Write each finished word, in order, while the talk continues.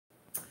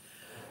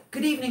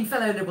Good evening,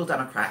 fellow Liberal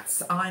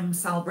Democrats. I'm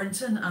Sal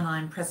Brinton and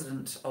I'm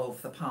president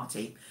of the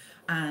party.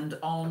 And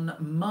on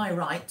my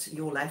right,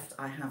 your left,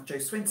 I have Joe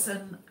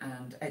Swinson,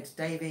 and Ed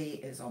Davey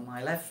is on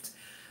my left.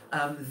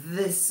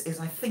 This is,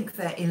 I think,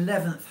 their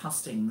 11th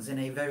hustings in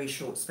a very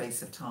short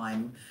space of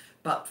time.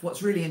 But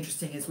what's really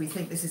interesting is we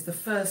think this is the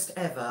first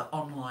ever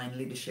online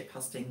leadership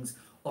hustings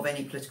of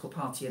any political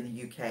party in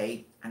the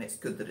UK, and it's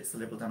good that it's the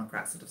Liberal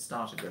Democrats that have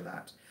started with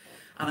that.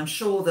 And I'm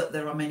sure that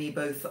there are many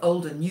both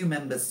old and new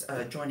members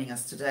joining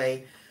us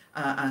today,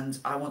 and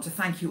I want to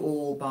thank you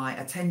all by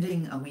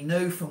attending. And we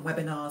know from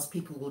webinars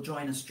people will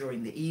join us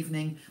during the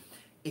evening.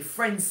 If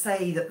friends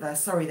say that they're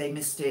sorry they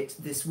missed it,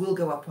 this will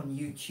go up on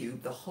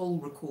YouTube. The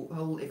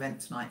whole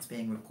event tonight's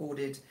being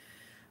recorded.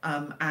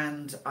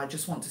 And I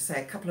just want to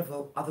say a couple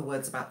of other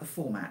words about the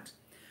format.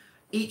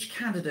 Each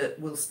candidate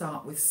will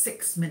start with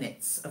 6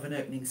 minutes of an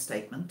opening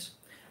statement.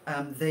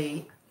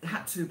 They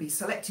had to be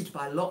selected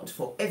by lot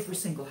for every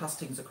single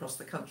hustings across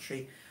the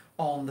country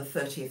on the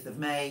 30th of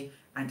May,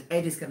 and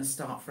Ed is going to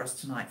start for us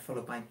tonight,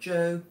 followed by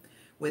Joe.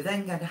 We're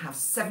then going to have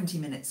 70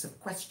 minutes of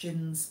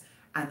questions,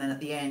 and then at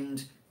the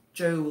end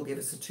Joe will give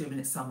us a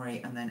 2-minute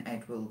summary, and then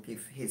Ed will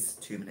give his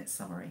 2-minute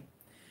summary.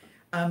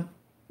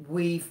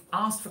 We've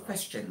asked for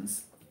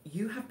questions.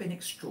 You have been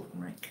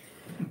extraordinary.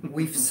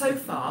 We've so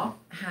far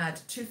had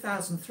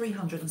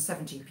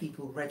 2,370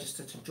 people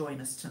register to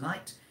join us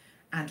tonight,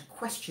 and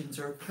questions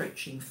are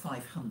approaching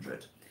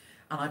 500.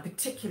 And I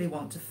particularly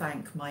want to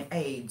thank my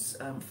aides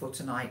for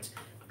tonight.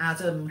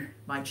 Adam,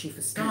 my Chief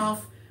of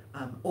Staff,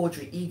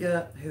 Audrey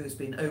Eager, who has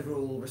been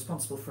overall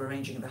responsible for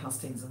arranging the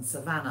hustings, and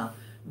Savannah,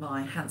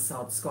 my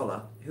Hansard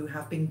scholar, who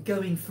have been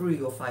going through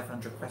your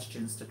 500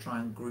 questions to try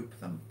and group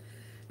them.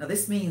 Now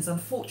this means,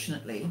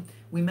 unfortunately,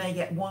 we may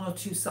get 1 or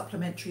 2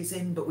 supplementaries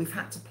in, but we've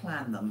had to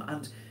plan them.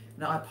 And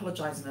now I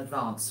apologise in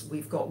advance.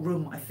 We've got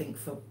room, I think,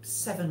 for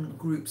 7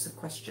 groups of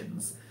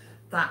questions.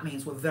 That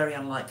means we're very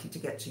unlikely to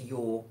get to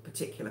your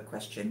particular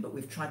question, but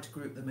we've tried to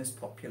group the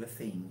most popular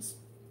themes.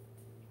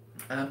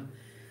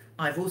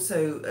 I've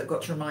also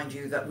got to remind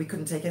you that we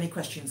couldn't take any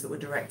questions that were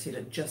directed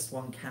at just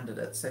one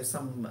candidate, so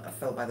some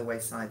fell by the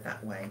wayside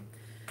that way.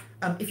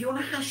 If you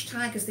want to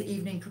hashtag as the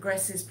evening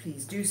progresses,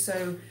 please do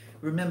so.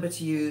 Remember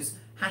to use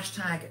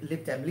hashtag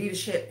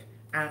LibDemLeadership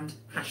and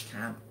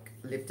hashtag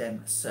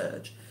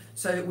LibDemSurge.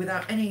 So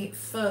without any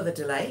further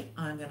delay,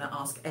 I'm going to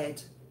ask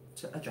Ed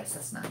to address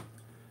us now.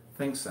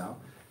 Thanks, Sal.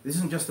 This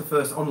isn't just the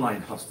first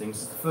online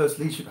hustings, it's the first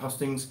leadership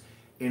hustings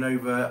in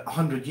over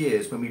 100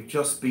 years, when we've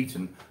just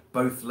beaten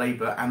both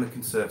Labour and the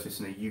Conservatives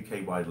in a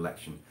UK-wide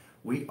election.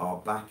 We are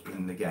back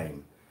in the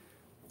game.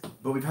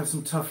 But we've had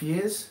some tough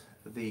years,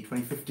 the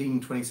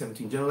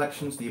 2015-2017 general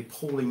elections, the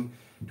appalling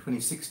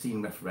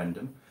 2016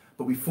 referendum,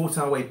 but we fought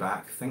our way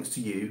back, thanks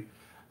to you.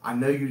 I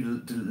know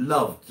you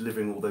love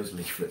delivering all those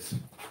leaflets.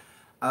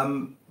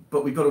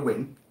 But we've got to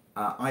win.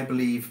 I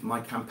believe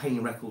my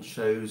campaign record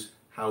shows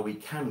how we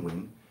can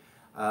win.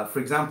 For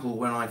example,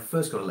 when I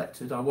first got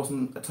elected, I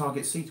wasn't a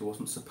target seat, I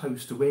wasn't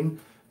supposed to win,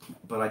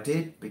 but I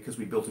did, because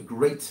we built a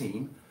great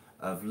team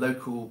of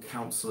local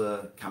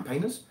councillor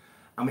campaigners,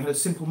 and we had a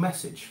simple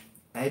message: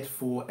 Ed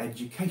for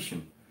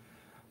education.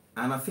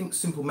 And I think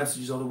simple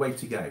messages are the way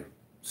to go.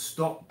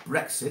 Stop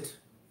Brexit.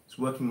 It's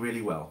working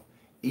really well,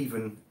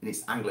 even in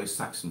its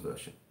Anglo-Saxon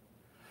version.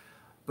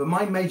 But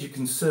my major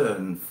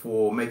concern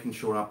for making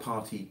sure our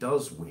party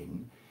does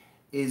win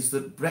is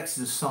that,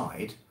 Brexit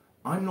aside,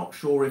 I'm not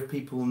sure if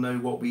people know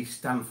what we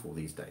stand for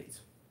these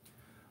days.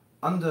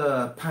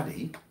 Under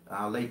Paddy,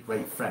 our late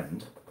great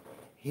friend,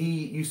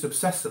 he used to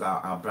obsess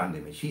about our brand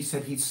image. He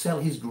said he'd sell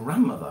his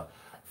grandmother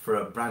for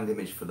a brand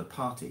image for the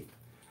party.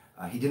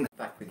 He didn't...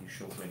 Back with you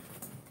shortly.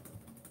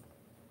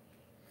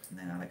 And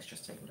then Alex,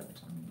 just take whatever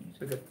time you need.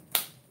 We're good.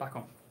 Back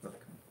on.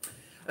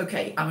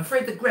 Okay, I'm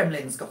afraid the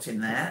gremlins got in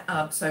there.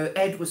 So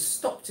Ed was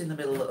stopped in the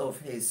middle of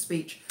his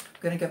speech.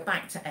 I'm going to go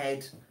back to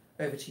Ed.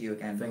 Over to you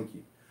again. Thank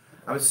you.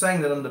 I was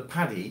saying that under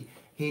Paddy,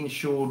 he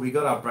ensured we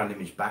got our brand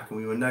image back and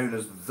we were known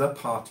as the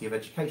party of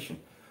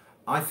education.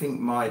 I think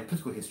my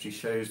political history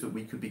shows that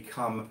we could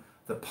become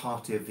the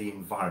party of the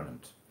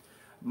environment.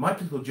 My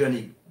political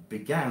journey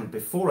began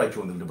before I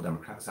joined the Liberal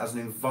Democrats as an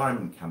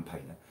environment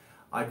campaigner.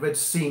 I'd read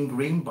Seeing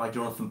Green by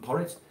Jonathan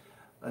Porritt,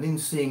 and in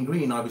Seeing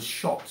Green I was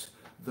shocked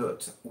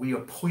that we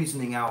are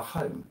poisoning our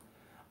home.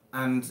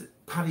 And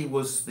Paddy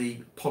was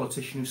the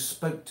politician who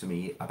spoke to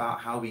me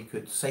about how we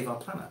could save our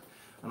planet.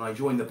 And I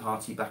joined the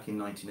party back in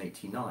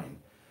 1989.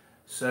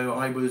 So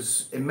I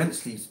was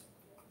immensely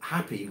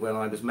happy when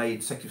I was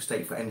made Secretary of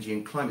State for Energy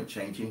and Climate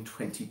Change in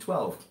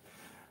 2012.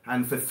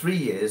 And for 3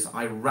 years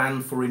I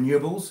ran for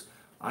renewables.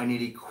 I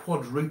nearly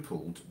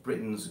quadrupled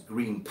Britain's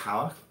green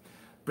power.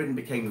 Britain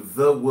became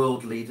the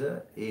world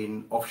leader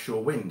in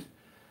offshore wind.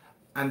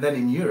 And then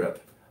in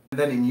Europe,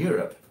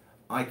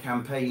 I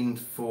campaigned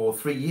for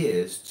 3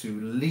 years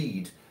to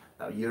lead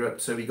Europe,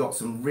 so we got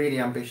some really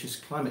ambitious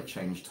climate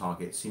change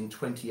targets in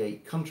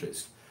 28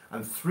 countries.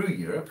 And through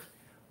Europe,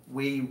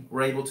 we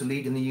were able to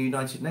lead in the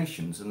United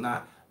Nations, and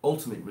that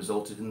ultimately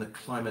resulted in the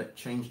Climate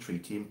Change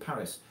Treaty in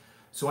Paris.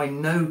 So I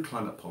know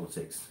climate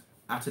politics,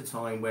 at a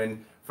time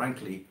when,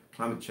 frankly,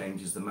 climate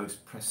change is the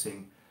most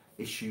pressing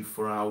issue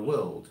for our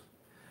world.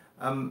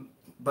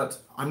 But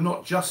I'm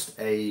not just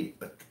a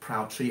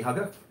proud tree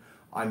hugger.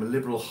 I'm a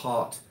liberal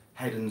heart,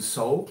 head and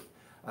soul,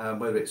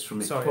 whether it's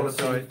from equality...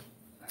 Sorry.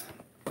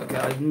 Okay,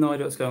 I have no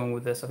idea what's going on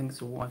with this. I think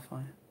it's a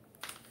Wi-Fi.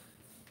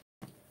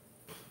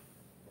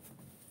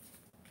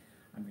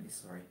 I'm really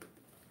sorry.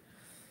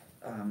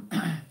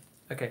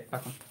 Okay,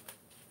 back on.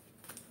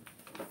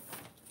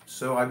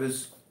 So I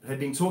had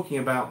been talking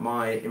about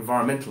my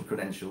environmental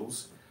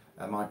credentials,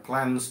 my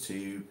plans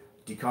to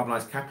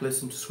decarbonise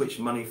capitalism, to switch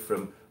money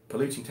from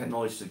polluting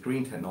technologies to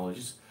green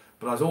technologies,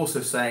 but I was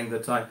also saying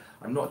that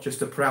I'm not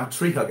just a proud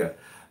tree hugger.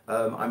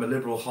 I'm a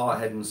liberal heart,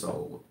 head and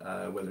soul,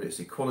 whether it's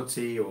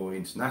equality or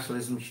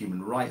internationalism,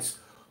 human rights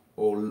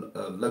or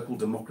local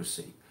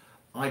democracy.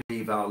 I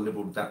believe our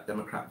liberal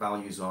democrat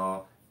values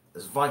are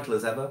as vital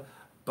as ever,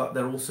 but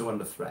they're also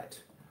under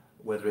threat,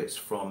 whether it's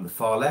from the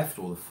far left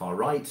or the far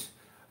right,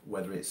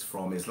 whether it's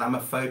from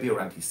Islamophobia or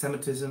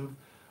anti-Semitism,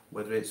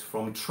 whether it's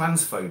from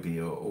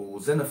transphobia or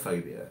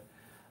xenophobia.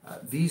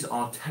 These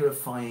are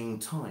terrifying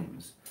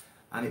times,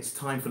 and it's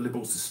time for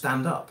liberals to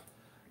stand up,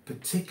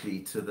 particularly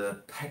to the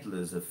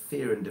peddlers of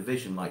fear and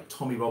division like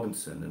Tommy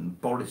Robinson and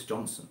Boris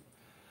Johnson.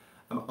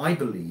 I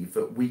believe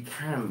that we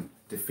can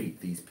defeat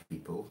these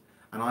people,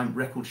 and my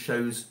record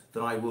shows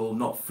that I will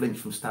not flinch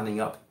from standing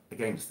up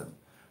against them.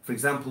 For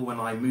example, when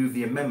I moved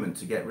the amendment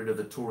to get rid of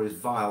the Tories'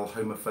 vile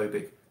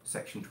homophobic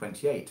Section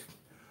 28,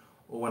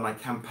 or when I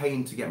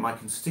campaigned to get my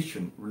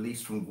constituent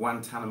released from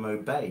Guantanamo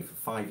Bay for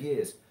 5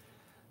 years.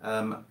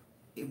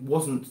 It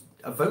wasn't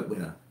a vote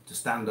winner to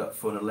stand up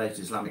for an alleged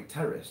Islamic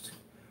terrorist,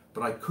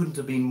 but I couldn't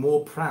have been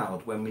more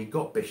proud when we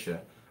got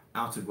Bishop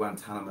out of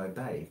Guantanamo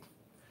Bay.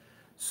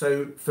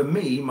 So for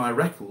me, my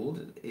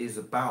record is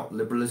about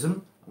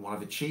liberalism and what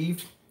I've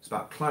achieved, it's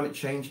about climate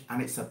change,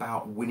 and it's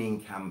about winning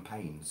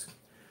campaigns.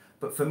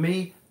 But for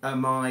me,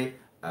 my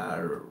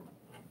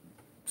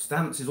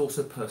stance is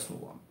also a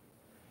personal one.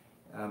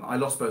 I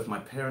lost both my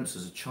parents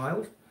as a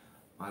child.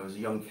 I was a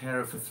young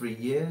carer for 3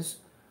 years,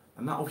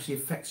 and that obviously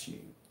affects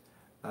you.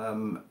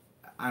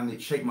 And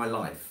it shaped my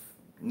life.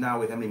 Now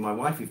with Emily, my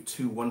wife, we have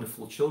 2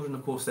 wonderful children.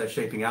 Of course, they're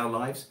shaping our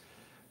lives,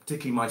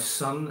 particularly my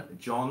son,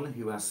 John,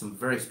 who has some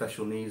very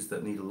special needs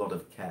that need a lot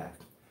of care.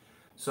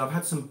 So I've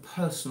had some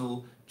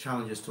personal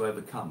challenges to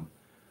overcome,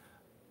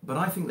 but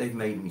I think they've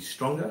made me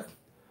stronger,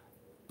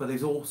 but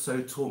they've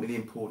also taught me the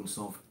importance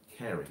of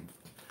caring.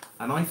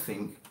 And I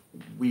think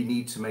we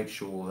need to make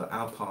sure that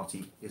our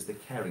party is the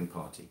caring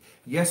party.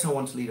 Yes, I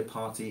want to lead a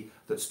party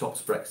that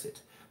stops Brexit,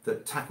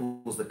 that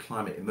tackles the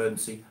climate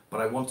emergency,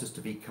 but I want us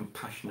to be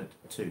compassionate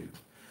too.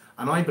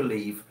 And I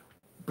believe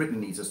Britain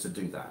needs us to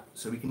do that,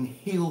 so we can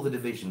heal the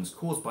divisions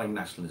caused by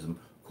nationalism,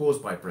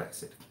 caused by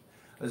Brexit.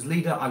 As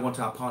leader, I want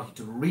our party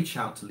to reach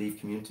out to Leave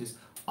communities.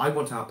 I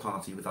want our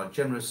party, with our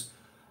generous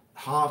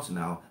heart and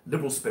our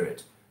liberal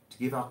spirit, to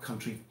give our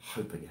country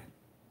hope again.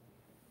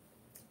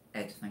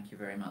 Ed, thank you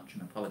very much,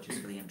 and apologies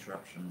for the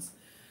interruptions.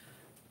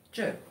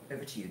 Jo,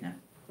 over to you now.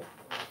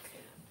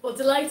 Well,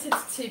 delighted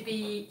to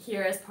be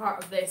here as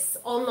part of this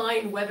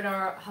online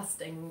webinar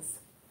hustings.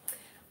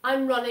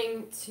 I'm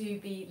running to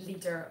be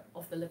leader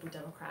of the Liberal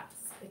Democrats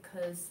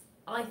because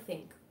I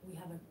think we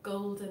have a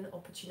golden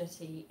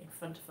opportunity in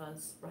front of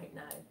us right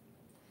now.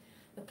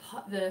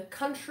 The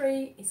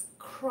country is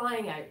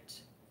crying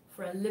out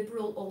for a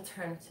liberal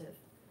alternative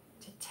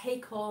to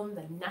take on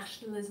the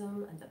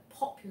nationalism and the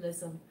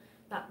populism,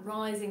 that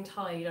rising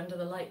tide under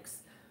the likes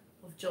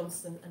of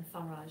Johnson and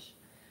Farage.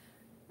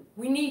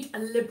 We need a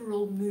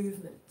liberal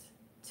movement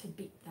to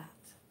beat that.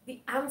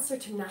 The answer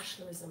to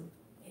nationalism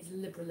is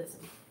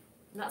liberalism.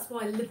 And that's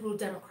why Liberal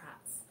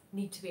Democrats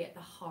need to be at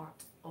the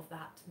heart of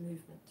that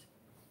movement.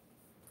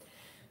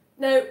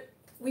 Now,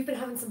 we've been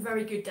having some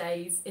very good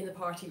days in the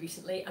party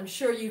recently. I'm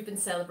sure you've been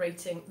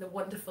celebrating the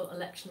wonderful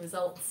election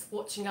results,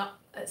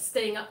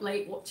 staying up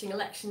late, watching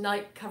election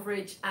night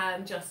coverage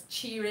and just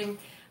cheering.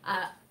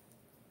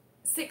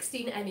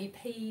 16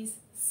 MEPs,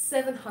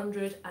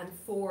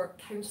 704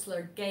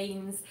 councillor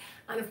gains,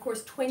 and of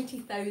course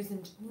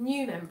 20,000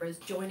 new members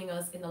joining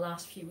us in the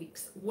last few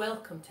weeks.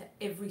 Welcome to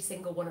every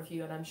single one of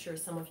you, and I'm sure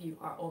some of you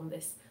are on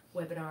this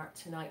webinar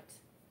tonight.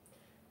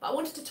 But I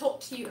wanted to talk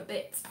to you a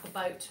bit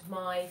about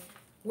my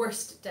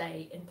worst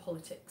day in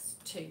politics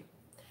too.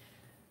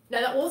 Now,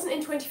 that wasn't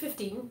in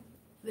 2015,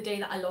 the day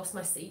that I lost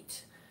my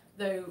seat,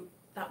 though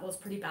that was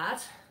pretty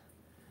bad,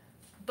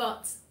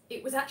 but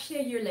it was actually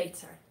a year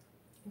later,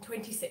 in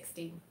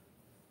 2016,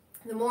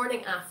 the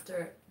morning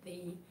after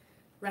the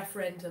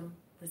referendum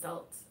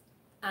results,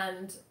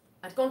 and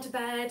I'd gone to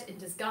bed in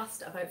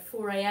disgust about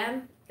 4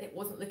 AM, it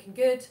wasn't looking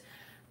good,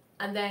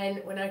 and then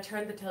when I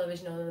turned the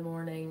television on in the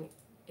morning,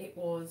 it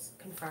was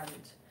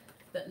confirmed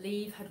that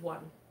Leave had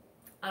won.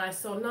 And I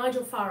saw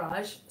Nigel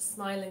Farage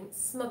smiling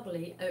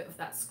smugly out of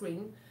that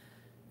screen,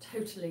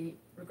 totally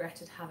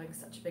regretted having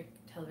such a big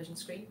television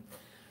screen.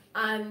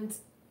 And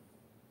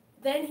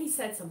then he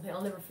said something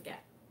I'll never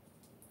forget.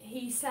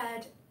 He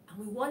said, and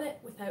we won it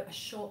without a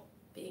shot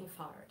being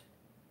fired.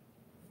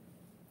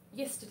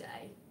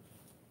 Yesterday,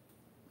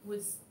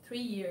 was 3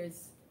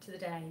 years to the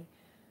day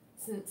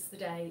since the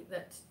day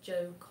that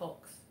Jo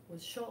Cox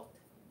was shot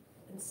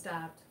and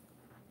stabbed,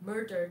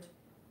 murdered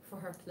for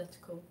her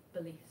political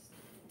beliefs.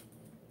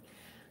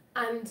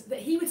 And that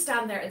he would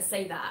stand there and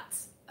say that,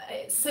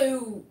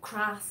 so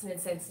crass and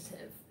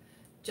insensitive,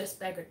 just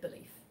beggared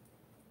belief.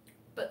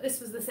 But this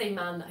was the same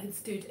man that had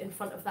stood in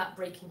front of that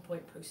breaking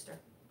point poster.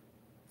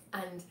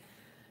 And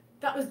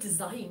that was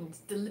designed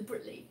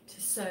deliberately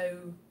to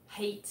sow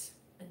hate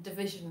and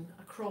division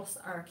across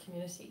our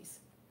communities.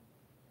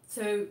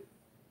 So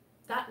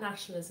that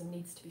nationalism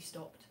needs to be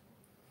stopped.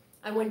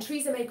 And when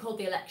Theresa May called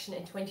the election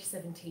in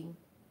 2017,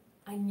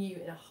 I knew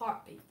in a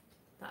heartbeat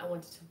that I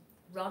wanted to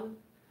run,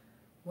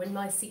 win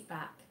my seat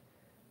back,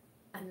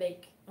 and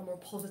make a more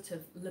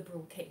positive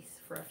Liberal case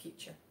for our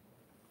future.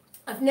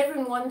 I've never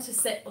been one to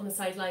sit on the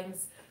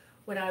sidelines.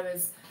 When I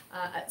was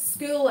at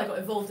school, I got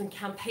involved in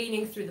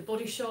campaigning through the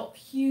Body Shop,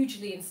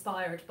 hugely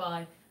inspired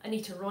by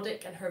Anita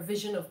Roddick and her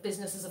vision of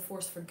business as a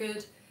force for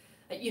good.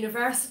 At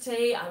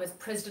university, I was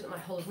president of my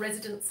Hall of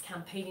Residence,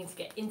 campaigning to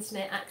get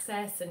internet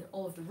access in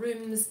all of the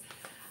rooms.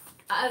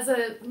 As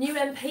a new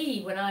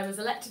MP, when I was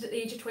elected at the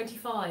age of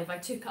 25, I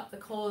took up the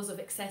cause of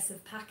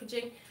excessive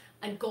packaging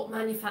and got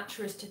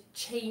manufacturers to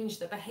change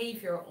the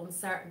behaviour on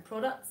certain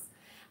products.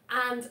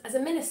 And as a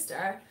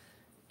minister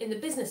in the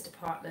business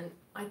department,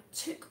 I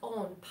took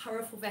on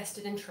powerful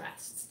vested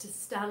interests to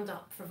stand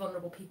up for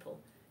vulnerable people,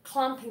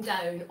 clamping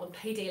down on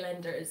payday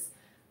lenders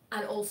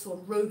and also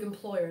on rogue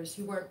employers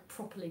who weren't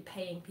properly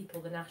paying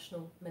people the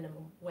national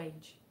minimum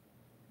wage.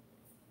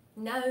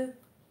 Now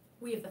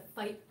we have the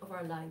fight of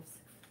our lives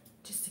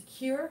to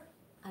secure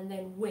and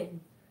then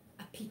win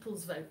a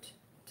people's vote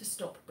to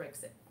stop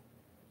Brexit.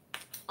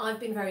 I've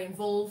been very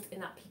involved in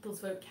that People's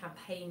Vote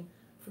campaign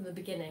from the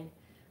beginning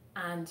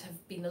and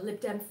have been the Lib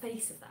Dem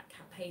face of that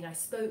campaign. I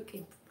spoke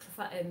in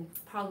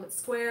Parliament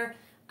Square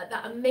at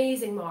that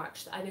amazing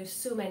march that I know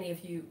so many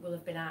of you will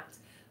have been at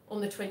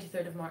on the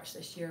 23rd of March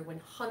this year, when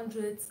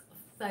hundreds of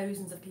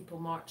thousands of people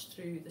marched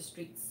through the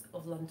streets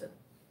of London.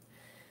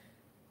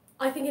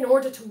 I think in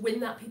order to win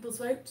that people's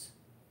vote,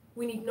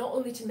 we need not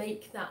only to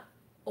make that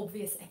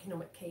obvious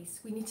economic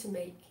case, we need to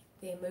make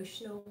the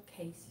emotional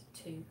case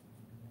too,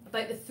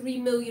 about the 3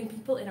 million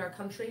people in our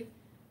country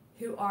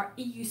who are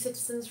EU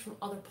citizens from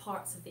other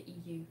parts of the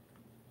EU,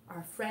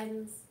 our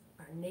friends,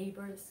 our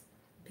neighbours,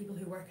 people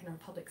who work in our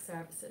public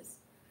services.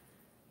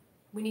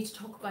 We need to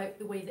talk about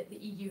the way that the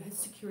EU has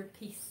secured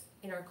peace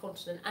in our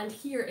continent and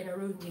here in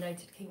our own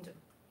United Kingdom.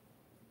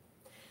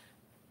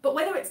 But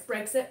whether it's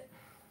Brexit,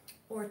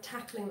 or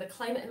tackling the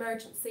climate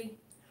emergency,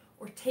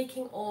 or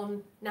taking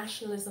on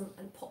nationalism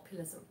and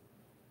populism,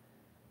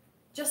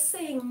 just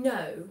saying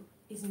no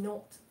is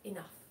not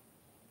enough.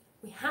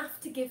 We have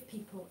to give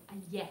people a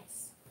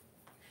yes.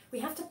 We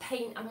have to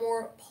paint a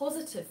more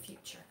positive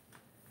future,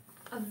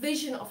 a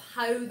vision of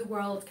how the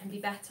world can be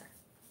better.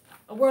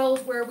 A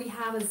world where we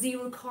have a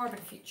zero carbon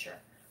future,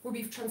 where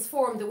we've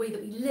transformed the way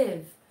that we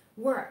live,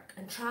 work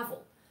and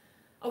travel.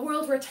 A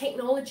world where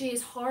technology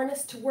is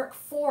harnessed to work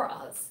for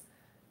us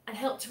and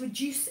help to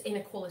reduce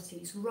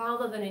inequalities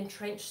rather than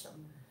entrench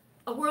them.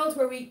 A world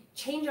where we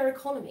change our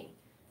economy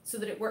so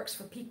that it works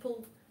for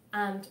people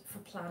and for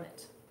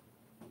planet.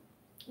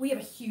 We have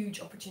a huge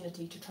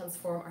opportunity to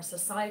transform our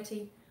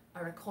society,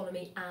 our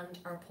economy and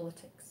our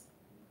politics.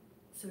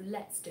 So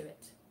let's do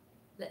it.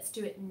 Let's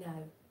do it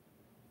now.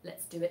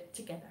 Let's do it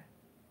together.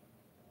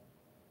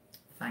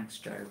 Thanks,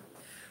 Jo.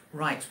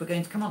 Right, we're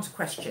going to come on to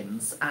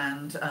questions,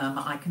 and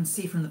I can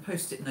see from the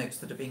post-it notes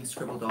that are being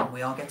scribbled on,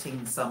 we are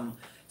getting some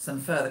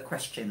further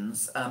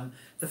questions.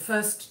 The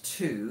first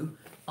two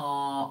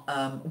are,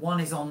 one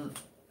is on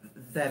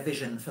their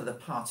vision for the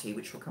party,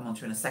 which we'll come on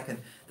to in a second.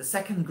 The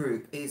second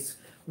group is,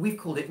 we've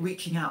called it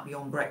Reaching Out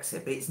Beyond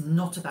Brexit, but it's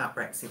not about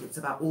Brexit, it's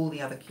about all the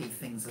other key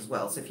things as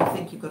well. So if you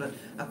think you've got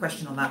a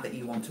question on that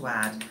you want to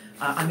add,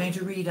 I'm going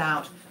to read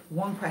out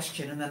one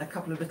question and then a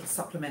couple of little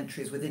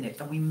supplementaries within it,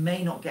 and we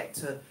may not get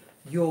to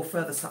your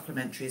further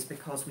supplementaries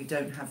because we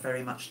don't have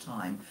very much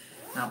time.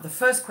 Now, the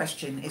first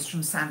question is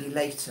from Sandy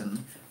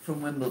Layton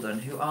from Wimbledon,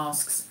 who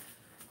asks,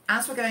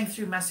 as we're going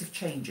through massive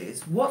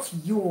changes, what's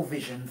your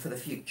vision for the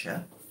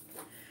future?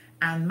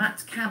 And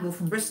Matt Campbell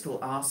from Bristol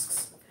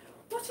asks,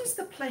 what is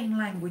the plain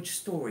language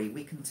story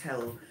we can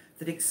tell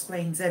that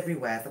explains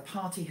everywhere the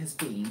party has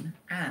been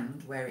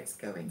and where it's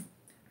going?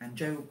 And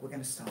Jo, we're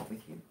going to start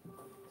with you.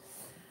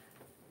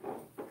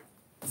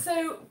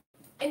 So,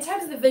 in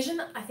terms of the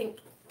vision, I think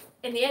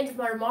in the end of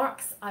my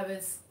remarks, I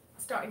was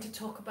starting to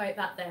talk about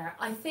that there.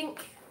 I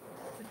think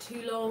for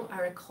too long,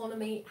 our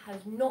economy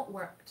has not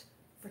worked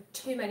for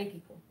too many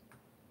people.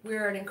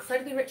 We're an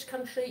incredibly rich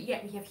country,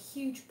 yet we have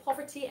huge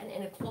poverty and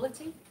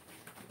inequality.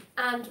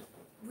 And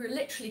we're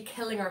literally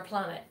killing our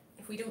planet.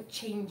 If we don't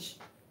change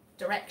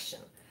direction,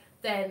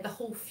 then the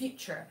whole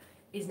future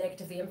is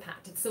negatively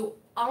impacted. So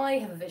I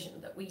have a vision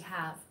that we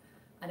have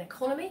an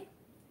economy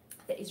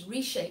that is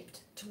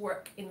reshaped to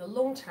work in the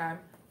long term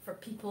for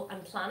people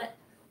and planet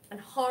and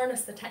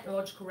harness the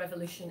technological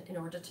revolution in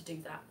order to do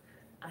that.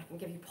 I can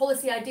give you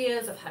policy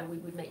ideas of how we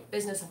would make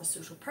business have a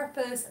social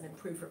purpose and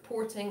improve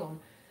reporting on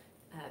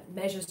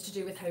measures to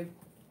do with how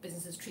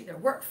businesses treat their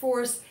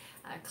workforce,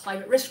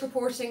 climate risk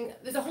reporting.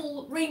 There's a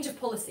whole range of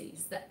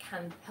policies that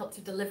can help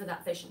to deliver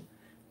that vision.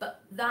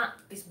 But that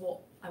is what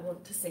I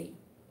want to see.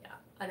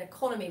 An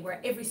economy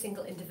where every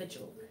single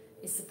individual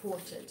is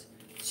supported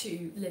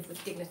to live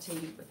with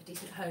dignity, with a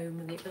decent home,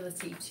 and the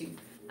ability to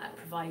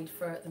provide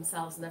for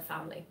themselves and their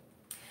family.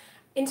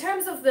 In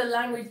terms of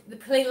the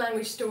plain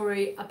language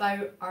story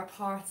about our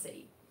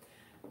party,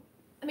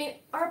 I mean,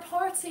 our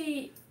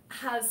party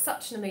has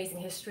such an amazing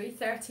history,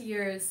 30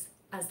 years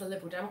as the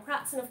Liberal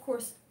Democrats, and of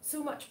course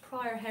so much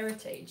prior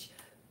heritage,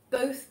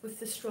 both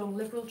with the strong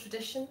Liberal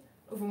tradition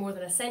over more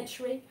than a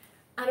century,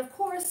 and of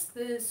course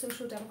the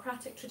Social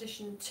Democratic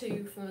tradition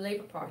too from the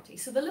Labour Party.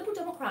 So the Liberal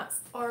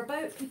Democrats are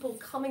about people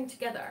coming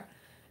together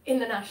in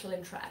the national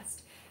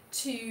interest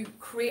to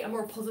create a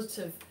more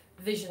positive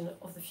vision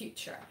of the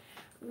future.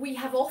 We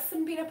have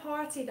often been a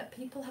party that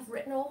people have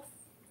written off,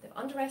 they've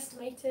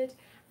underestimated,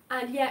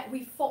 and yet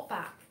we fought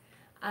back.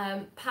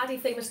 Paddy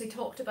famously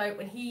talked about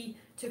when he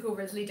took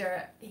over as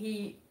leader,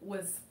 he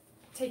was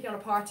taking on a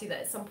party that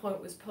at some point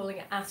was polling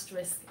an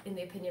asterisk in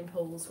the opinion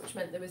polls, which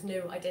meant there was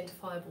no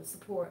identifiable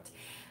support.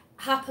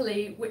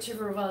 Happily,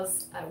 whichever of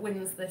us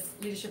wins this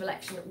leadership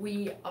election,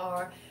 we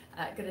are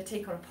going to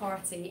take on a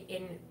party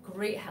in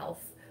great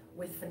health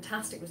with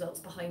fantastic results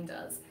behind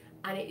us.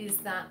 And it is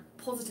that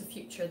positive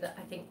future that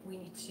I think we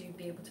need to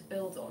be able to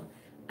build on.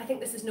 I think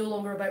this is no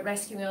longer about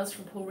rescuing us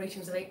from poll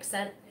ratings of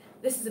 8%.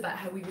 This is about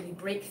how we really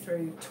break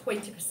through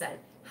 20%.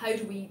 How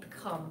do we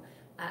become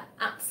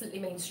absolutely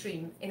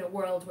mainstream in a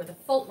world where the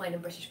fault line in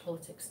British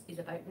politics is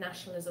about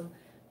nationalism,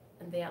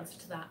 and the answer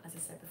to that, as I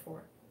said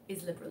before,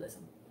 is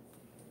liberalism.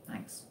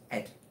 Thanks.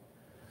 Ed?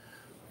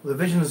 Well, the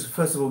vision has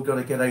first of all got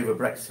to get over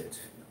Brexit.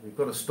 We've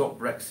got to stop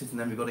Brexit, and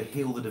then we've got to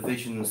heal the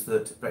divisions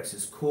that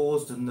Brexit's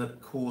caused and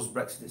that caused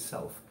Brexit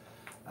itself.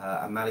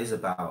 And that is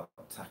about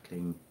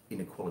tackling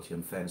inequality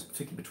and fairness,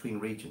 particularly between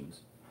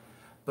regions.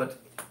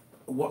 But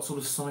what sort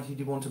of society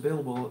do you want to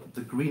build? Well,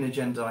 the green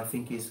agenda, I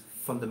think, is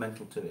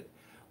fundamental to it.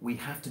 We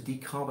have to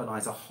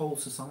decarbonise our whole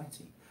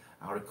society,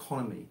 our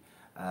economy,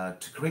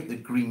 to create the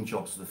green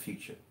jobs of the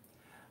future.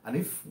 And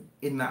if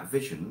in that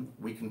vision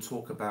we can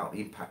talk about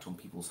the impact on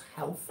people's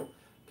health,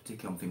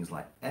 particularly on things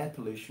like air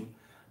pollution,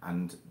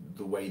 and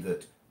the way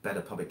that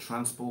better public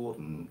transport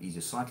and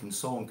easier cycling and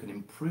so on can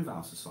improve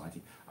our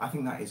society, I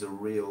think that is a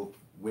real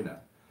winner.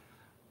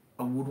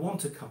 I would want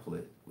to couple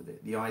it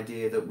with the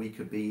idea that we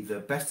could be the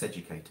best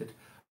educated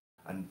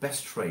and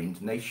best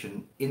trained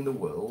nation in the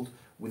world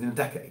within a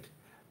decade,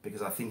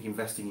 because I think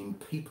investing in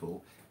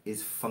people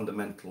is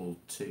fundamental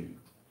too.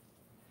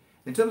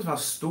 In terms of our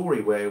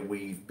story, where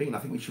we've been, I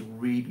think we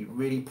should be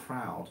really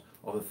proud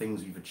of the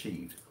things we've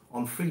achieved.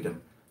 On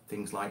freedom,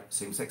 things like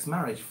same-sex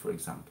marriage, for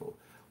example.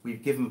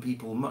 We've given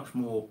people much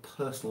more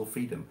personal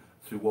freedom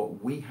through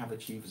what we have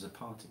achieved as a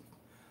party.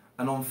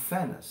 And on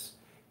fairness,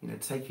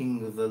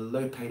 taking the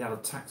low paid out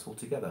of tax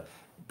altogether,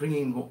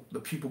 bringing the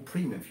pupil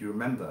premium, if you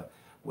remember,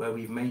 where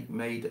we've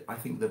made, I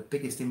think, the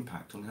biggest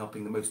impact on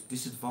helping the most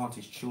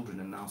disadvantaged children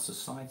in our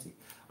society.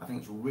 I think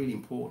it's really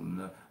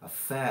important, a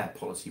fair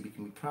policy we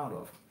can be proud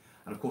of.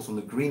 And of course, on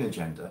the green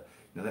agenda,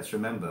 let's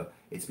remember,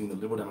 it's been the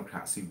Liberal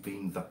Democrats who've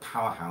been the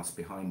powerhouse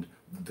behind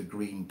the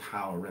green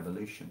power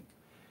revolution.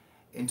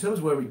 In terms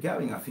of where we're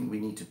going, I think we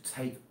need to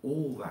take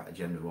all that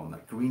agenda on,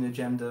 that green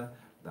agenda,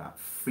 that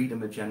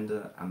freedom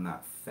agenda, and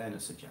that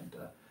fairness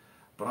agenda,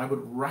 but I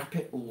would wrap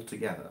it all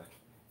together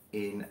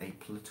in a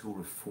political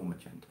reform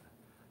agenda.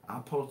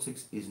 Our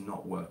politics is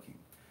not working,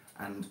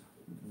 and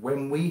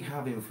when we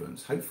have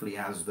influence, hopefully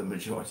as the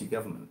majority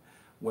government,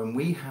 when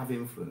we have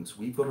influence,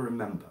 we've got to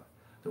remember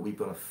that we've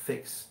got to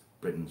fix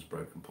Britain's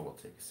broken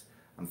politics.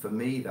 And for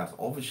me, that's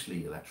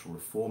obviously electoral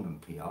reform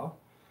and PR,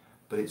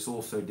 but it's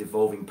also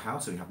devolving power,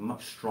 so we have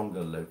much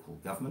stronger local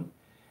government.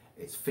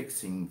 It's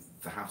fixing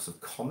the House of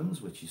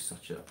Commons, which is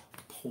such a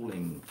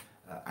appalling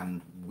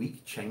and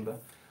weak chamber.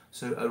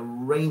 So a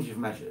range of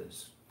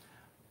measures.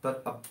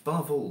 But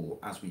above all,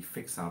 as we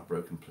fix our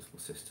broken political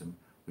system,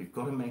 we've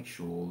got to make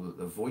sure that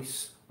the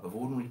voice of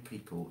ordinary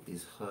people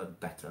is heard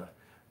better,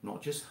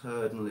 not just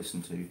heard and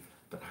listened to,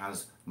 but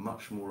has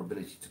much more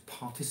ability to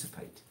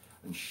participate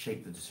and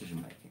shape the decision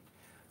making.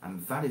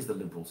 And that is the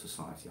liberal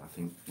society I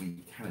think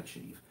we can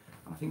achieve.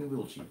 And I think we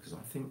will achieve, because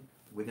I think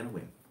we're going to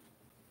win.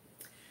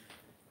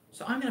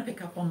 So I'm going to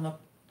pick up on the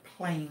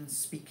plain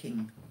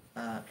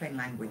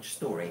language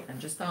story and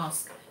just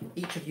ask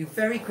each of you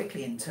very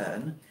quickly in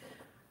turn.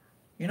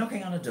 You're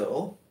knocking on a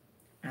door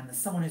and there's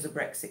someone who's a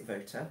Brexit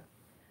voter,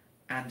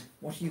 and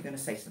what are you going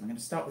to say to them? I'm going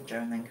to start with Jo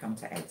and then come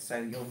to Ed.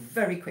 So your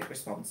very quick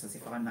response as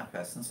if I'm that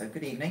person. So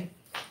good evening.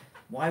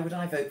 Why would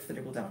I vote for the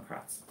Liberal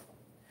Democrats?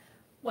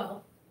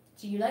 Well,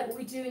 do you like what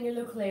we do in your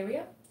local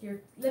area?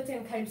 Your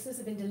lived-in councillors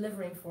have been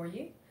delivering for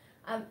you.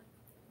 And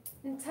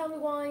tell me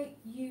why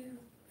you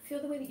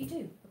feel the way that you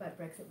do about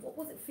Brexit. What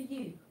was it for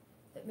you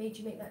that made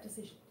you make that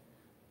decision?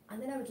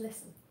 And then I would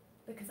listen,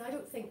 because I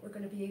don't think we're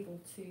going to be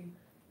able to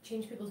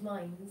change people's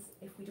minds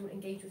if we don't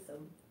engage with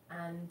them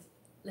and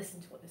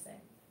listen to what they're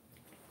saying.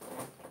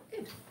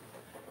 Good.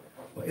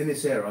 Well, in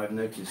this area, I've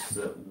noticed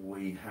that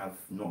we have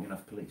not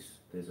enough police.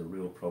 There's a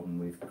real problem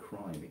with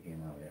crime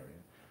in our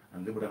area,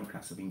 and Liberal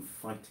Democrats have been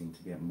fighting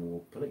to get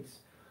more police.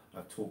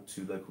 I've talked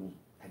to local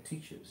head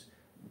teachers.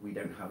 We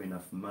don't have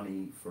enough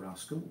money for our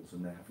schools,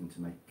 and they're having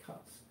to make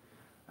cuts.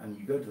 And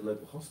you go to the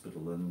local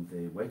hospital, and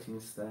the waiting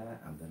list there,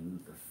 and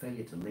the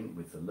failure to link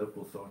with the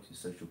local authorities'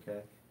 social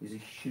care is a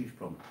huge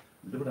problem.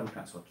 Liberal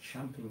Democrats are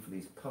championing for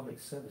these public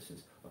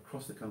services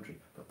across the country,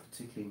 but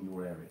particularly in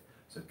your area.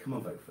 So come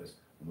and vote for us,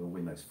 and we'll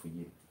win those for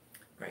you.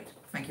 Great,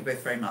 thank you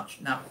both very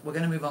much. Now we're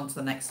going to move on to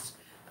the next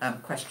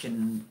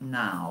question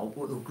now,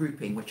 or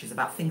grouping, which is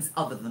about things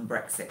other than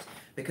Brexit,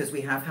 because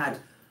we have had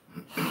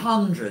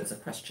hundreds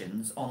of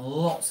questions on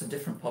lots of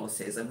different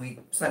policies, and we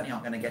certainly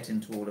aren't going to get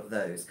into all of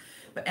those.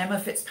 But Emma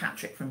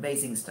Fitzpatrick from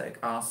Basingstoke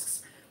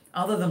asks,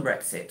 other than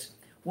Brexit,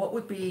 what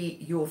would be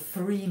your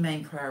 3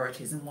 main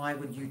priorities, and why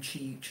would you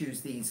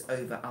choose these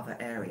over other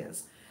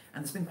areas?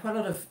 And there's been quite a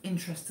lot of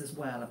interest as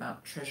well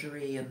about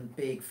Treasury and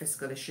big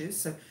fiscal issues.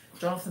 So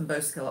Jonathan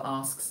Boskill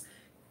asks,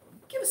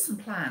 give us some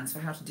plans for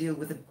how to deal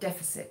with the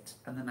deficit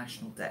and the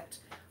national debt.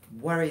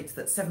 Worried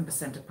that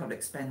 7% of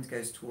public spend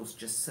goes towards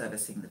just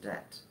servicing the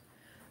debt.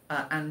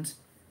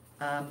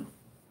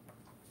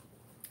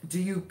 Do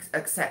you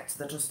accept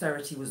that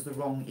austerity was the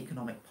wrong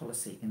economic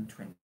policy in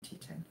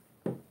 2010?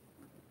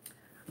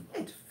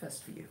 Ed,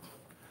 first for you.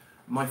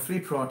 My 3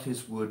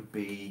 priorities would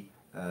be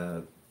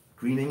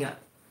greening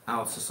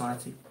our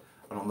society,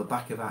 and on the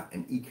back of that,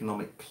 an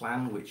economic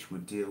plan which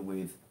would deal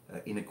with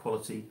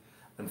inequality,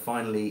 and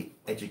finally,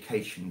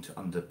 education to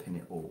underpin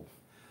it all.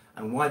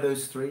 And why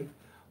those 3?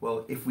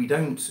 Well, if we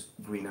don't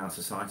green our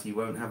society,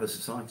 we won't have a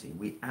society.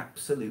 We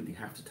absolutely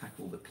have to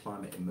tackle the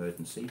climate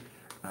emergency,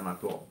 and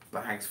I've got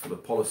bags full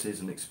of policies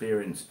and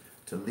experience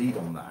to lead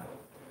on that.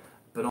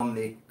 But on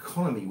the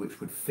economy, which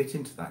would fit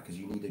into that, because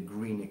you need a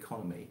green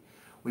economy,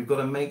 we've got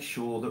to make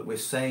sure that we're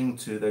saying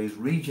to those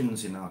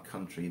regions in our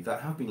country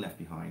that have been left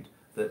behind,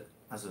 that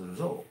as a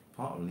result,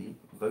 partly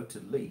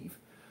voted leave,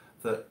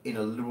 that in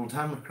a Liberal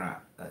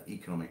Democrat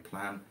economic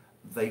plan,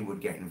 they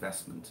would get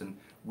investment. And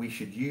we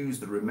should use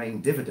the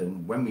Remain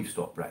dividend when we've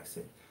stopped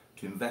Brexit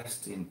to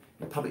invest in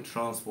public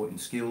transport, in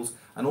skills,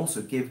 and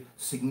also give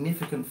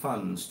significant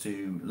funds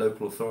to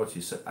local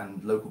authorities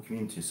and local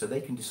communities so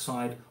they can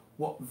decide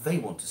what they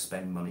want to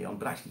spend money on,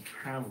 but actually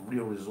have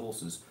real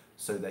resources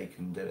so they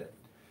can do it.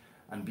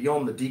 And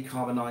beyond the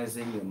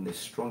decarbonising and this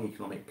strong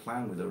economic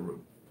plan with a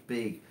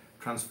big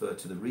transfer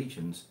to the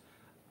regions,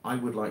 I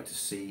would like to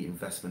see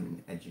investment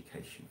in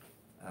education.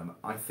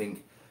 I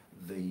think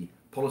the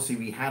policy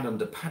we had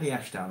under Paddy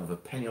Ashdown of a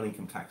penny on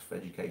income tax for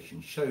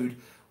education showed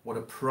what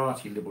a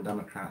priority Liberal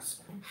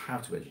Democrats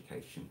have to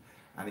education.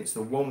 And it's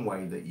the one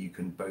way that you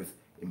can both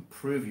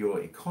improve your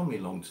economy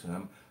long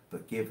term,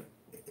 but give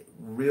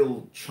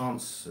real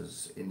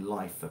chances in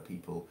life for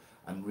people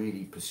and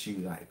really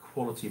pursue that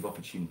equality of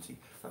opportunity,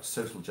 that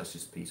social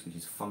justice piece, which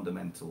is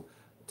fundamental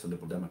to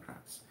Liberal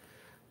Democrats.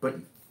 But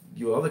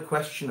your other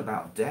question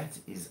about debt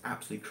is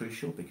absolutely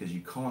crucial, because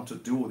you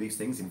can't do all these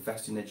things,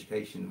 invest in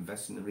education,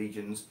 invest in the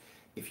regions,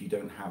 if you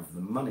don't have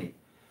the money.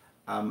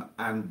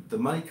 And the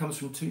money comes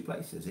from 2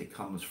 places. It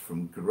comes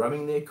from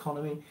growing the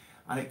economy,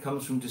 and it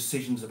comes from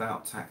decisions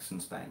about tax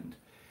and spend.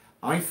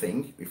 I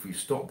think if we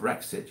stop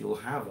Brexit, you'll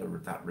have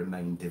that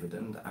Remain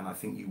dividend, and I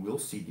think you will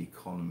see the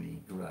economy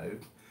grow.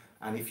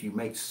 And if you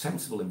make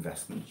sensible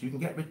investments, you can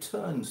get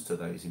returns to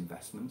those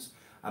investments,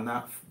 and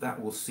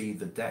that will see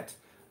the debt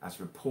as a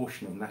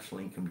proportion of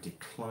national income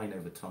decline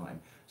over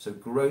time. So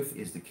growth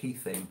is the key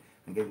thing,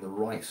 and getting the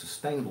right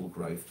sustainable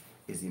growth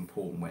is the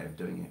important way of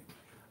doing it.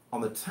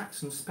 On the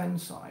tax and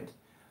spend side,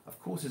 of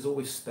course, there's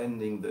always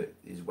spending that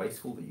is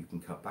wasteful that you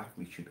can cut back.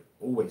 We should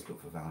always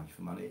look for value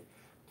for money.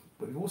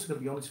 But we've also got to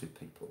be honest with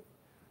people.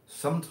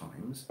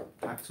 Sometimes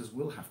taxes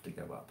will have to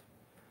go up.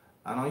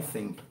 And I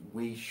think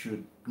we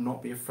should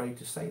not be afraid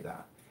to say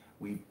that.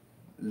 We've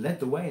led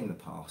the way in the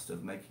past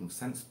of making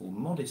sensible,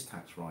 modest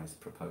tax rise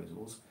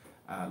proposals,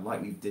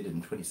 like we did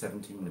in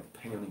 2017, the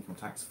penny on income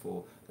tax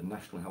for the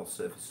National Health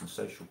Service and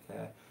social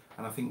care.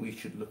 And I think we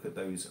should look at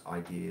those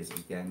ideas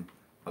again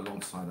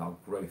alongside our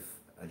growth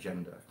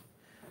agenda.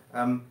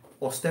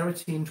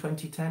 Austerity in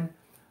 2010,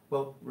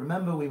 well,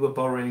 remember we were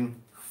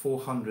borrowing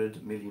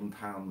 £400 million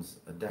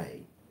a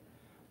day.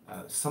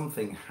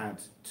 Something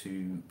had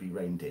to be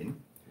reined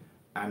in,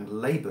 and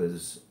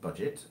Labour's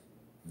budget,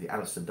 the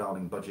Alistair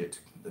Darling budget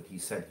that he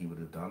said he would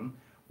have done,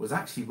 was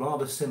actually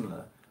rather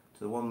similar to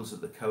the ones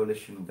that the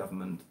coalition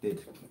government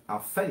did. Our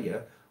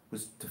failure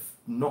was to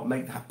not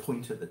make that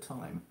point at the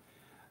time.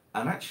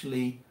 And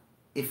actually,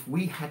 if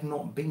we had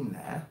not been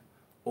there,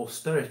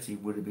 austerity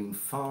would have been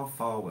far,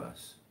 far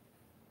worse.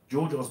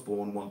 George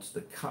Osborne wanted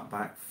to cut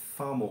back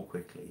far more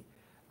quickly,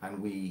 and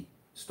we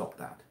stopped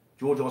that.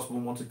 George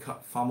Osborne wanted to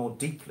cut far more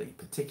deeply,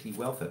 particularly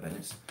welfare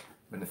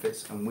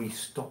benefits, and we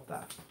stopped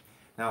that.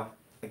 Now,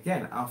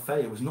 again, our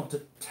failure was not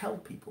to tell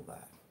people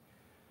that.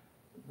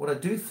 What I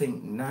do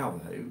think now,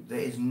 though, there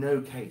is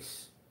no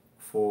case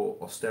for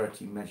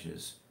austerity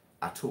measures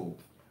at all.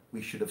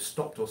 We should have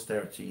stopped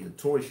austerity, the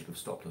Tories should have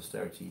stopped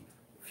austerity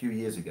a few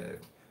years ago,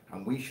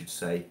 And we should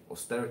say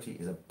austerity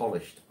is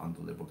abolished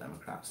under Liberal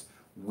Democrats.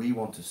 We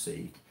want to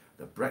see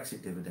the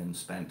Brexit dividends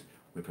spent.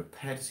 We're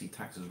prepared to see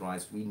taxes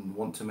rise. We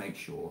want to make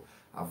sure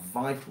our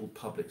vital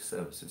public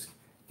services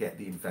get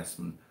the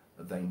investment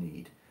that they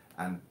need.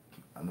 And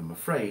I'm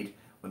afraid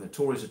when the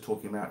Tories are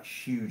talking about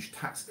huge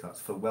tax cuts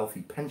for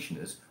wealthy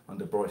pensioners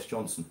under Boris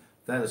Johnson,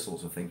 they're the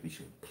sorts of things we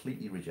should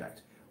completely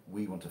reject.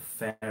 We want a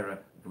fairer,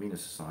 greener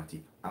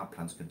society. Our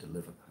plans can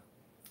deliver that.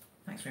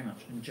 Thanks very much.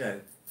 And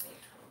Joe?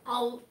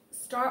 I'll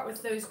start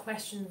with those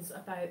questions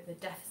about the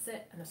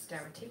deficit and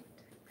austerity.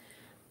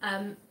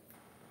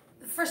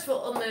 First of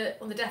all,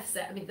 on the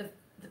deficit, I mean, the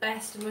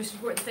best and most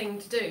important thing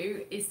to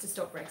do is to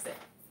stop Brexit,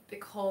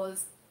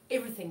 because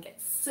everything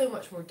gets so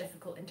much more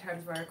difficult in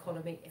terms of our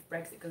economy if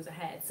Brexit goes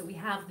ahead. So we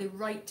have the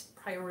right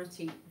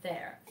priority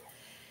there.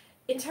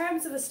 In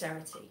terms of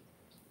austerity,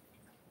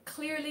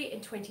 clearly in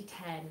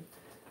 2010,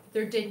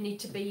 there did need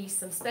to be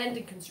some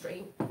spending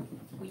constraint.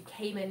 We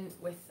came in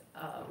with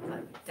a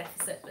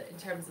deficit that in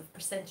terms of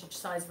percentage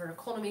size of our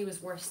economy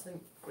was worse than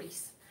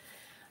Greece.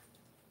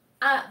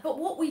 But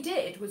what we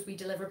did was we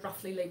delivered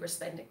roughly Labour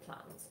spending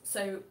plans.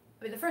 So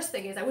I mean, the first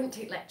thing is I wouldn't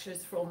take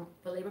lectures from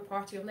the Labour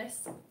Party on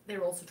this.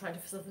 They're also trying to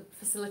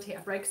facilitate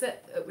a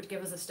Brexit that would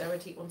give us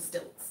austerity on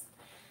stilts.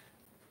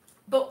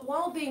 But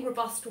while being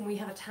robust when we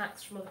have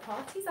attacks from other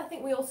parties, I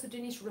think we also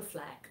do need to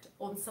reflect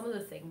on some of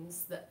the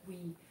things that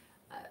we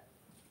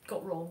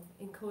got wrong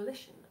in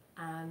coalition.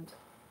 And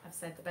I've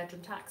said the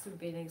bedroom tax would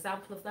be an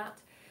example of that.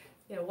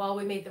 You know, while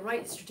we made the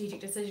right strategic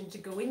decision to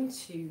go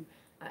into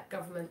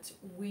government,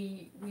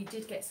 we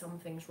did get some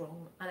things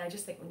wrong, and I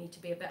just think we need to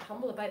be a bit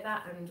humble about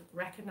that and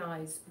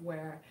recognise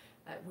where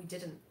we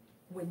didn't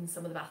win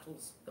some of the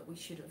battles that we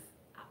should have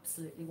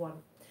absolutely won.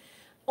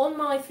 On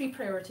my three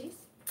priorities,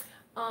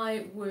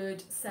 I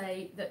would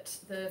say that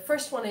the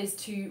first one is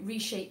to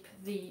reshape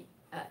the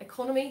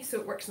economy so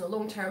it works in the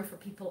long term for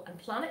people and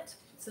planet.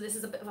 So this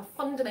is a bit of a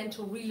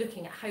fundamental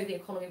relooking at how the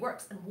economy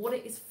works and what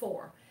it is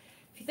for.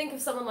 If you think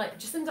of someone like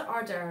Jacinda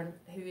Ardern,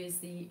 who is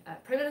the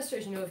Prime Minister,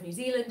 as you know, of New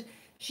Zealand,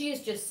 she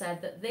has just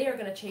said that they are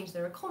going to change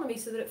their economy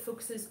so that it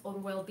focuses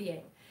on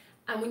well-being.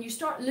 And when you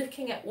start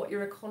looking at what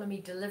your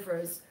economy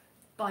delivers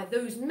by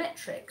those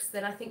metrics,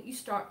 then I think you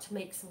start to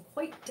make some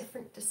quite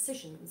different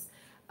decisions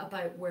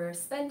about where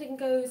spending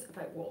goes,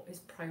 about what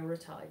is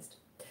prioritised.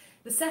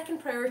 The second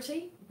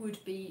priority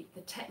would be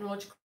the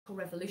technological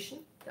revolution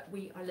that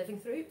we are living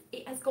through.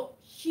 It has got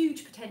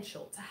huge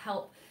potential to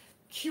help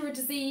cure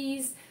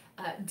disease,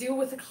 deal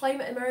with the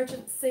climate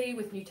emergency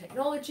with new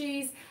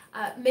technologies,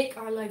 make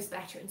our lives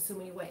better in so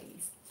many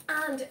ways.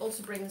 And it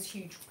also brings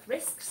huge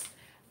risks.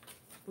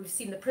 We've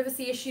seen the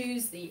privacy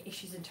issues, the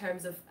issues in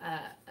terms of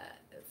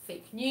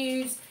fake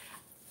news,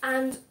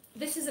 and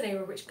this is an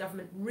area which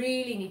government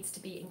really needs to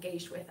be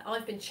engaged with.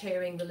 I've been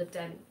chairing the Lib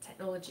Dem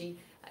Technology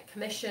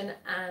Commission,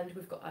 and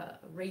we've got a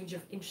range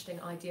of interesting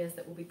ideas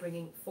that we'll be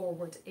bringing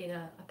forward in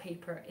a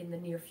paper in the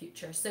near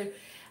future. So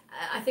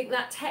I think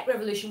that tech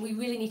revolution, we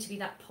really need to be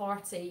that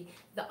party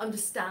that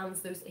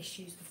understands those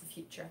issues of the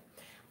future.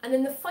 And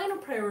then the final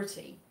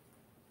priority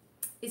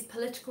is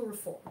political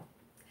reform.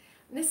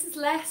 And this is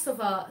less of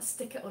a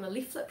stick it on a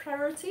leaflet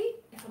priority,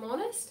 if I'm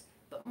honest,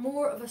 but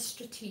more of a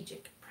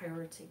strategic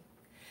priority.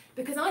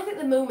 Because I think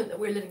the moment that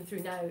we're living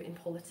through now in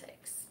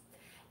politics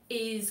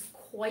is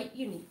quite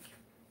unique.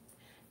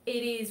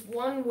 It is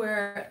one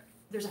where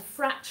there's a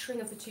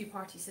fracturing of the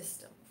two-party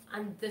system,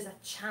 and there's a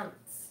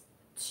chance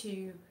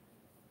to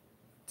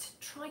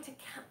try to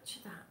capture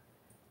that,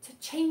 to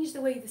change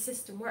the way the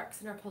system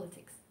works in our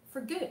politics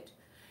for good.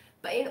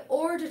 But in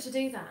order to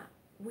do that,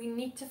 we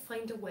need to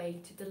find a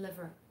way to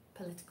deliver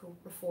political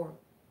reform,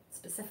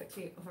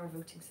 specifically of our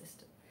voting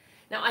system.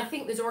 Now, I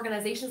think there's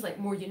organisations like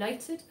More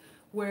United,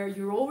 where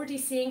you're already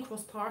seeing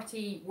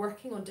cross-party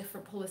working on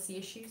different policy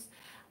issues.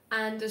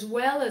 And as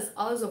well as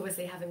us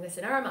obviously having this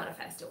in our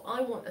manifesto,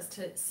 I want us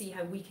to see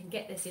how we can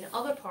get this in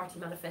other party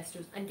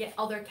manifestos and get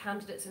other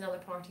candidates in other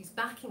parties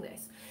backing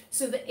this,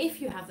 so that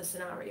if you have the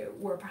scenario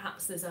where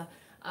perhaps there's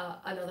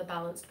another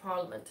balanced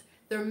parliament,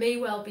 there may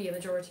well be a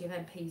majority of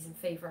MPs in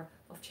favour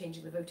of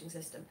changing the voting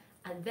system,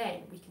 and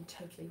then we can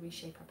totally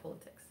reshape our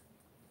politics.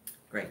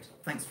 Great,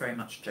 thanks very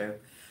much, Joe.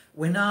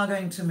 We're now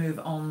going to move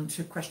on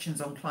to questions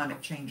on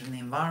climate change and the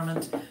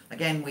environment.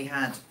 Again, we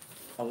had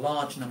a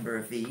large number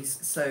of these,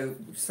 so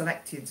we've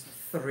selected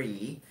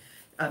three.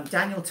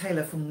 Daniel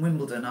Taylor from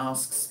Wimbledon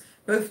asks,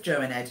 both Joe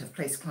and Ed have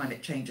placed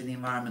climate change and the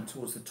environment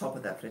towards the top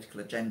of their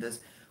political agendas.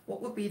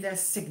 What would be their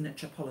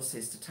signature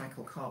policies to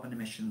tackle carbon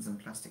emissions and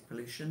plastic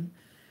pollution?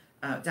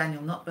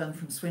 Daniel Nutburn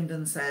from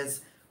Swindon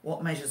says,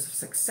 what measures of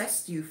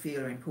success do you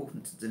feel are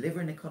important to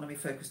deliver an economy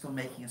focused on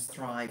making us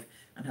thrive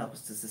and help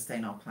us to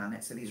sustain our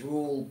planet? So these are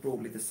all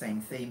broadly the same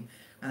theme.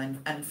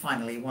 And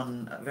finally,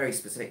 one very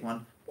specific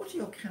one. What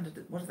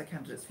are the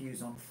candidates'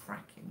 views on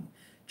fracking?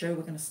 Joe,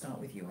 we're going to start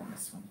with you on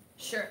this one.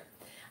 Sure.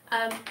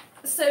 I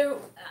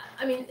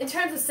mean, in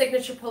terms of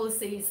signature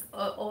policies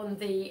on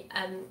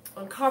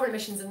carbon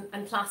emissions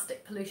and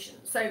plastic pollution,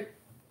 so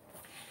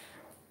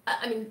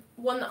I mean,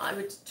 one that I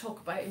would talk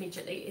about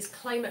immediately is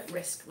climate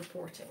risk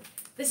reporting.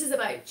 This is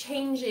about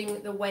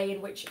changing the way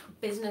in which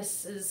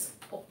businesses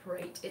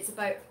operate. It's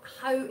about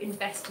how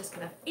investors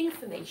can have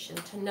information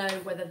to know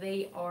whether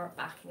they are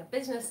backing a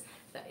business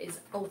that is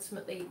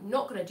ultimately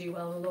not going to do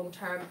well in the long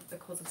term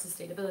because of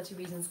sustainability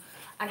reasons,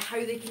 and how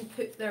they can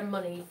put their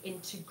money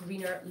into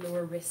greener,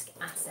 lower risk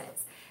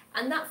assets.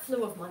 And that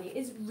flow of money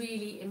is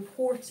really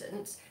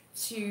important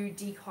to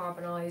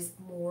decarbonise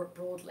more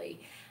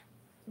broadly.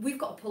 We've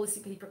got a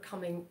policy paper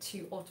coming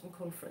to Autumn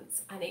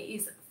Conference, and it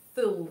is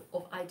full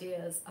of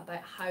ideas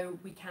about how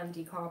we can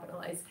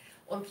decarbonise.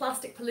 On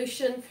plastic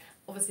pollution,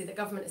 obviously the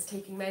government is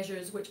taking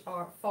measures which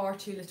are far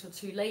too little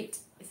too late.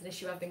 It's an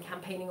issue I've been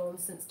campaigning on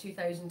since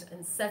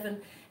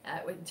 2007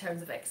 in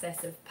terms of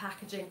excessive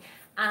packaging,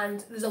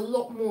 and there's a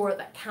lot more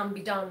that can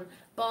be done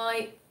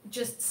by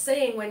just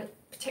saying when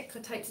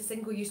particular types of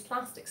single-use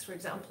plastics, for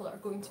example, are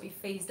going to be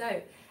phased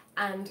out,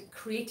 and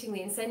creating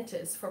the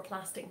incentives for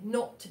plastic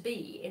not to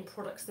be in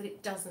products that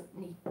it doesn't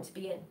need to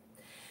be in.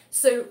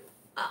 So,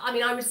 I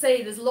mean, I would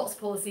say there's lots of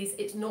policies.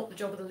 It's not the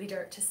job of the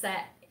leader to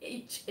set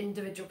each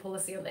individual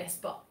policy on this,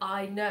 but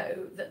I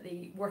know that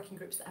the working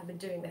groups that have been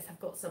doing this have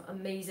got some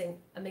amazing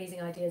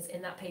ideas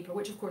in that paper,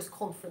 which of course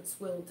conference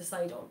will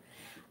decide on.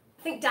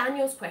 I think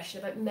Daniel's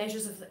question about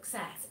measures of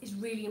success is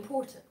really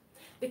important,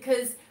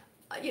 because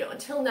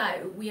until now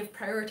we have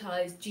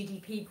prioritised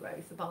GDP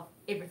growth above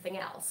everything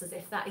else, as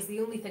if that is the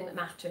only thing that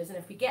matters, and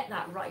if we get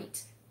that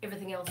right,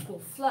 everything else will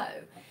flow.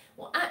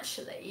 Well,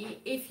 actually,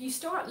 if you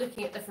start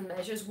looking at different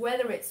measures,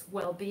 whether it's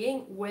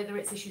well-being, whether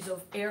it's issues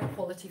of air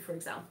quality, for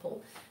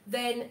example,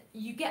 then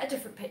you get a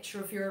different picture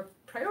of your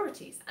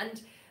priorities.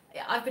 And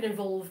I've been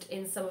involved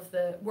in some of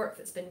the work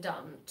that's been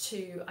done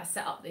I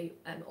set up the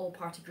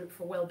all-party group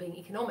for wellbeing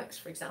economics,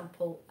 for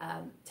example,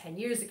 10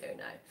 years ago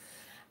now.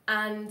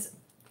 And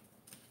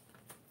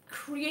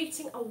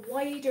creating a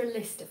wider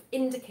list of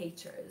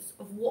indicators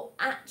of what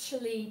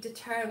actually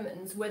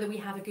determines whether we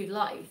have a good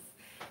life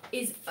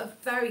is a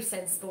very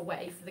sensible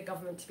way for the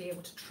government to be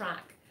able to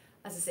track,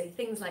 as I say,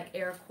 things like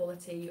air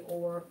quality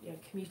or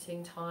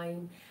commuting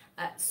time,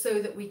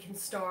 so that we can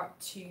start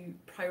to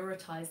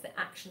prioritise the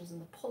actions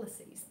and the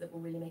policies that will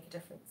really make a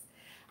difference.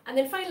 And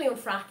then finally on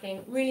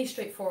fracking, really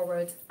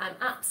straightforward, I'm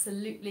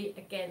absolutely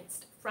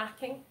against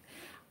fracking.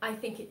 I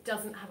think it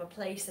doesn't have a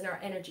place in our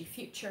energy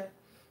future.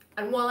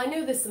 And while I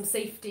know there's some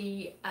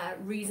safety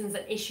reasons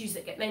and issues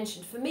that get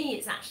mentioned, for me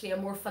it's actually a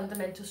more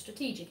fundamental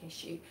strategic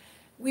issue.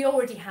 We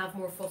already have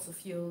more fossil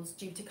fuels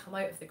due to come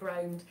out of the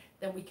ground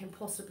than we can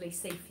possibly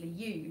safely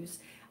use.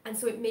 And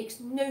so it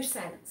makes no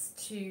sense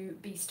to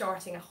be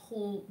starting a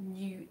whole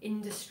new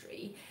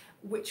industry,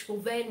 which will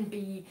then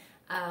be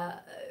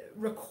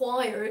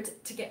required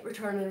to get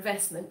return on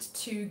investment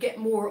to get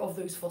more of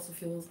those fossil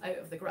fuels out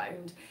of the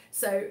ground.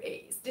 So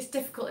it's just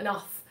difficult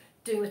enough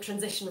doing the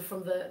transition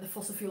from the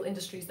fossil fuel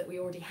industries that we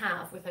already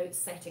have without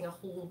setting a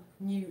whole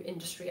new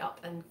industry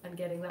up and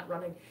getting that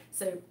running.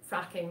 So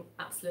fracking,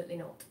 absolutely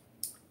not.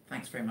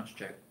 Thanks very much,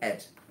 Joe.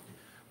 Ed?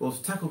 Well,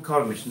 to tackle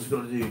carbon emissions, we've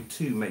got to do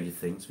two major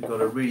things. We've got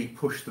to really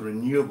push the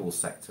renewable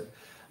sector.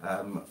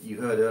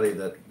 You heard earlier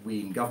that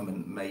we in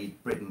government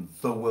made Britain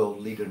the world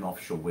leader in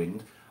offshore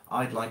wind.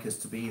 I'd like us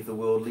to be the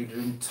world leader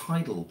in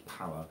tidal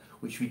power,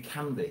 which we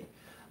can be.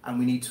 And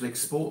we need to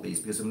export these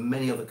because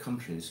many other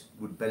countries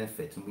would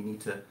benefit, and we need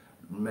to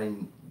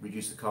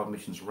reduce the carbon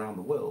emissions around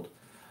the world.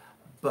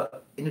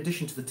 But in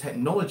addition to the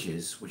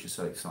technologies, which are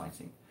so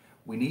exciting,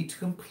 we need to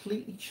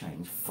completely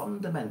change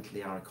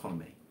fundamentally our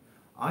economy.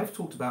 I've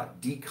talked about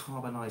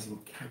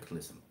decarbonising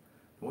capitalism.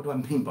 What do I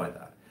mean by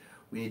that?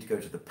 We need to go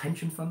to the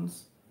pension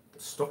funds, the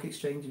stock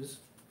exchanges,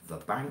 the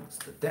banks,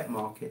 the debt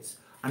markets,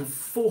 and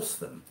force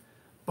them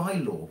by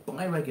law,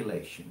 by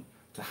regulation,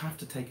 to have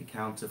to take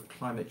account of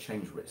climate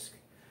change risk.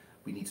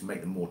 We need to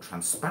make them more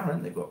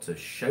transparent. They've got to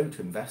show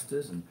to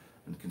investors and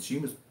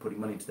consumers putting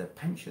money into their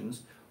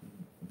pensions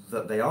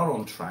that they are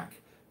on track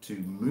to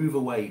move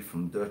away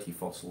from dirty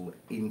fossil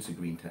into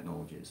green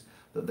technologies,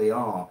 that they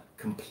are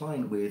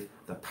compliant with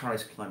the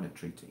Paris Climate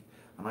Treaty.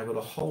 And I've got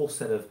a whole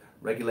set of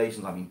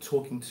regulations. I've been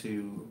talking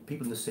to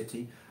people in the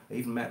city. I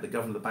even met the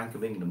Governor of the Bank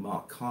of England,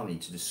 Mark Carney,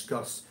 to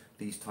discuss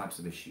these types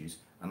of issues.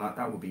 And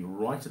that would be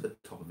right at the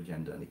top of the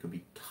agenda, and it could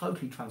be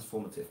totally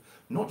transformative,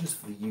 not just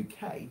for the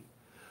UK,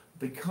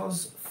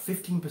 because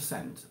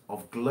 15%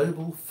 of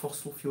global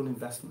fossil fuel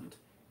investment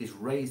is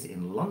raised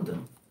in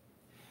London.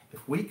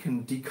 If we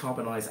can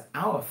decarbonise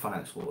our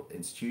financial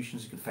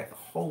institutions, it can affect the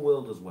whole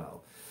world as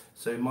well.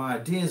 So my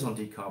ideas on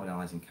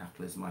decarbonising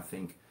capitalism, I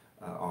think,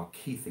 are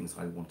key things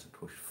I want to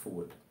push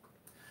forward.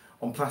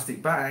 On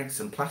plastic bags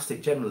and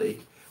plastic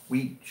generally,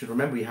 we should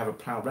remember we have a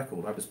proud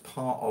record. I was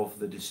part of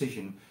the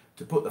decision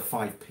to put the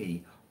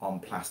 5p on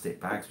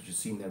plastic bags, which has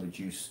seen their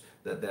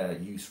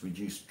use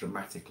reduced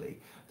dramatically.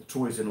 The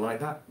Tories didn't like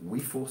that. We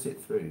forced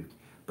it through.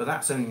 But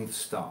that's only the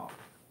start.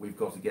 We've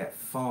got to get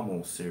far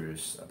more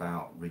serious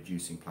about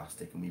reducing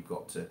plastic, and we've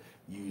got to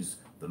use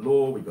the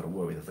law, we've got to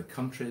work with other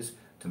countries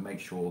to make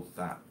sure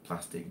that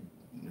plastic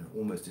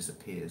almost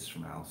disappears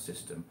from our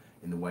system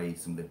in the way,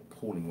 some of the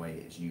appalling way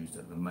it's used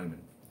at the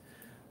moment.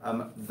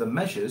 The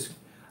measures,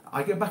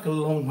 I go back a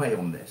long way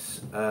on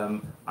this.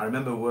 I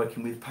remember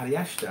working with Paddy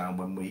Ashdown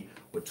when we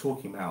were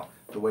talking about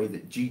the way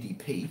that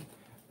GDP,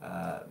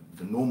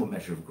 the normal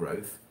measure of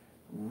growth,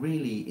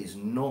 really is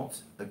not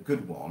a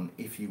good one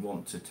if you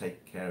want to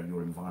take care of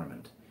your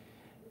environment.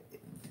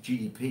 The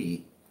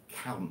GDP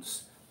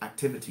counts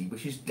activity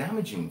which is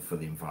damaging for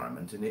the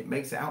environment, and it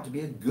makes it out to be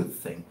a good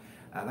thing.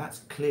 That's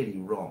clearly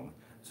wrong.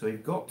 So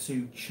we've got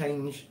to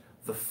change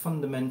the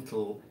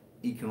fundamental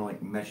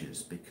economic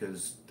measures,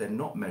 because they're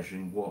not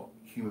measuring what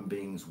human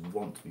beings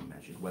want to be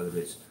measured, whether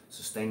it's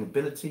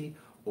sustainability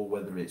or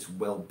whether it's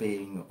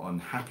well-being and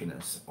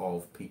happiness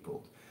of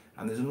people.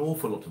 And there's an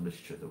awful lot of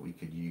literature that we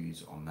could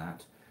use on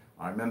that.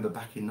 I remember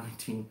back in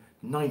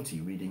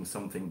 1990 reading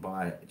something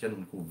by a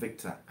gentleman called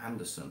Victor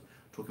Anderson,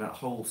 talking about a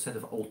whole set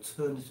of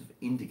alternative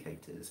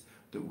indicators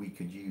that we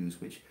could use,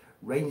 which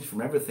range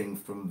from everything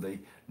from the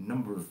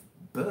number of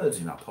birds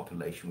in our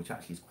population, which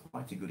actually is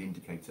quite a good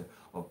indicator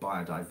of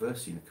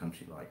biodiversity in a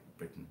country like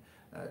Britain,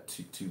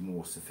 to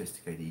more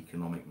sophisticated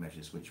economic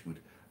measures which would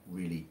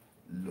really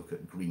look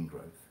at green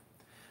growth.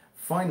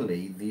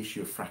 Finally, the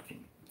issue of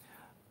fracking.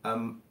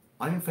 I'm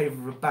in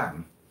favour of a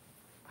ban.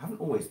 I haven't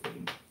always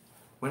been.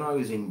 When I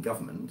was in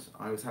government,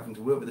 I was having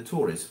to work with the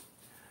Tories,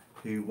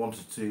 who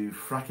wanted to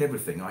frack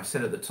everything. I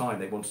said at the time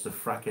they wanted to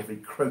frack every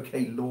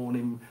croquet lawn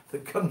in the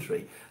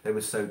country. They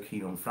were so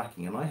keen on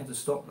fracking, and I had to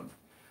stop them.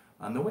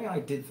 And the way I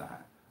did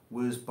that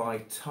was by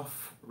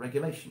tough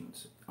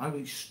regulations. I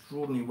was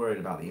extraordinarily worried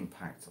about the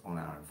impact on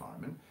our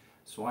environment,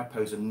 so I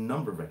posed a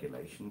number of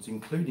regulations,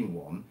 including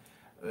one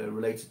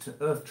related to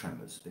earth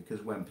tremors,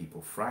 because when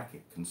people frack,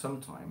 it can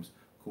sometimes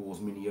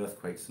cause mini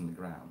earthquakes in the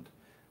ground.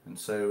 And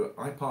so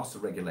I passed a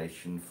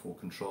regulation for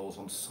controls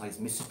on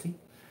seismicity,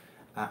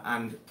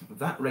 and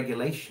that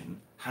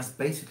regulation has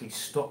basically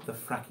stopped the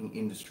fracking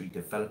industry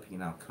developing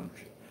in our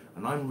country.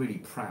 And I'm really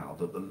proud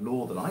that the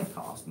law that I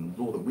passed, and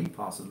the law that we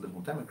passed as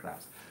Liberal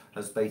Democrats,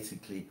 has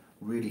basically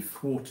really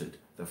thwarted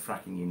the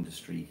fracking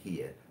industry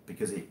here,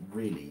 because it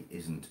really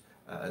isn't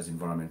as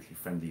environmentally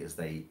friendly as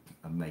they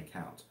make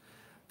out.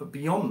 But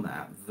beyond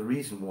that, the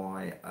reason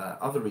why,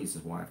 other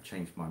reasons why I've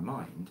changed my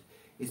mind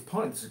is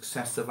partly the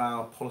success of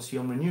our policy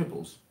on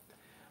renewables.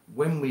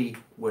 When we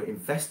were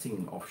investing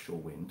in offshore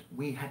wind,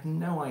 we had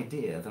no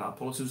idea that our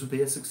policies would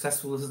be as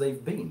successful as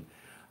they've been.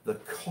 The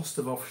cost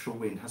of offshore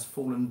wind has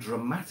fallen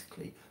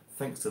dramatically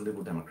thanks to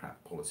Liberal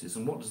Democrat policies.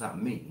 And what does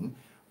that mean?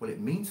 Well, it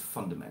means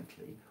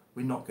fundamentally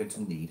we're not going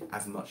to need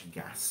as much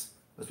gas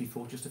as we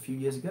thought just a few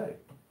years ago.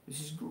 This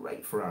is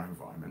great for our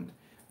environment,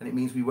 and it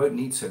means we won't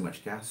need so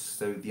much gas,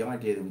 so the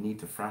idea that we need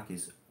to frack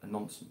is a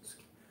nonsense.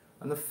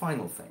 And the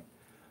final thing,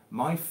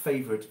 my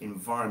favourite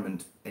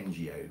environment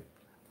NGO,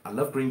 I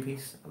love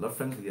Greenpeace, I love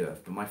Friends of the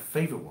Earth, but my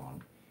favourite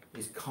one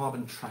is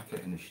Carbon Tracker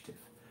Initiative.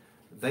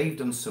 They've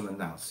done some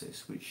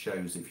analysis which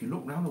shows that if you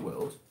look around the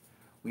world,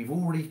 we've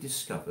already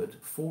discovered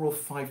 4 or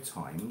 5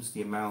 times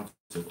the amount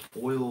of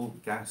oil,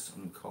 gas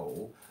and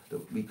coal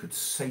that we could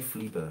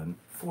safely burn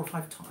 4 or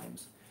 5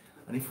 times.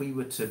 And if we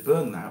were to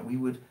burn that, we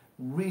would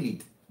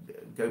really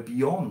go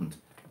beyond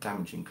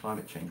damaging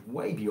climate change,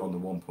 way beyond the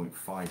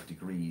 1.5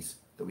 degrees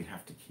that we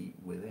have to keep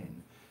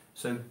within.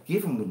 So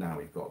given now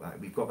we've got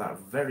that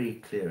very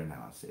clear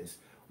analysis,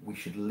 we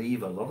should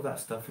leave a lot of that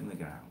stuff in the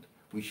ground.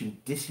 We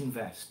should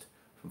disinvest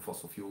from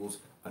fossil fuels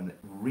and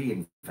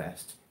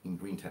reinvest in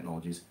green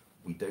technologies.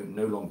 We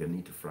no longer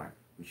need to frack,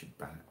 we should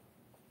ban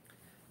it.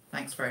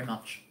 Thanks very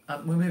much.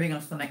 We're moving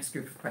on to the next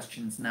group of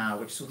questions now,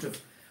 which sort of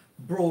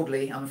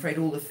broadly, I'm afraid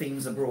all the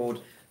themes are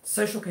broad: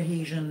 social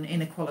cohesion,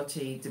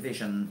 inequality,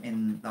 division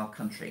in our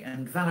country.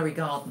 And Valerie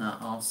Gardner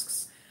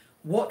asks,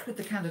 what would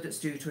the candidates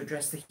do to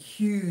address the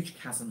huge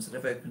chasms that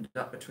have opened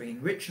up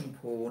between rich and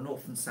poor,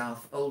 north and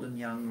south, old and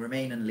young,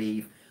 Remain and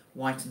Leave,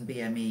 White and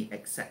BME,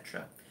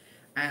 etc.?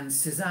 And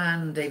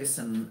Suzanne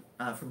Davison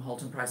from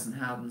Holton Price and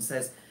Howden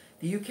says,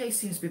 the UK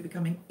seems to be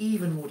becoming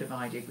even more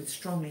divided, with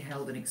strongly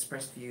held and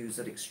expressed views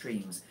at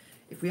extremes.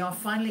 If we are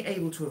finally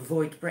able to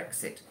avoid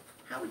Brexit,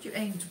 how would you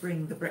aim to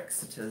bring the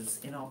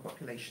Brexiters in our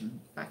population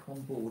back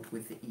on board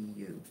with the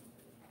EU?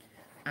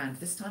 And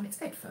this time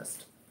it's Ed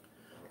first.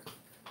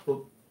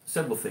 Well,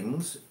 several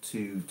things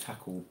to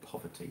tackle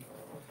poverty.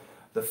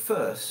 The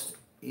first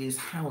is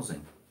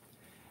housing.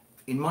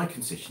 In my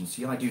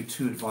constituency, I do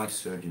 2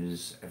 advice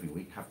surgeries every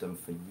week, have done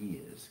for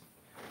years.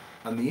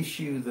 And the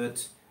issue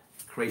that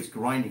creates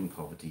grinding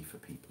poverty for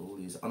people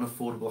is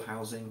unaffordable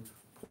housing,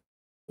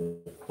 poor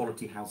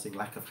quality housing,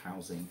 lack of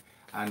housing,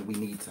 and we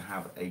need to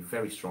have a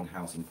very strong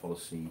housing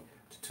policy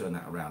to turn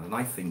that around. And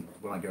I think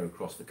when I go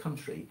across the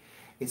country,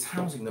 it's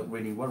housing that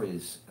really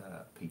worries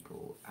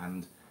people,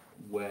 and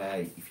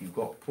where if you've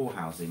got poor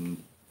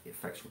housing, it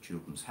affects your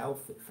children's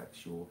health, it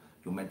affects your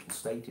mental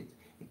state,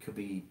 it could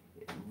be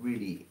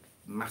really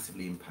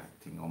massively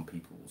impacting on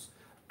people's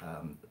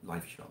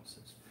life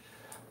chances.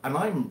 And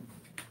I'm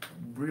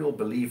a real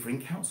believer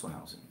in council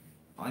housing.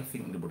 I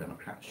think Liberal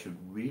Democrats should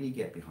really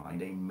get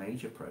behind a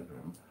major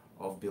programme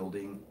of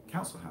building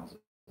council houses.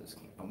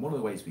 And one of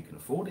the ways we can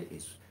afford it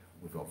is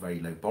we've got very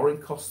low borrowing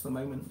costs at the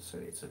moment, so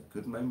it's a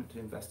good moment to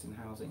invest in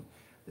housing.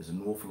 There's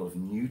an awful lot of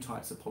new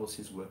types of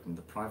policies working in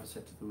the private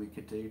sector that we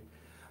could do.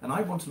 And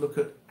I want to look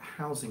at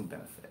housing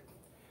benefit,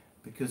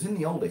 because in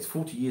the old days,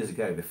 40 years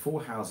ago,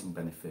 before housing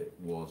benefit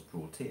was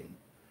brought in,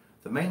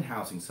 the main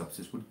housing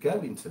subsidies would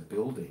go into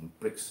building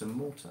bricks and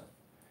mortar.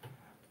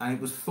 And it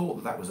was thought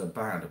that that was a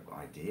bad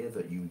idea,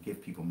 that you would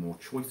give people more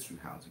choice through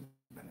housing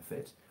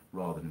benefit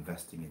rather than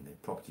investing in the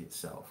property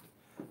itself.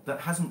 That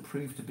hasn't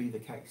proved to be the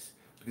case,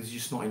 because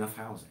there's just not enough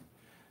housing.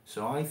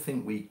 So I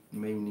think we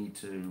may need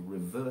to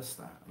reverse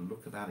that and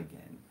look at that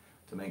again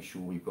to make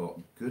sure we've got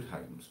good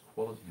homes,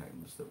 quality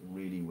homes that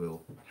really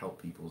will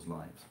help people's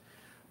lives.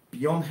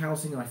 Beyond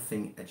housing, I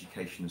think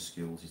education and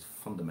skills is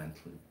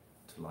fundamental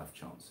to life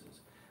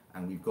chances.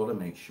 And we've got to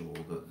make sure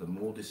that the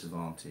more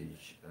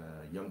disadvantaged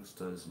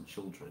youngsters and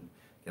children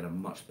get a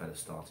much better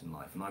start in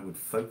life. And I would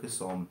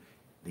focus on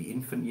the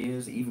infant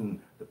years, even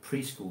the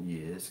preschool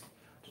years,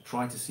 to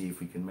try to see if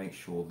we can make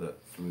sure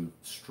that through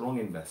strong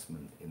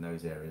investment in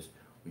those areas,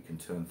 we can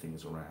turn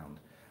things around.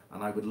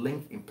 And I would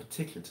link in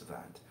particular to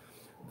that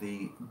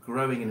the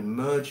growing and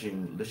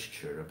emerging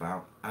literature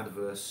about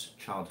adverse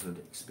childhood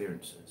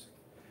experiences.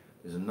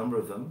 There's a number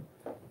of them.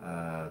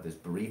 There's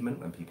bereavement,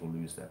 when people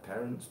lose their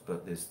parents,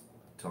 but there's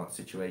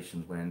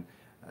situations when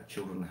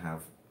children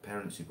have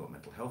parents who've got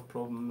mental health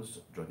problems,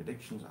 drug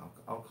addictions,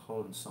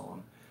 alcohol and so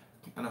on,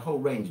 and a whole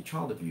range of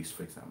child abuse,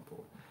 for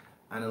example.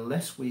 And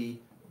unless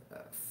we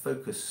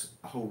focus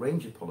a whole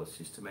range of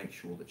policies to make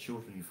sure that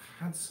children who've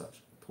had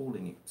such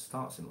appalling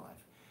starts in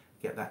life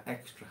get that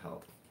extra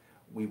help,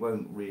 we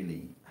won't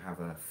really have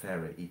a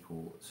fairer,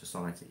 equal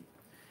society.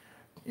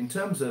 In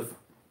terms of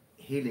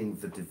healing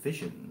the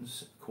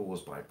divisions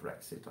caused by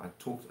Brexit, I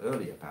talked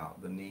earlier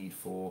about the need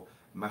for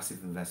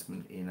massive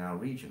investment in our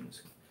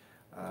regions.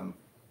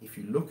 If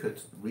you look at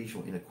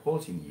regional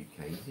inequality in the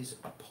UK, it is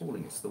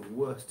appalling. It's the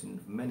worst in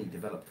many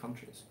developed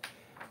countries.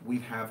 We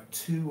have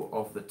 2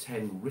 of the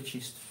 10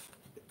 richest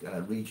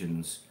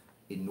regions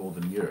in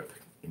Northern Europe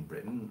in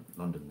Britain,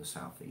 London, the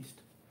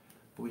southeast.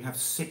 But we have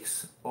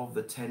 6 of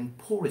the 10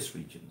 poorest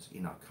regions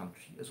in our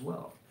country as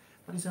well.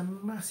 That is a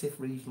massive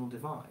regional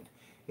divide.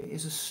 It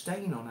is a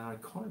stain on our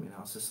economy and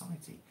our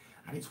society.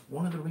 And it's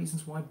one of the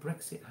reasons why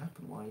Brexit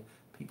happened, why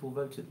people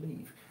voted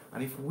leave.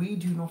 And if we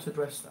do not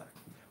address that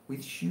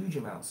with huge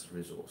amounts of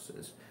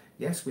resources,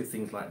 yes, with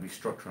things like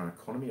restructuring our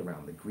economy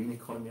around the green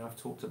economy I've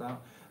talked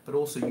about, but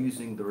also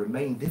using the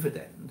Remain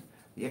dividend,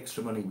 the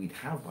extra money we'd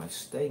have by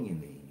staying in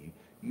the EU,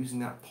 using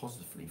that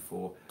positively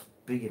for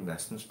big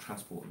investments,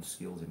 transport and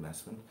skills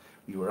investment.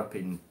 We were up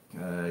in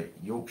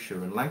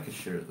Yorkshire and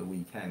Lancashire at the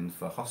weekend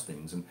for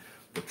hustings, and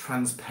the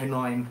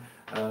Transpennine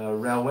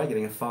Railway,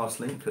 getting a fast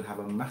link, could have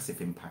a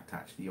massive impact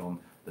actually on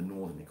the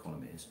northern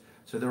economies.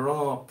 So there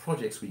are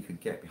projects we could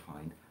get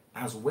behind,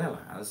 as well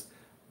as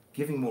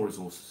giving more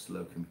resources to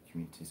local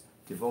communities,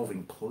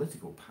 devolving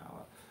political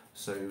power,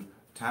 so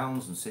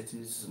towns and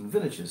cities and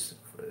villages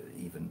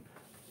even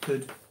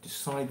could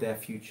decide their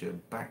future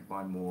backed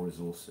by more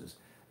resources.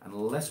 And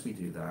unless we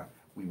do that,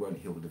 we won't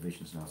heal the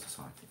divisions in our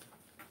society.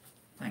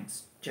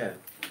 Thanks. Joe?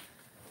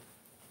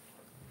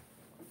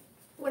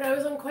 When I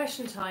was on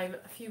Question Time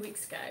a few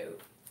weeks ago,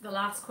 the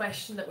last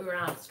question that we were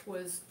asked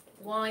was,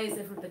 why is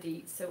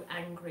everybody so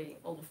angry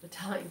all of the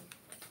time?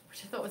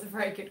 Which I thought was a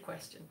very good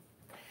question.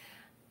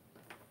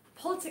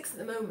 Politics at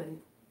the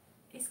moment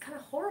is kind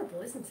of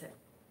horrible, isn't it?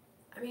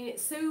 I mean,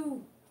 it's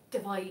so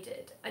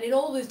divided, and in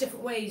all those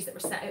different ways that were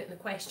set out in the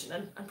question,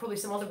 and probably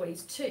some other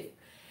ways too.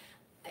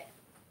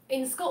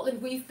 In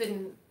Scotland, we've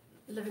been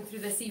living through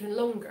this even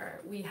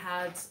longer. We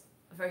had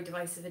a very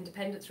divisive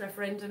independence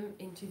referendum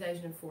in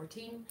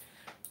 2014,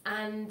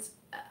 and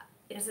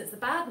in a sense the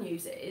bad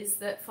news is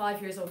that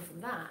 5 years on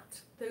from that,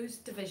 those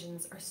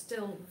divisions are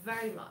still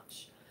very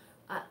much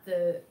at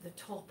the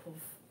top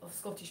of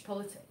Scottish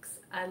politics.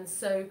 And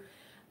so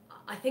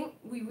I think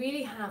we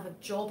really have a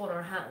job on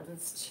our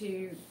hands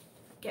to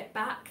get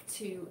back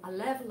to a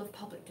level of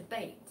public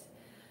debate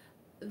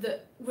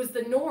that was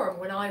the norm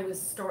when I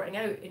was starting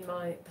out in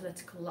my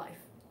political life,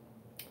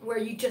 where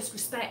you just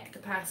respect the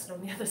person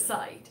on the other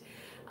side.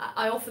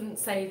 I often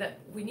say that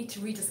we need to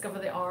rediscover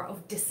the art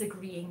of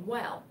disagreeing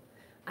well,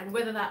 and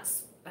whether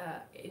that's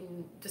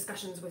in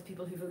discussions with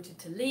people who voted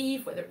to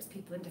leave, whether it's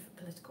people in different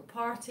political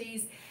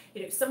parties,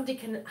 you know, somebody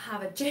can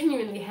have a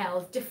genuinely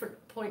held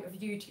different point of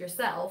view to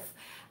yourself,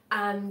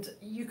 and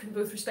you can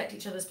both respect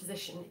each other's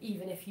position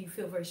even if you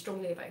feel very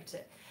strongly about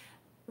it.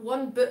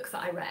 One book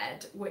that I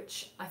read,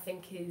 which I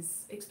think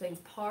explains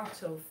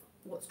part of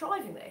what's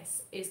driving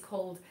this, is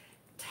called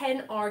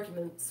 10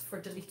 Arguments for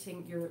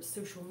Deleting Your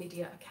Social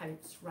Media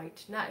Accounts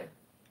Right Now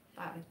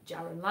by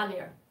Jaron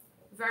Lanier.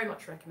 Very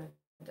much recommend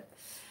it.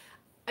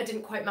 I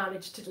didn't quite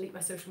manage to delete my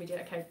social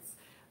media accounts,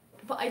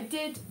 but I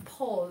did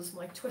pause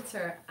my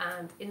Twitter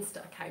and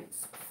Insta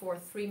accounts for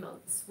 3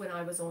 months when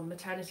I was on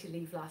maternity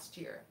leave last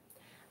year.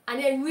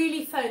 And I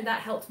really found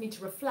that helped me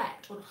to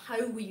reflect on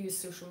how we use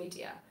social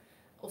media,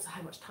 also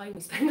how much time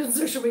we spend on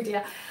social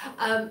media,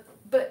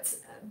 but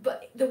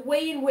the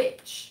way in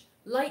which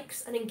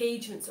likes and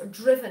engagements are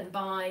driven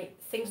by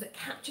things that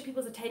capture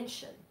people's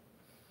attention.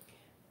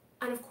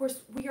 And of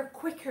course, we are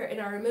quicker in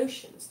our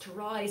emotions to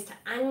rise to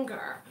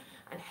anger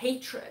and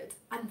hatred.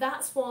 And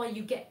that's why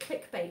you get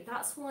clickbait.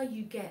 That's why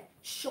you get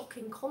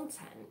shocking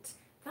content.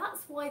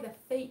 That's why the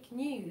fake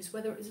news,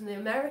 whether it was in the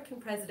American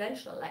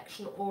presidential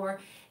election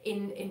or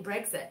in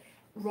Brexit,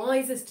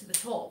 rises to the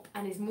top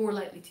and is more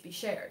likely to be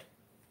shared.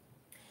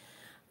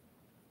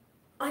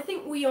 I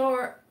think we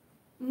are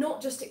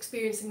not just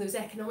experiencing those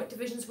economic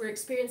divisions, we're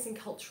experiencing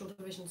cultural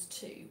divisions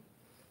too.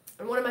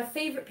 And one of my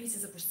favourite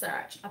pieces of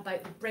research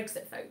about the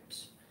Brexit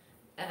vote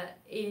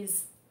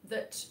is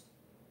that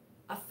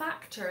a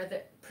factor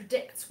that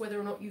predicts whether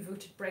or not you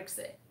voted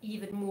Brexit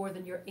even more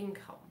than your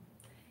income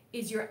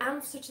is your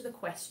answer to the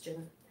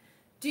question,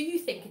 do you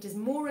think it is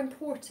more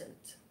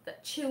important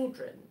that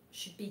children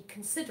should be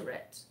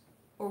considerate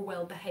or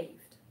well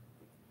behaved?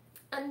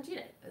 And you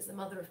know, as the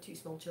mother of 2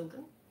 small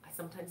children, I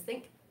sometimes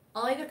think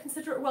either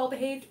considerate or well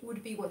behaved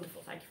would be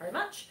wonderful, thank you very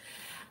much.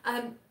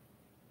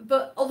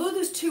 But although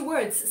those 2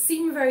 words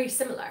seem very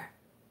similar,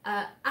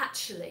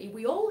 actually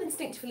we all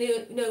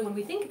instinctively know when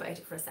we think about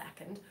it for a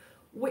second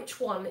which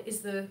one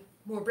is the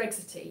more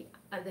Brexity,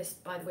 and this,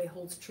 by the way,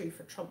 holds true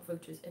for Trump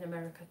voters in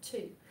America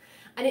too.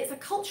 And it's a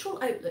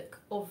cultural outlook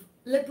of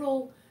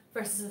liberal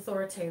versus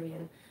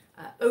authoritarian,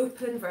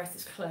 open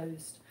versus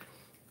closed.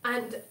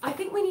 And I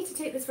think we need to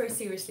take this very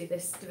seriously,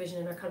 this division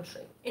in our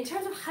country, in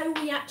terms of how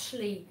we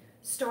actually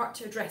start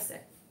to address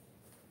it.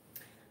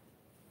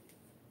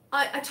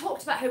 I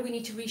talked about how we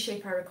need to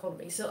reshape our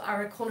economy so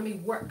our economy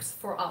works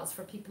for us,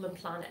 for people and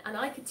planet. And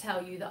I could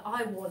tell you that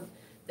I want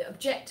the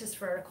objectives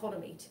for our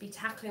economy to be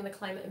tackling the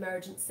climate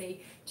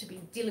emergency, to be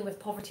dealing with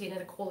poverty and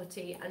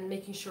inequality and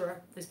making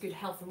sure there's good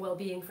health and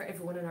well-being for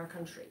everyone in our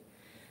country.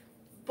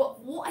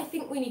 But what I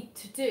think we need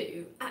to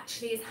do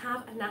actually is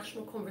have a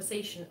national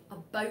conversation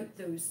about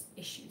those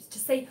issues, to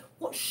say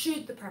what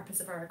should the purpose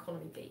of our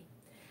economy be,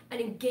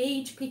 and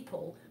engage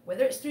people,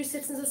 whether it's through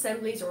citizens'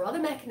 assemblies or other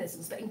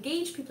mechanisms, but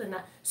engage people in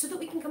that so that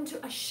we can come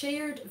to a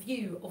shared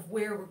view of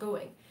where we're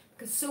going.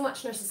 Because so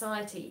much in our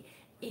society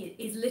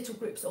is little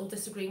groups all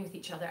disagreeing with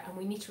each other, and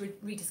we need to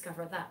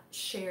rediscover that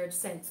shared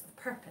sense of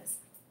purpose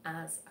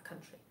as a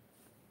country.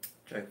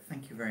 Jo,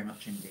 thank you very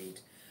much indeed.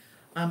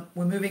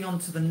 We're moving on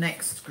to the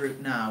next group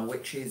now,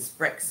 which is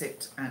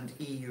Brexit and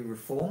EU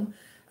reform.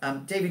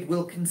 David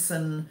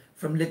Wilkinson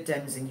from Lib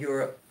Dems in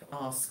Europe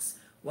asks,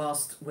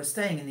 whilst we're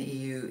staying in the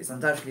EU is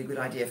undoubtedly a good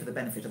idea for the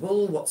benefit of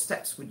all, what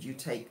steps would you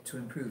take to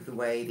improve the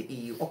way the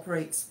EU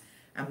operates,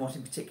 and what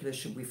in particular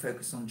should we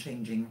focus on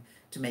changing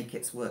to make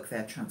its work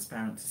there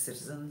transparent to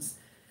citizens?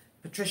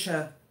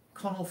 Patricia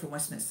Connell from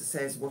Westminster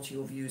says, what are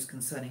your views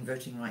concerning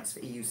voting rights for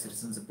EU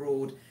citizens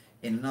abroad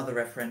in another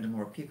referendum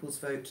or a people's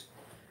vote?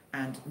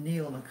 And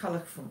Neil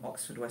McCulloch from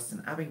Oxford West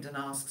and Abingdon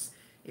asks,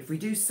 if we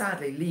do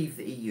sadly leave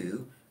the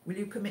EU, will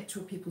you commit to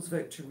a people's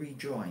vote to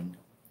rejoin?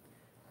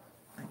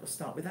 I think we'll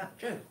start with that.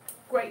 Jo.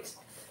 Great.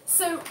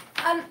 So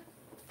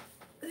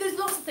there's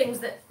lots of things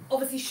that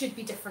obviously should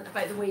be different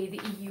about the way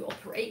the EU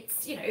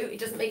operates. You know, it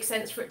doesn't make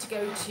sense for it to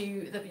go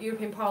to the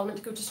European Parliament,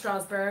 to go to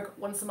Strasbourg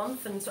once a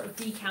month and sort of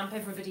decamp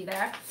everybody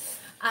there.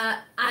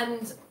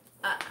 And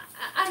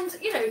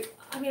you know,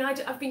 I mean,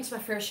 I've been to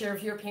my fair share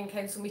of European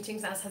Council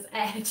meetings, as has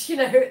Ed. You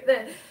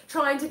know,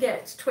 trying to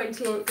get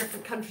 28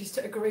 different countries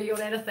to agree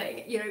on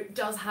anything, you know,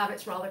 does have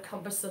its rather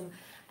cumbersome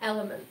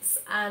elements,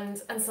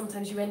 and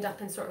sometimes you end up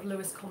in sort of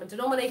lowest common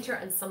denominator,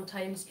 and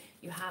sometimes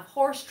you have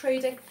horse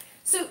trading.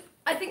 So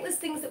I think there's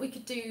things that we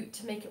could do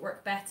to make it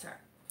work better.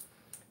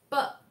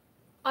 But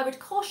I would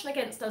caution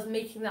against us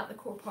making that the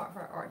core part of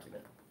our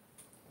argument,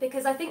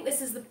 because I think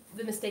this is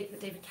the mistake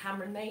that David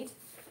Cameron made,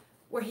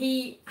 where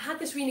he had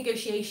this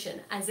renegotiation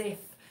as if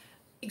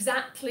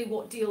exactly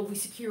what deal we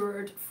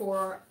secured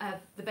for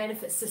the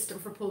benefits system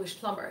for Polish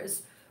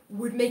plumbers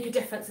would make a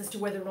difference as to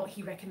whether or not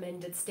he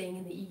recommended staying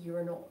in the EU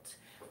or not.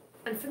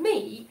 And for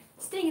me,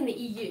 staying in the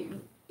EU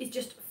is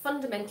just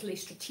fundamentally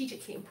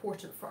strategically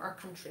important for our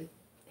country.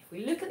 If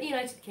we look at the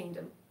United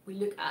Kingdom, we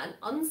look at an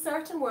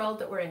uncertain world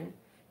that we're in.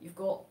 You've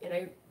got, you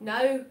know,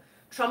 now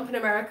Trump in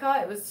America.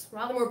 It was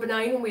rather more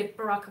benign when we had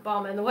Barack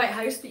Obama in the White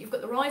House, but you've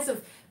got the rise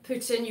of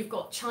Putin, you've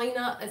got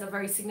China as a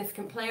very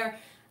significant player.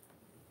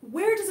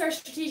 Where does our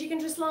strategic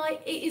interest lie?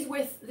 It is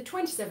with the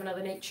 27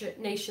 other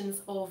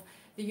nations of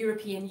the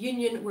European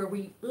Union, where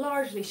we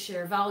largely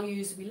share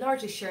values, we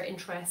largely share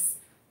interests,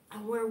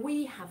 and where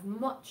we have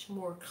much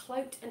more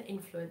clout and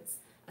influence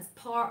as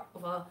part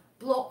of a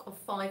bloc of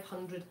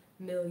 500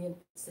 million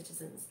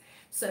citizens.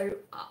 So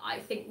I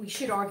think we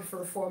should argue for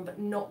reform, but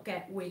not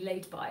get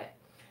waylaid by it.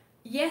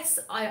 Yes,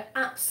 I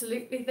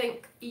absolutely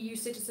think EU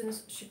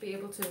citizens should be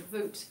able to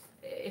vote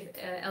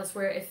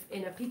elsewhere if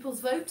in a people's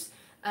vote.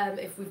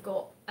 If we've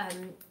got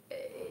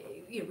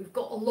you know, we've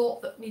got a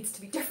lot that needs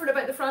to be different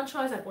about the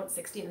franchise. I'd want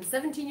 16 and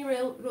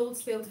 17-year-olds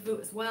to be able to vote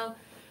as well.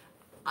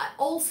 I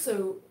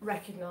also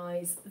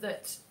recognise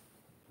that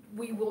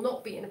we will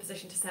not be in a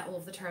position to set all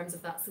of the terms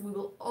of that, so we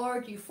will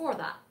argue for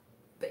that.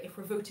 But if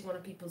we're voting on a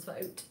people's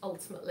vote,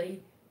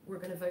 ultimately we're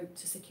going to vote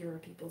to secure a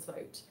people's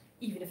vote,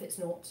 even if it's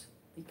not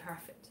the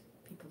perfect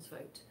people's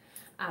vote.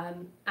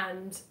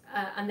 And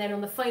then on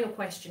the final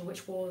question,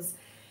 which was,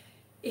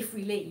 if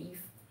we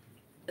leave.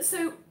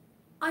 So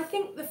I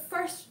think the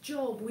first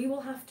job we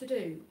will have to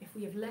do if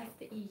we have left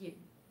the EU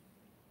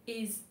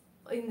is,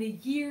 in the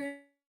years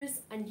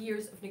and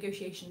years of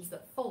negotiations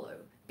that follow,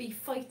 be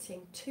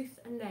fighting tooth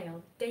and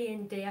nail, day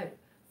in, day out,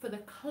 for the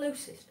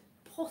closest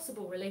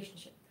possible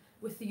relationship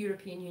with the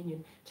European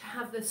Union, to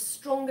have the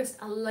strongest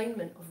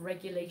alignment of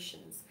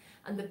regulations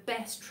and the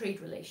best trade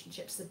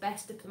relationships, the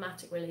best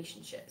diplomatic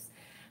relationships.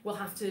 We'll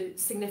have to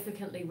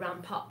significantly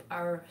ramp up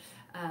our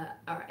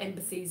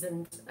embassies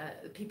and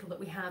the people that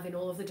we have in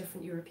all of the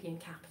different European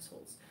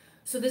capitals.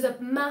 So there's a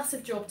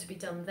massive job to be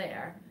done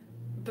there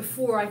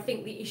before I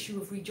think the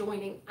issue of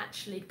rejoining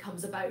actually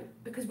comes about,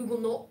 because we will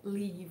not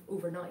leave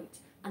overnight.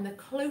 And the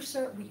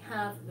closer we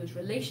have those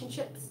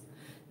relationships,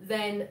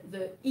 then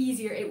the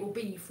easier it will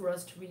be for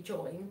us to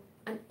rejoin.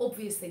 And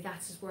obviously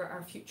that is where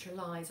our future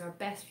lies. Our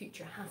best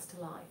future has to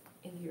lie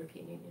in the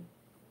European Union.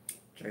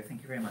 Joe,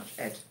 thank you very much.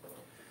 Ed?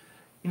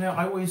 You know,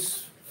 I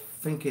always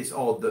think it's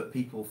odd that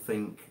people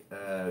think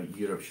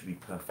Europe should be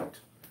perfect.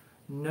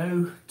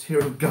 No tier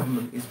of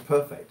government is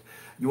perfect.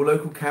 Your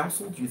local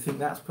council, do you think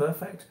that's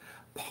perfect?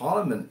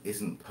 Parliament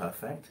isn't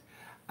perfect,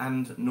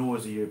 and nor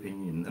is the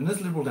European Union. And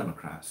as Liberal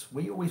Democrats,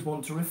 we always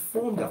want to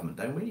reform government,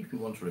 don't we? We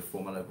want to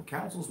reform our local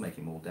councils, make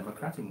it more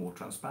democratic, more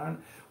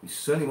transparent. We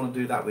certainly want to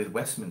do that with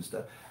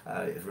Westminster,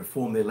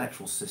 reform the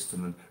electoral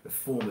system and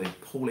reform the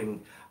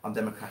appalling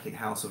undemocratic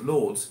House of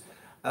Lords.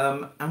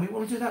 And we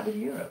want to do that with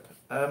Europe.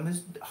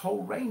 There's a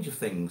whole range of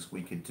things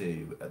we could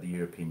do at the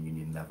European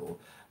Union level.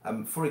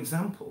 For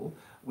example,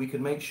 we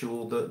could make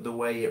sure that the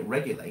way it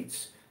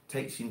regulates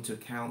takes into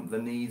account the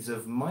needs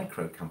of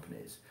micro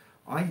companies.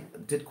 I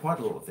did quite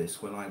a lot of this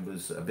when I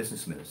was a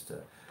business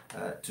minister,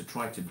 to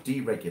try to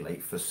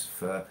deregulate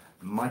for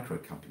micro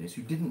companies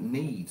who didn't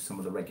need some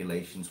of the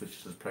regulations which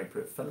is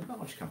appropriate for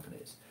large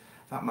companies.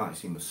 That might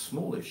seem a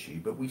small issue,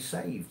 but we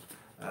saved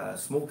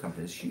small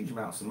companies huge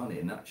amounts of money,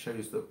 and that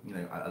shows that, you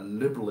know, a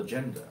liberal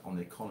agenda on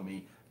the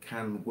economy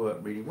can work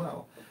really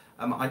well.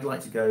 I'd like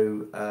to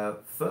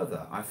go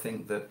further. I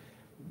think that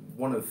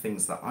one of the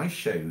things that I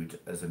showed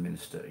as a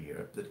Minister of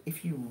Europe, that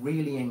if you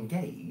really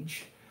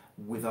engage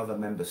with other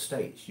member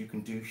states, you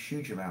can do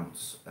huge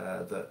amounts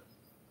that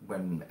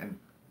when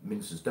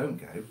ministers don't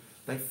go,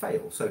 they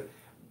fail. So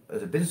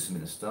as a business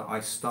minister, I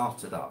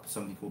started up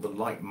something called the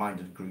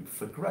Like-Minded Group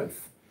for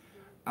Growth.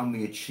 And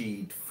we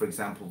achieved, for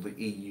example, the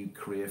EU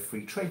Korea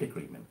Free Trade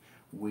Agreement.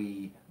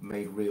 We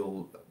made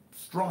real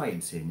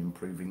strides in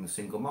improving the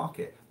single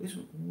market. These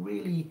were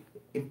really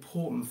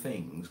important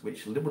things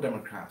which Liberal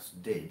Democrats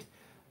did,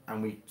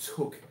 and we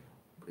took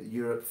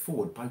Europe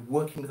forward by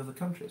working with other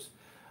countries.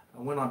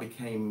 And when I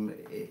became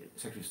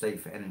Secretary of State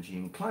for Energy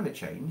and Climate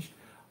Change,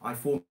 I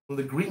formed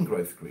the Green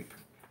Growth Group.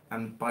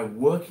 And by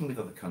working with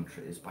other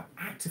countries, by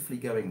actively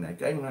going there,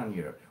 going around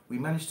Europe, we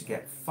managed to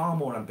get far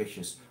more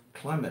ambitious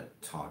climate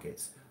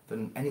targets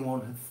than anyone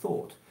had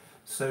thought.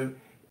 So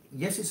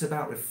yes, it's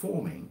about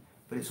reforming,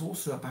 but it's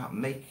also about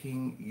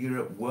making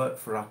Europe work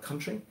for our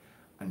country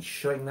and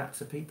showing that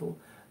to people.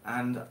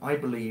 And I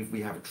believe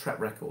we have a track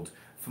record.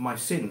 For my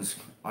sins,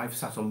 I've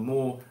sat on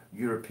more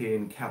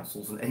European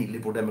councils than any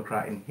Liberal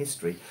Democrat in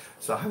history,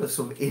 so I have a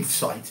sort of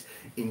insight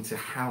into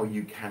how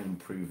you can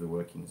improve the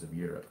workings of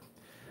Europe.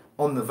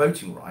 On the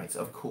voting rights,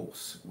 of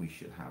course, we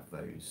should have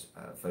those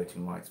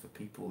voting rights for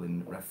people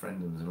in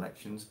referendums and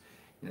elections.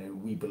 You know,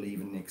 we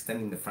believe in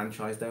extending the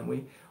franchise, don't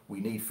we? We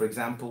need, for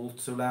example,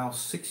 to allow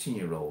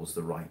 16-year-olds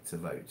the right to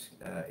vote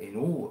in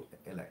all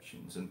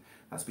elections, and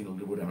that's been a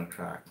Liberal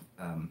Democrat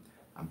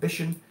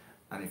ambition.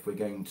 And if we're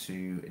going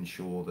to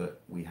ensure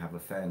that we have a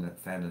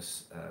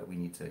fairness, we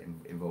need to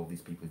involve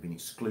these people who've been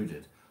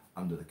excluded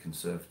under the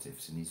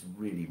Conservatives in these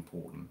really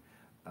important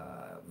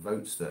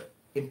votes that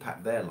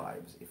impact their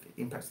lives. If it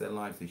impacts their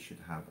lives, they should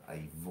have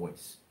a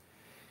voice.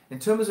 In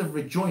terms of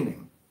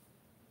rejoining,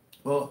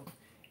 well,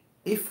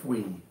 if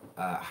we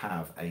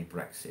have a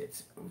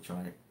Brexit, which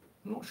I'm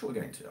not sure we're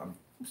going to, I'm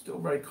still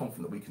very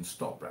confident that we can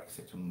stop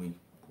Brexit and we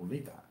will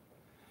leave that.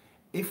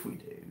 If we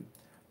do,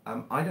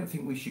 I don't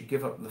think we should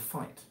give up the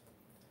fight,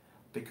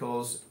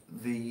 because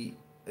the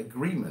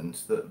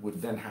agreement that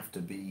would then have to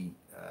be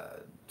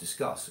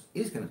discussed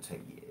is going to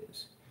take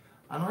years,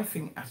 and I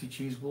think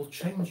attitudes will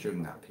change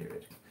during that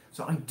period.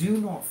 So I do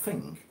not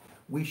think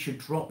we should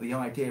drop the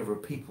idea of a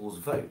people's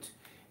vote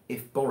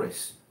if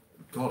Boris,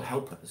 God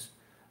help us,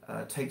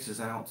 takes us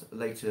out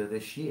later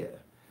this year.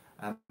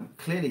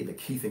 Clearly the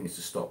key thing is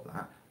to stop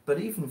that,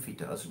 but even if he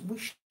does, we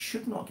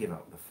should not give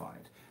up the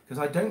fight,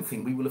 because I don't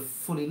think we will have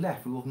fully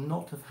left. We will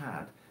not have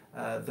had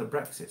the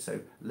Brexit.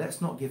 So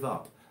let's not give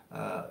up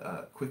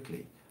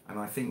quickly, and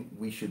I think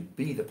we should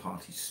be the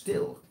party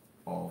still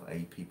of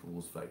a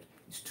people's vote.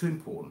 It's too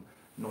important,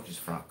 not just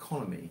for our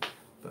economy,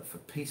 but for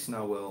peace in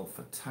our world,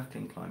 for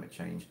tackling climate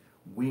change.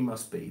 We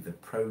must be the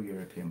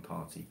pro-European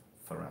party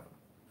forever.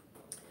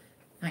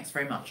 Thanks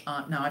very much.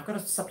 Now, I've got a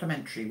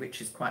supplementary,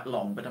 which is quite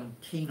long, but I'm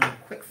keen on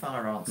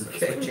quick-fire answers,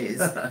 which is,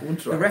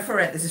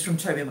 this is from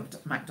Toby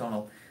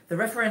MacDonald. The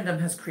referendum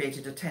has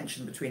created a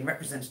tension between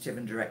representative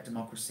and direct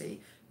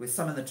democracy, with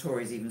some in the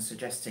Tories even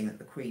suggesting that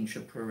the Queen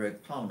should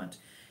prorogue Parliament.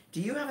 Do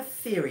you have a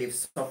theory of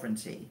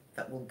sovereignty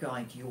that will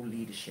guide your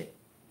leadership?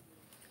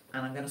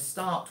 And I'm going to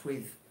start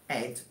with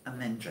Ed and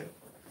then Joe.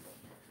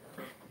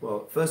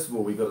 Well, first of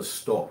all, we've got to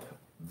stop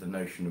the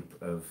notion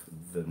of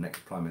the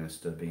next Prime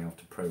Minister being able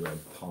to prorogue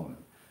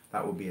Parliament.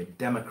 That would be a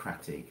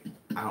democratic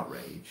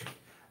outrage,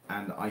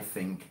 and I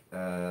think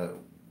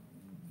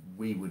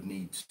we would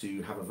need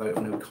to have a vote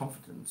of no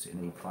confidence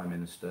in a Prime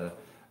Minister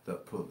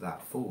that put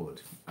that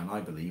forward. And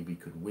I believe we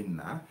could win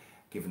that,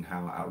 given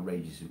how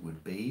outrageous it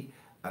would be.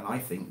 And I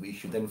think we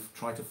should then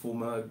try to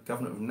form a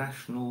government of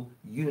national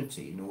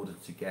unity in order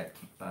to get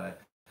a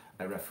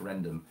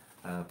referendum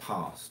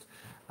passed.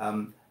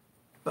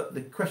 But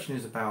the question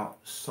is about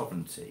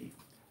sovereignty.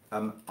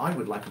 I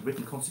would like a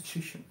written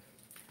constitution.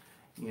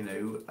 You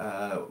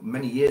know,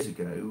 many years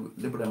ago,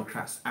 Liberal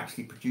Democrats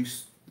actually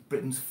produced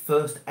Britain's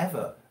first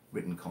ever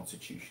written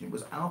constitution. It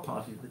was our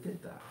party that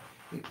did that.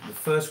 The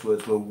first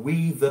words were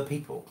 "We the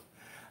people,"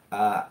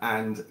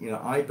 and you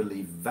know, I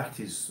believe that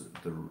is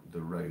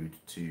the road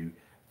to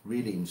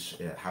really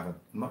have a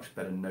much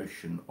better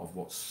notion of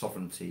what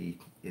sovereignty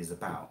is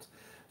about.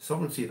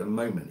 Sovereignty at the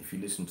moment, if you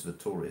listen to the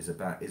Tories,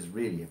 is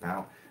really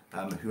about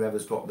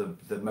whoever's got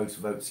the most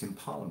votes in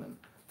Parliament.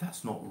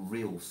 That's not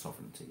real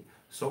sovereignty.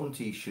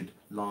 Sovereignty should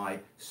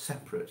lie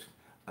separate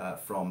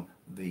from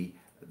the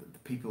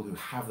people who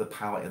have the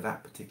power at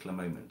that particular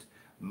moment.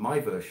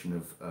 My version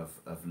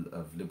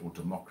of liberal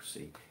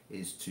democracy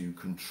is to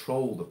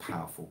control the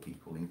powerful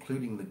people,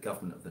 including the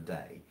government of the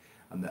day,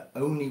 and the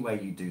only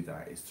way you do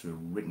that is through a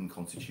written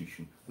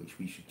constitution, which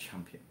we should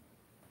champion.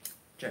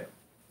 Joe.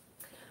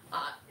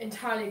 I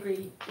entirely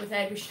agree with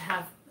Ed. We should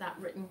have that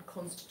written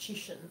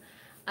constitution.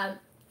 I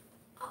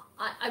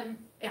kind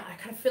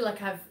of feel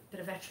like I've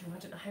been a veteran. I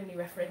don't know how many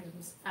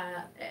referendums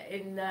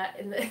in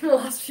the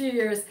last few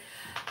years,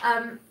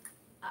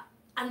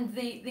 and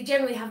they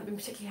generally haven't been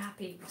particularly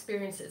happy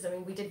experiences. I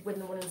mean, we did win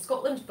the one in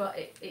Scotland, but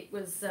it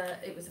was a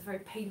very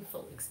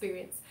painful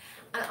experience.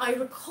 And I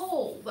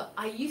recall that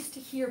I used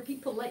to hear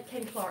people like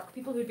Ken Clarke,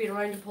 people who'd been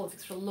around in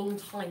politics for a long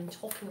time,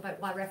 talking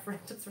about why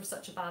referendums were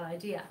such a bad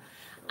idea,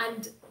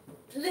 and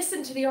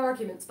listen to the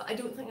arguments, but I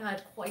don't think I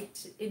had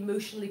quite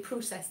emotionally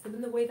processed them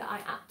in the way that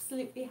I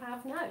absolutely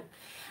have now.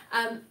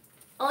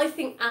 I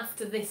think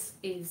after this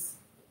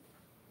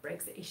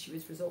Brexit issue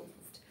is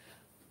resolved,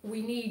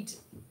 we need,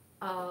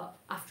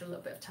 after a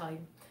little bit of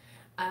time,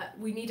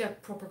 we need a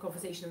proper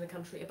conversation in the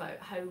country about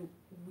how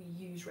we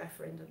use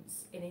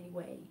referendums in any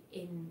way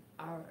in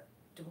our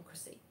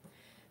democracy.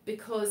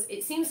 Because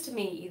it seems to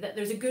me that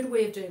there's a good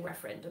way of doing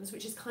referendums,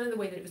 which is kind of the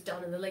way that it was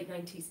done in the late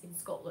 90s in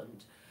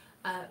Scotland,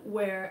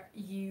 where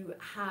you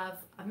have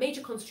a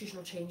major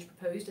constitutional change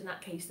proposed, in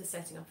that case the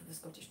setting up of the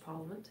Scottish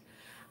Parliament,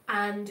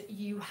 and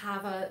you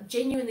have a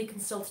genuinely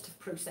consultative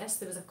process.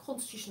 There was a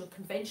constitutional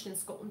convention in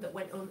Scotland that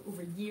went on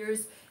over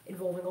years,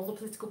 involving all the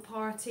political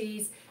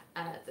parties,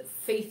 the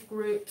faith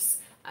groups,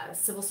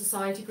 civil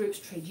society groups,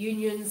 trade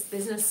unions,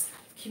 business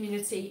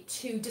community,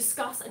 to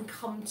discuss and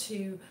come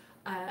to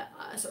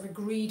a sort of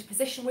agreed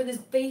position where there's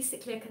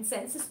basically a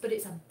consensus, but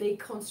it's a big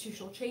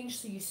constitutional change,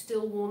 so you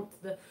still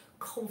want the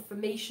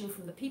confirmation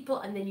from the people,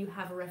 and then you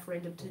have a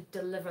referendum to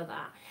deliver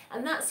that.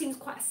 And that seems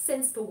quite a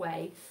sensible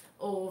way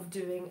of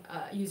doing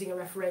using a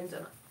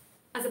referendum,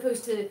 as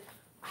opposed to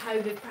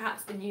how they've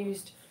perhaps been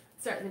used,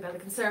 certainly by the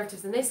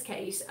Conservatives in this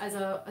case, as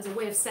a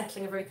way of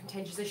settling a very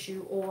contentious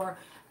issue, or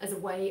as a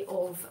way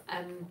of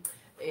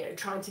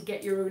trying to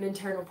get your own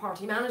internal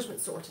party management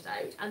sorted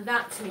out. And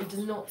that to me does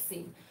not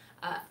seem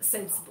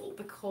sensible,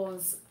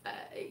 because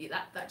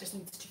that just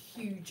leads to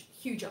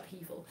huge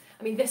upheaval.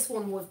 I mean, this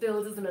one was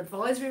billed as an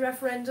advisory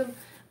referendum,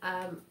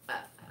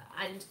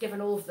 and given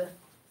all of the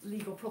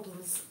legal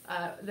problems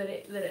that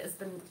it has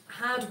been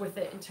had with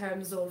it in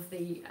terms of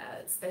the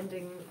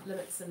spending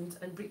limits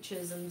and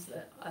breaches and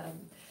the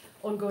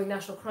ongoing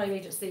National Crime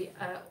Agency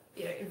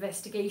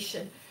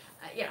investigation,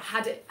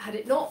 had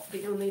it not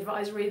been only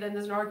advisory, then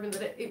there's an argument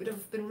that it would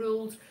have been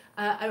ruled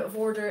out of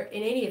order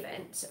in any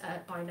event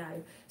by now.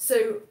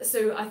 So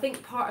I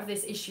think part of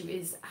this issue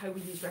is how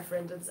we use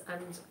referendums,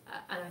 and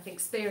I think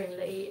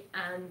sparingly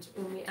and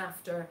only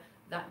after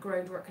that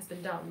groundwork has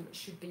been done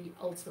should be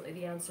ultimately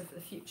the answer for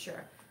the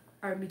future.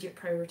 Our immediate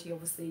priority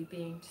obviously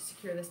being to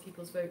secure this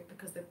people's vote,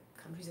 because the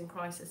country's in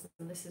crisis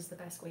and this is the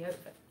best way out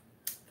of it.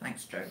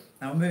 Thanks, Joe.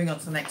 Now we're moving on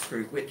to the next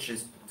group, which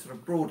is sort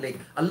of broadly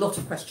a lot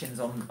of questions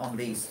on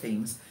these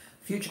themes.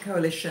 Future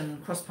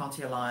coalition,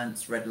 cross-party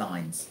alliance, red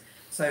lines.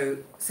 So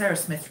Sarah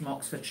Smith from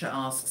Oxfordshire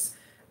asks,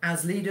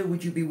 as leader,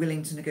 would you be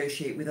willing to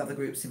negotiate with other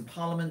groups in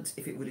Parliament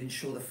if it would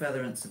ensure the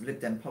furtherance of Lib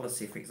Dem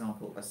policy, for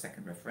example, a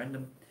second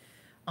referendum?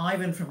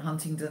 Ivan from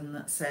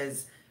Huntingdon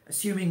says,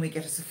 assuming we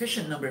get a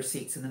sufficient number of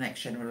seats in the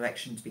next general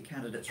election to be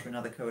candidates for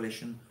another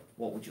coalition,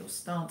 what would your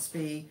stance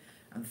be?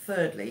 And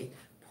thirdly,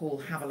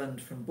 Paul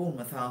Haviland from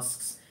Bournemouth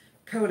asks,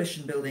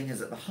 coalition building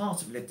is at the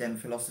heart of Lib Dem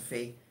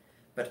philosophy,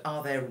 but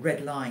are there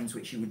red lines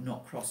which you would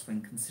not cross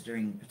when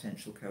considering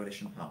potential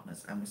coalition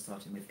partners? And we're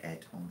starting with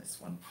Ed on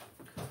this one.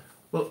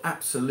 Well,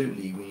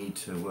 absolutely, we need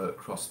to work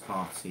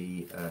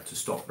cross-party to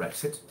stop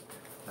Brexit,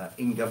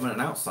 in government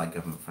and outside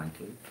government,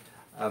 frankly.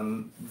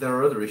 There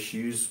are other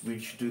issues we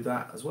should do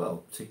that as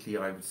well,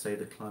 particularly I would say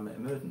the climate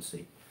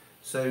emergency.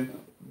 So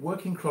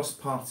working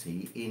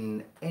cross-party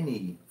in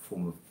any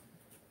form of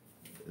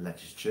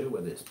legislature,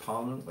 whether it's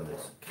parliament, whether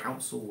it's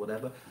council,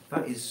 whatever,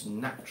 that is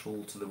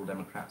natural to Liberal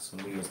Democrats,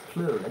 and we as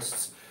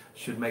pluralists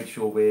should make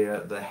sure we're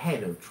at the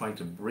head of trying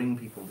to bring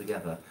people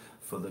together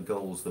for the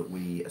goals that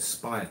we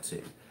aspire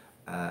to,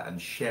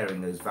 and sharing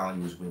those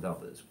values with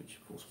others, which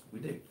of course we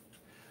do.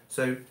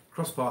 So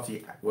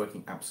cross-party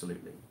working,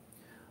 absolutely.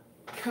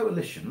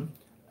 Coalition,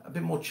 a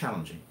bit more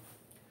challenging.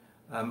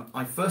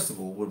 I first of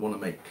all would want to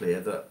make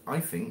clear that I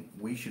think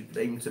we should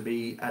aim to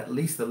be at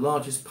least the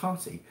largest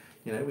party.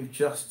 You know, we've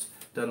just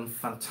done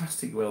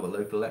fantastically well at the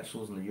local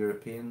elections and the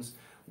Europeans.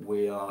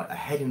 We are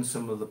ahead in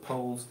some of the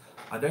polls.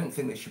 I don't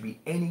think there should be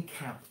any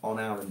cap on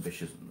our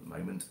ambitions at the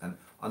moment, and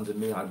under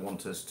me I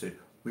want us to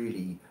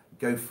really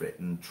go for it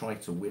and try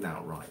to win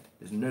outright.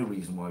 There's no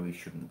reason why we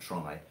shouldn't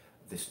try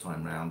this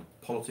time round.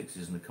 Politics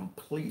is in a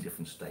completely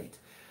different state.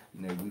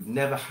 You know, we've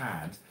never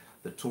had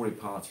the Tory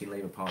party and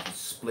Labour Party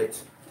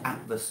split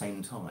at the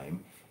same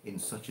time in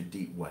such a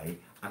deep way,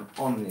 and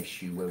on an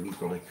issue where we've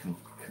got a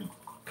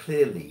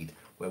clear lead,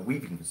 where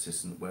we've been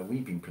consistent, where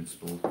we've been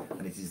principled,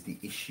 and it is the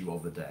issue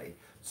of the day.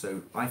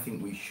 So I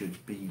think we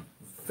should be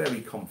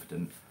very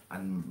confident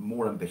and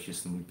more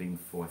ambitious than we've been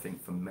for, I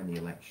think, for many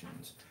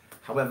elections.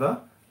 However,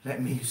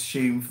 let me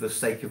assume, for the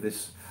sake of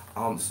this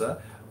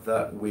answer,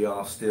 that we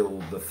are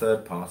still the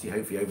third party,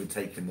 hopefully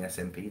overtaking the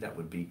SNP. That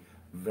would be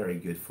very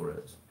good for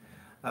us.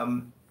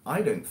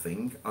 I don't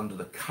think, under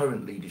the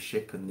current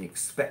leadership and the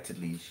expected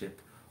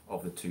leadership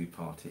of the two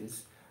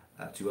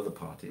other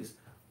parties,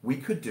 we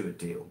could do a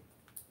deal.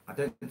 I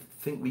don't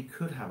think we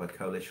could have a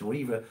coalition or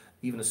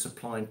even a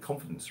supply and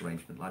confidence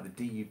arrangement like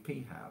the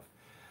DUP have.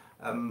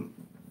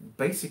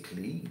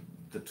 Basically,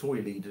 the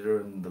Tory leader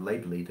and the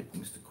Labour leader,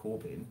 Mr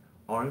Corbyn,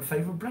 are in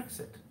favour of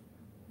Brexit.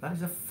 That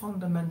is a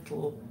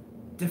fundamental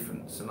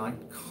difference, and I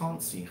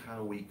can't see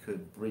how we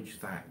could bridge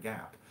that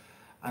gap.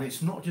 And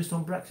it's not just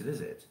on Brexit,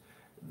 is it?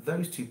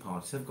 Those two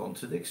parties have gone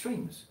to the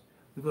extremes.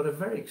 We've got a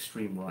very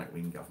extreme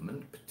right-wing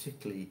government,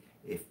 particularly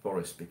if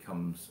Boris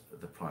becomes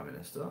the Prime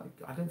Minister.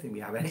 I don't think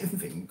we have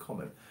anything in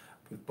common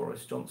with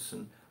Boris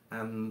Johnson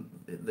and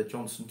the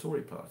Johnson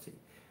Tory party.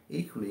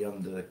 Equally,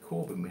 under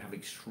Corbyn, we have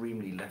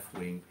extremely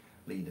left-wing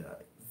leader.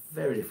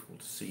 Very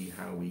difficult to see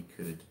how we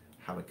could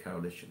have a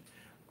coalition.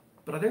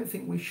 But I don't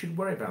think we should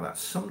worry about that.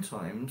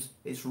 Sometimes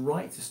it's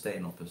right to stay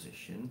in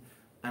opposition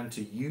and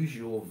to use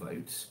your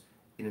votes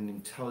in an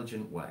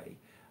intelligent way.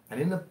 And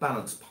in a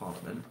balanced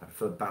parliament, I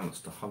prefer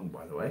balanced to hung,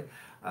 by the way,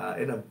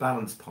 in a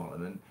balanced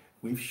parliament,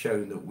 we've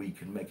shown that we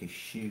can make a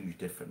huge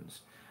difference.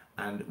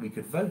 And we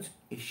could vote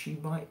issue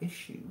by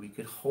issue. We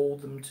could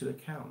hold them to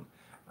account.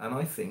 And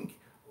I think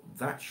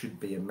that should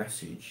be a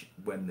message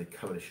when the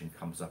coalition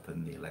comes up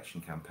in the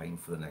election campaign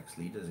for the next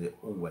leader, as it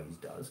always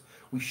does.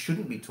 We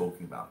shouldn't be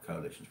talking about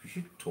coalitions. We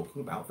should be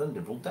talking about the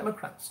Liberal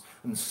Democrats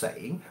and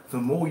saying the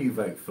more you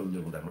vote for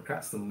Liberal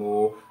Democrats, the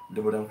more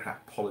Liberal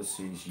Democrat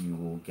policies you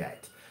will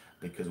get,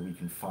 because we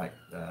can fight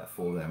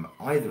for them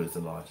either as the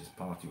largest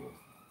party or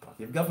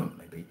party of government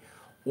maybe,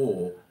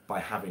 or by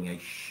having a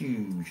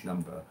huge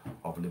number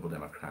of Liberal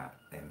Democrat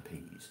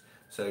MPs.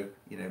 So,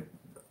 you know,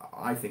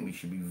 I think we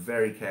should be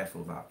very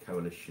careful about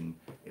coalition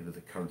in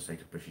the current state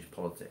of British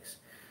politics.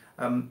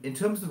 In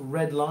terms of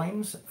red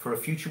lines for a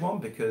future one,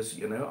 because,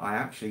 you know, I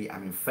actually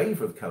am in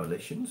favour of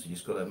coalitions. You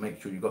just got to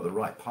make sure you've got the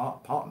right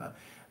partner.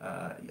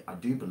 I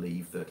do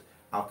believe that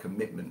our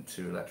commitment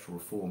to electoral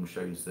reform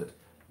shows that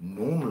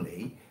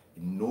normally,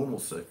 in normal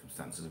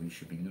circumstances, we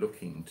should be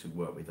looking to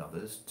work with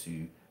others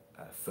to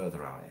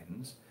further our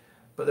ends.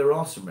 But there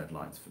are some red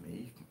lines for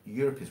me.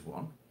 Europe is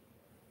one.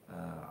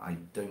 I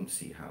don't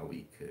see how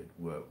we could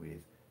work with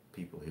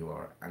people who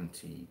are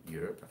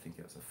anti-Europe. I think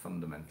that's a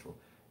fundamental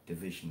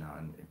division now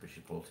in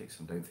British politics,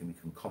 and I don't think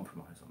we can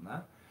compromise on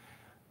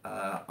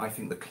that. I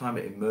think the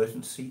climate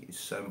emergency is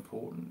so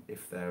important.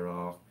 If there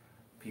are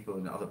people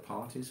in other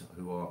parties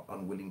who are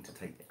unwilling to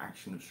take the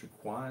action that's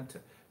required to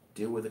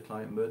deal with the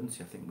climate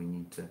emergency, I think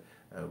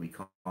we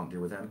can't deal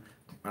with them.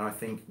 And I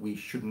think we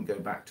shouldn't go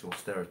back to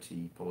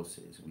austerity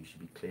policies. We should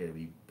be clear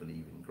we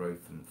believe in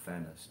growth and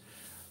fairness.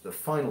 The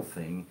final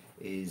thing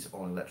is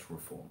on electoral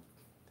reform.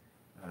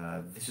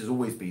 This has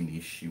always been the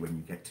issue when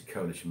you get to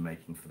coalition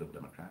making for the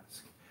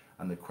Democrats.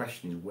 And the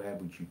question is, where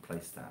would you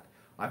place that?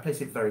 I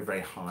place it very,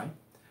 very high,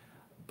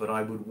 but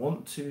I would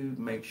want to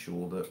make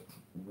sure that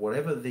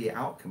whatever the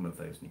outcome of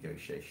those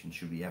negotiations,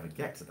 should we ever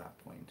get to that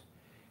point,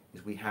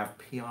 is we have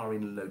PR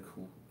in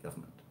local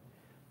government.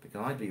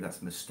 Because I believe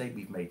that's a mistake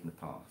we've made in the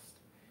past.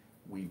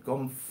 We've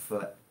gone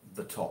for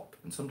the top,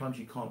 and sometimes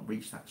you can't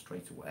reach that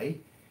straight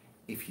away.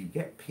 If you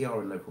get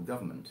PR in local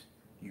government,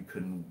 you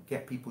can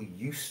get people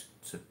used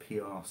to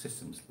PR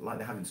systems, like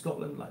they have in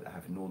Scotland, like they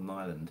have in Northern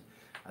Ireland,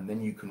 and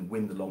then you can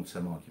win the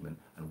long-term argument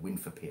and win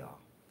for PR.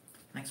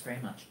 Thanks very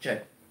much. Jo.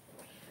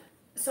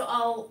 So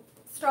I'll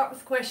start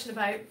with a question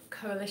about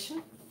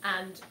coalition,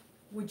 and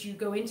would you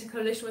go into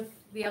coalition with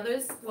the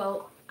others?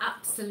 Well,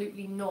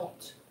 absolutely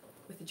not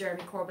with the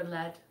Jeremy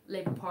Corbyn-led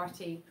Labour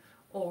Party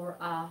or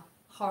a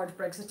hard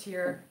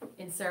Brexiteer,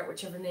 insert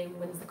whichever name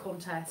wins the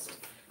contest,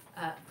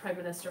 Prime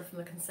Minister from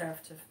the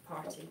Conservative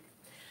Party.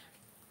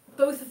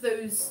 Both of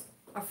those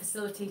are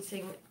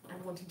facilitating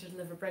and wanting to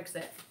deliver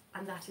Brexit,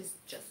 and that is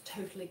just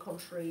totally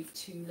contrary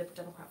to Liberal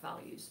Democrat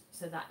values.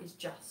 So that is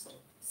just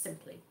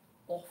simply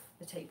off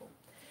the table.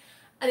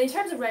 And in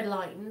terms of red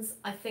lines,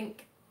 I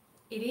think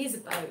it is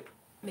about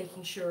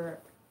making sure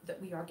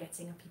that we are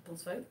getting a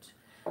people's vote.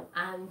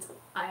 And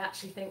I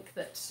actually think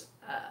that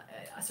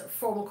a sort of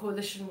formal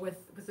coalition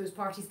with those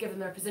parties, given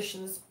their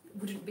positions,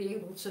 wouldn't be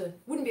able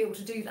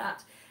to do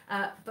that.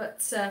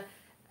 But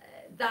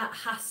that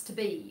has to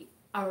be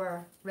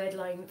our red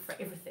line for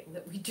everything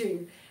that we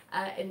do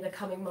in the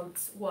coming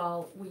months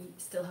while we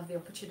still have the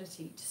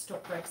opportunity to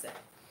stop Brexit.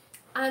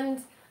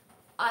 And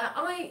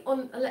I,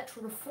 on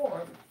electoral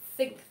reform,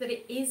 think that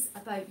it is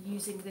about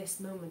using this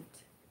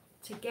moment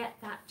to get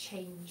that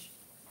change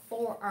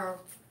for our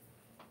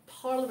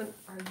Parliament,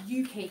 our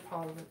UK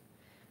Parliament.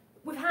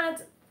 We've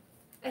had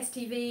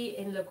STV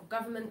in local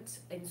government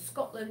in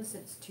Scotland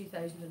since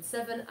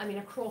 2007. I mean,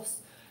 across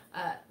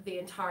the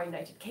entire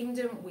United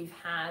Kingdom, we've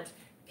had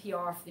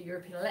PR for the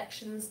European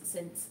elections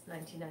since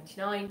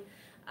 1999.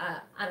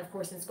 And of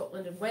course in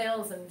Scotland and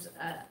Wales and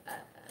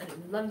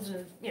in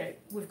London,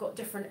 we've got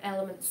different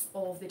elements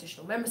of the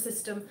additional member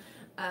system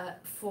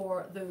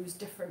for those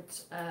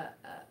different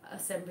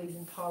assemblies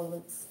and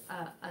parliaments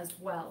as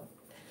well.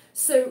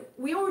 So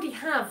we already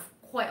have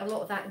quite a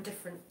lot of that in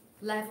different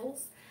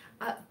levels,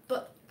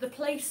 but the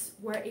place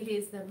where it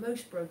is the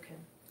most broken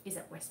is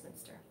at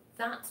Westminster.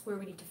 That's where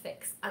we need to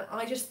fix. And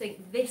I just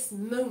think this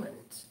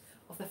moment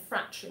of the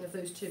fracturing of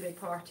those two big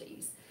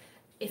parties,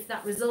 if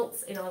that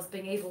results in us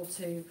being able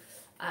to,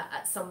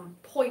 at some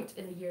point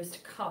in the years to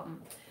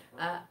come,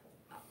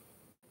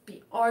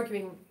 be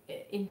arguing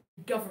in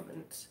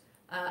government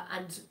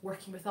and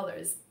working with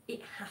others,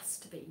 it has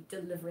to be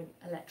delivering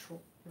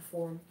electoral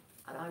reform.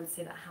 And I would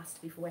say that has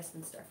to be for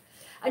Westminster.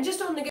 And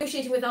just on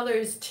negotiating with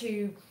others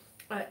to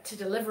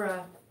deliver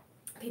a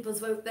people's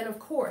vote, then of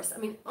course, I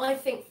mean, I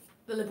think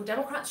the Liberal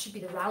Democrats should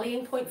be the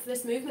rallying point for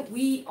this movement.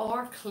 We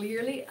are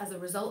clearly, as a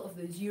result of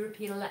those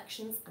European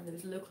elections and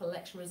those local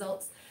election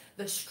results,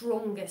 the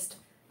strongest,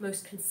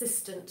 most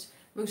consistent,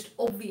 most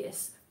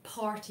obvious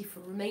party for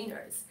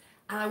Remainers.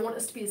 And I want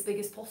us to be as big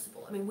as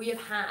possible. I mean, we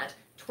have had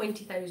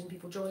 20,000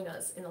 people join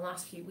us in the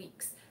last few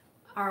weeks,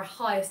 our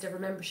highest ever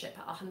membership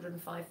at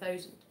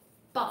 105,000.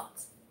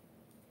 But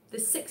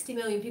there's 60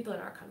 million people in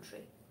our country,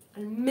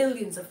 and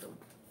millions of them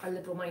are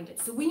Liberal minded.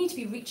 So we need to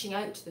be reaching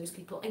out to those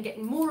people and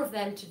getting more of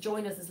them to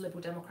join us as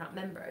Liberal Democrat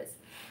members.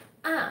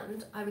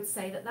 And I would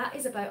say that that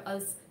is about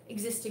us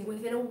existing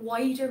within a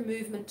wider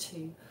movement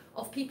too,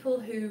 of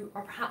people who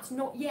are perhaps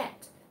not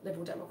yet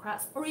Liberal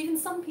Democrats, or even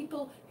some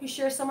people who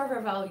share some of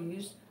our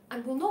values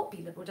and will not be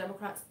Liberal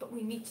Democrats, but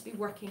we need to be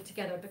working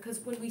together, because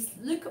when we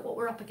look at what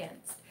we're up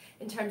against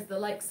in terms of the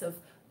likes of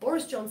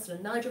Boris Johnson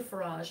and Nigel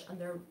Farage and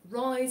their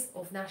rise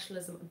of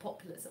nationalism and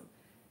populism,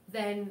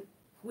 then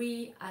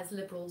we as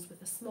Liberals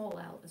with a small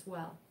L as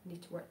well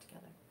need to work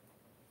together.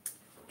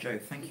 Jo,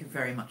 thank you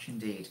very much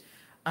indeed.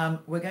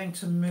 We're going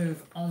to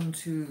move on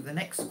to the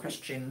next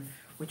question,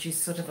 which is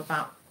sort of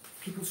about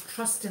people's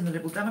trust in the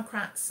Liberal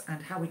Democrats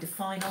and how we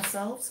define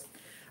ourselves.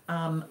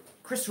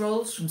 Chris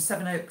Rolls from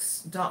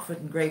Sevenoaks, Dartford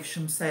and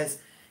Gravesham says,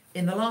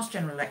 in the last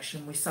general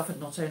election, we suffered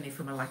not only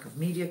from a lack of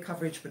media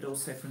coverage, but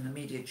also from the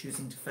media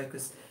choosing to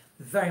focus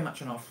very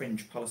much on our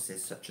fringe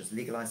policies, such as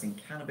legalising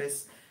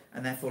cannabis,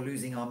 and therefore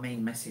losing our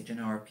main message and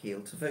our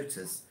appeal to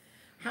voters.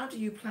 How do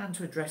you plan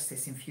to address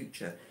this in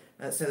future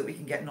so that we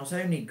can get not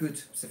only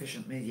good,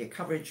 sufficient media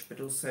coverage, but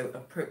also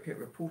appropriate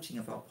reporting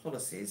of our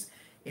policies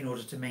in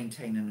order to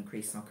maintain and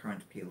increase our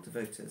current appeal to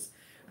voters?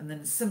 And then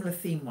a similar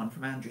theme one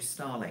from Andrew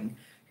Starling,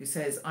 who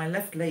says, I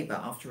left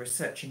Labour after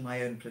researching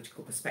my own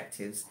political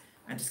perspectives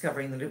and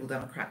discovering the Liberal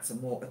Democrats are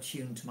more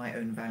attuned to my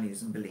own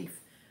values and belief.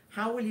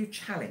 How will you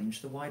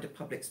challenge the wider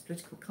public's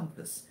political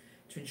compass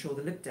to ensure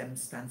the Lib Dems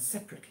stand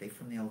separately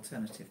from the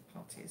alternative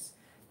parties?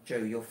 Jo,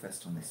 you're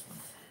first on this one.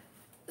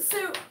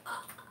 So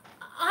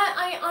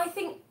I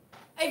think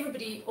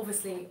everybody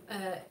obviously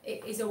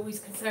is always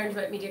concerned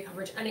about media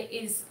coverage, and it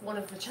is one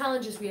of the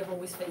challenges we have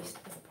always faced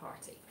as a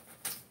party.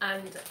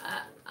 And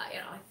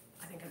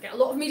I think I get a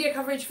lot of media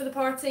coverage for the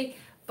party,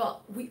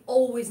 but we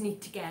always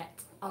need to get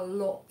a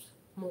lot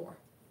more.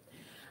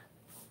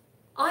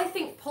 I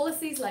think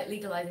policies like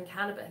legalising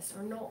cannabis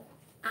are not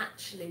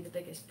actually the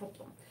biggest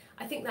problem.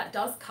 I think that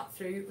does cut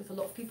through with a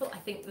lot of people. I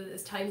think that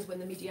there's times when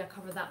the media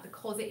cover that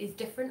because it is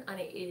different and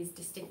it is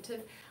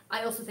distinctive.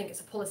 I also think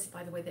it's a policy,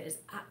 by the way, that is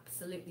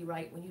absolutely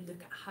right when you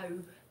look at how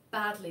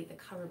badly the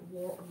current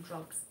war on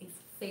drugs is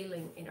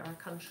failing in our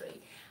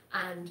country.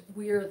 And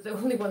we're the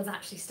only ones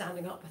actually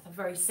standing up with a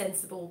very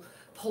sensible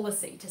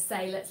policy to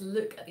say, let's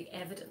look at the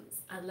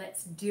evidence and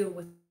let's deal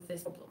with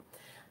this problem.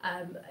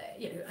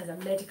 As a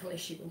medical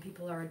issue when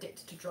people are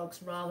addicted to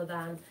drugs, rather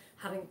than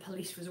having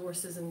police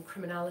resources and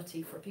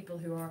criminality for people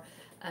who are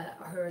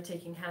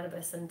taking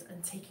cannabis and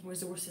taking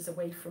resources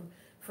away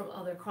from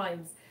other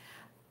crimes.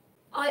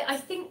 I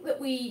think that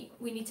we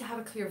need to have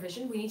a clear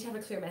vision, we need to have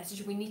a clear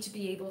message, we need to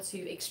be able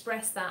to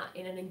express that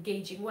in an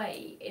engaging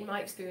way. In my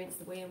experience,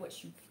 the way in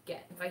which you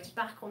get invited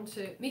back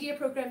onto media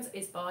programmes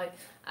is by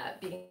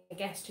being a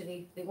guest who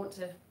they want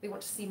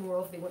to see more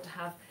of, they want to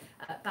have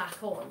back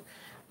on.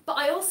 But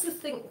I also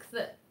think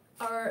that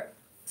our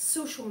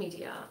social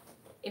media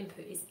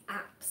input is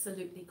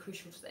absolutely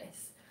crucial to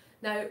this.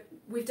 Now,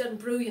 we've done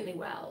brilliantly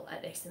well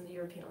at this in the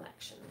European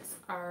elections.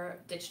 Our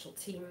digital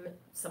team,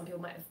 some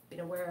people might have been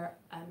aware,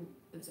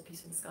 there was a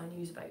piece in Sky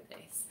News about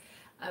this,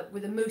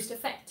 were the most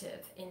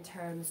effective in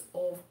terms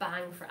of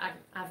bang for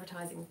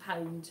advertising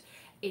pound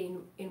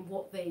in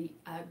what they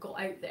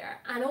got out there,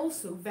 and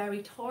also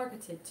very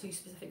targeted to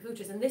specific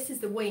voters. And this is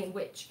the way in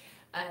which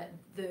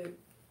the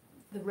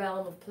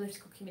realm of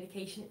political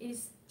communication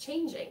is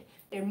changing.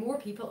 You know, more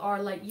people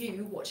are like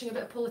you, watching a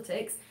bit of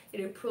politics.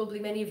 You know, probably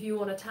many of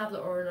you on a tablet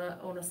or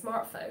on a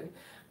smartphone,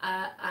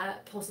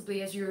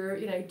 possibly as you're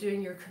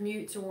doing your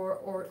commute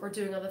or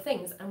doing other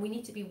things. And we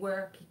need to be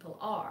where people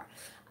are.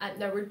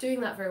 Now we're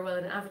doing that very well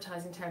in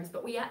advertising terms,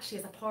 but we actually,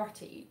 as a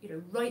party,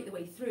 right the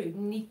way through,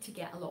 need to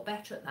get a lot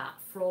better at that.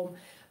 From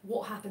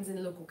what happens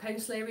in local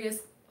council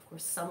areas, of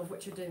course, some of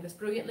which are doing this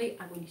brilliantly,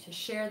 and we need to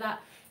share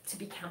that. To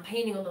be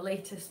campaigning on the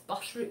latest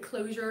bus route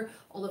closure,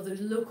 all of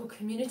those local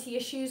community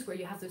issues where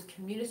you have those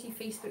community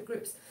Facebook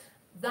groups.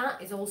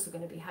 That is also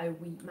going to be how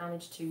we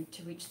manage to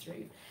reach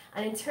through.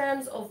 And in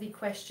terms of the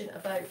question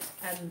about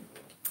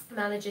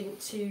managing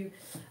to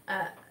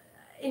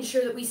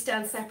ensure that we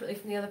stand separately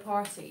from the other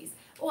parties,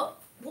 well,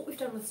 what we've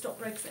done with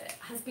Stop Brexit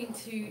has been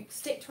to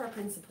stick to our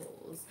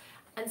principles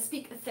and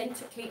speak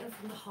authentically and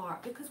from the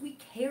heart, because we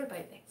care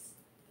about this.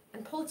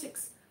 And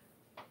politics,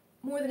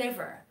 more than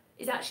ever,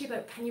 is actually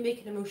about, can you make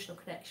an emotional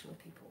connection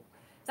with people?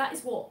 That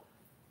is what,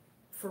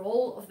 for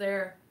all of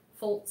their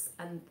faults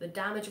and the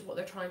damage of what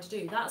they're trying to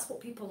do, that's what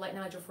people like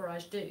Nigel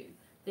Farage do.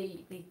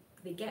 They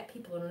get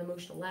people on an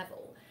emotional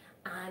level,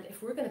 and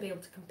if we're going to be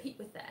able to compete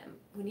with them,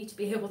 we need to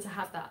be able to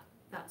have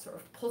that sort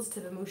of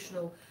positive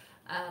emotional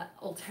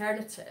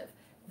alternative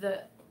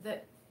that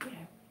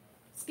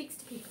speaks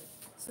to people,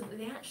 so that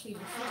they actually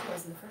listen to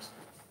us in the first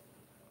place.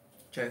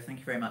 Joe, thank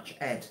you very much.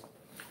 Ed.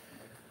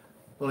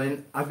 Well,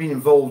 I've been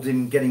involved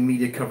in getting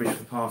media coverage for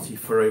the party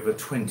for over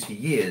 20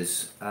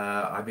 years.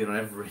 I've been on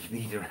every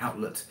media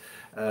outlet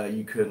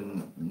you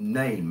can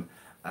name,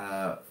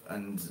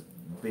 and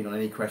been on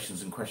any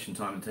questions and question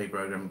time and tape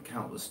programme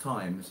countless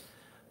times.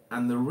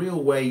 And the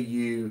real way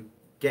you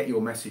get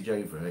your message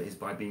over is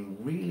by being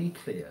really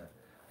clear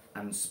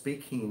and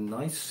speaking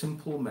nice,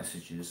 simple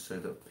messages so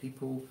that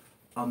people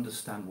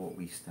understand what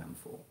we stand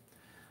for.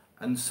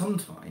 And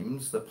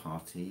sometimes the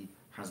party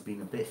has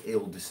been a bit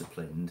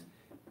ill-disciplined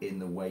in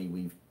the way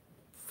we've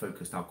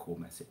focused our core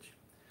message.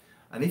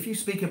 And if you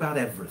speak about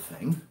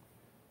everything,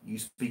 you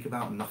speak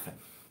about nothing.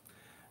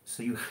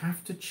 So you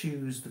have to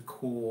choose the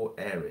core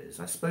areas.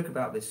 I spoke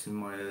about this in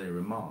my earlier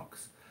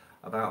remarks,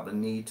 about the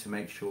need to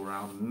make sure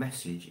our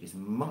message is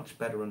much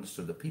better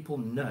understood, that people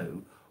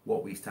know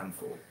what we stand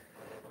for.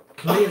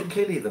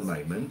 Clearly at the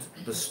moment,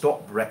 the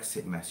Stop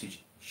Brexit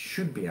message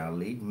should be our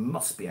lead,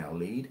 must be our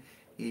lead,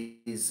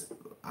 is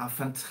our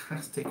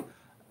fantastic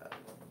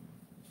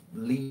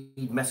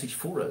lead message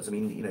for us. I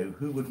mean,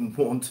 who wouldn't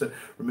want to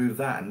remove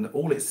that? And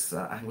all its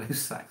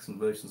Anglo-Saxon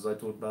versions I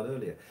talked about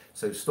earlier.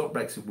 So Stop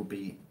Brexit will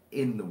be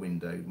in the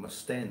window, must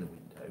stay in the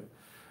window.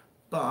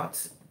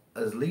 But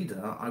as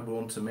leader, I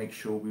want to make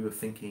sure we were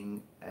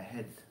thinking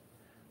ahead,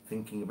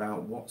 thinking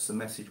about what's the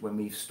message when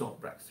we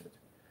stop Brexit.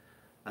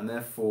 And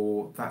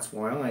therefore, that's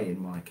why I,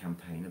 in my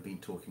campaign, have been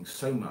talking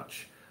so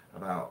much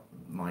about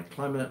my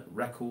climate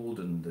record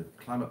and the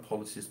climate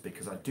policies,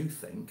 because I do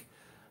think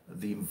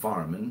the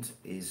environment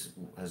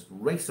has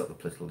raced up the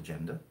political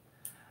agenda.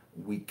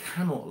 We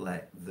cannot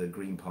let the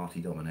Green Party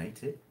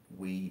dominate it.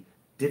 We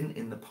didn't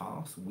in the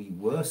past. We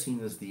were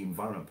seen as the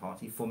Environment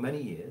Party for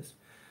many years.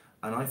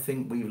 And I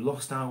think we've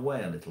lost our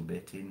way a little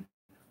bit in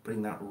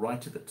putting that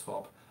right at the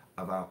top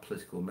of our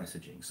political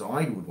messaging. So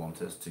I would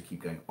want us to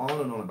keep going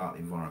on and on about the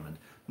environment,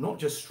 not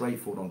just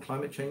straightforward on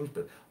climate change,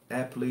 but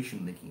air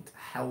pollution, linking to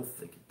health,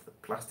 linking to the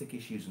plastic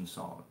issues and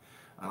so on.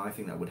 And I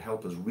think that would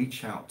help us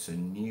reach out to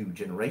new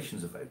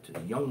generations of voters,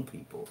 young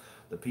people,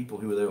 the people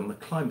who are there on the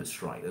climate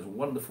strike, those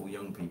wonderful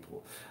young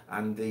people,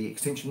 and the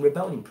Extinction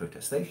Rebellion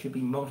protests. They should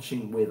be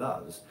marching with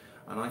us.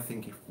 And I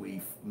think if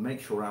we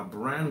make sure our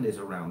brand is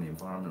around the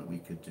environment, we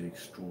could do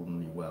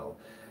extraordinarily well.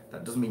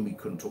 That doesn't mean we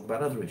couldn't talk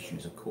about other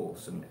issues, of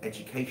course, and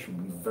education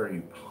would be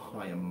very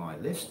high on my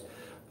list.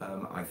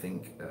 I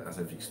think, as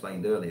I've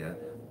explained earlier,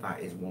 that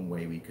is one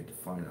way we could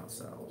define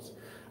ourselves.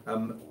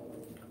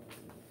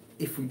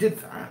 If we did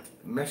that,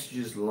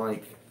 messages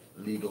like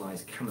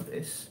legalise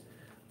cannabis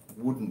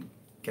wouldn't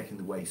get in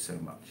the way so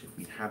much if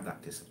we had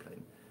that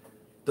discipline.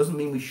 Doesn't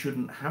mean we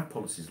shouldn't have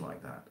policies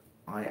like that.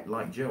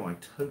 Like Joe, I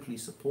totally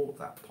support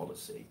that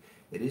policy.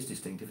 It is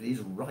distinctive, it is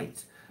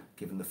right,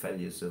 given the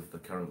failures of the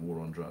current war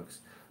on drugs.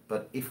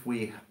 But if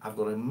we have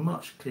got a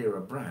much clearer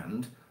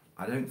brand,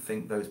 I don't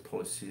think those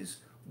policies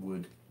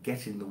would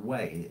get in the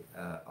way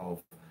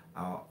of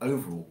our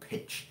overall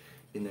pitch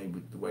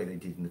with the way they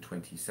did in the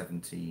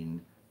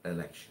 2017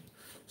 election.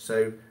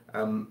 So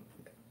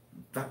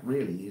that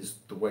really is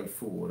the way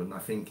forward, and I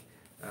think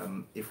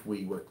if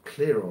we were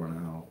clear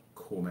on our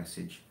core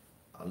message,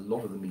 a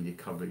lot of the media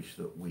coverage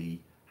that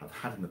we have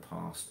had in the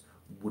past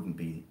wouldn't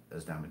be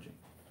as damaging.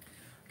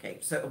 Okay,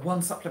 so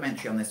one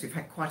supplementary on this. We've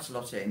had quite a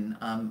lot in,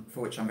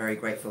 for which I'm very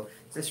grateful.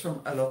 This is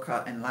from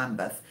Aloka in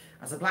Lambeth.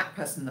 As a black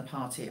person in the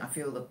party, I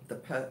feel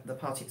the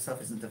party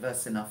itself isn't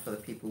diverse enough for the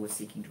people we're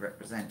seeking to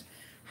represent.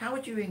 How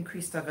would you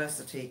increase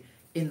diversity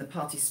in the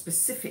party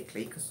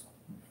specifically? Because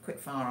quick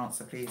fire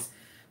answer, please.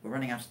 We're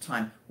running out of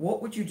time.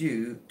 What would you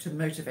do to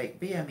motivate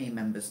BME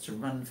members to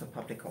run for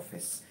public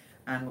office?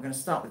 And we're going to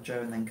start with Jo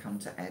and then come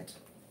to Ed.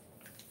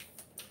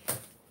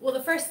 Well,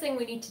 the first thing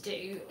we need to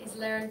do is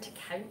learn to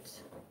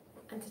count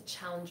and to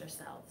challenge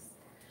ourselves.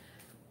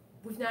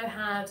 We've now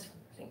had,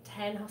 I think,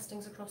 10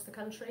 hustings across the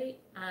country,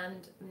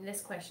 and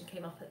this question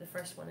came up at the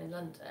first one in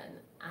London,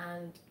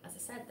 and as I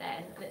said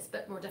then, and it's a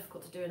bit more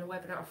difficult to do in a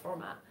webinar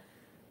format,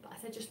 but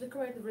I said just look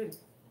around the room.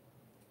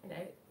 You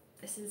know,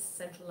 this is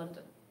central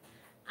London,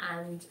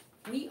 and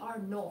we are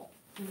not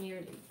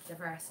nearly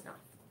diverse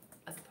enough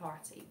as a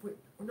party. We're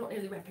not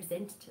nearly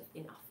representative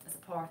enough as a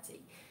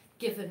party,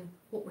 given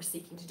what we're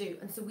seeking to do.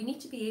 And so we need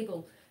to be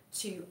able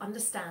to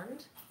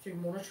understand through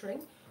monitoring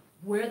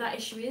where that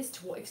issue is,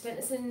 to what extent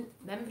it's in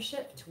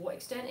membership, to what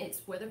extent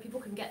it's whether people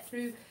can get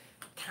through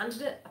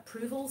candidate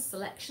approvals,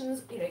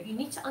 selections. You know, you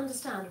need to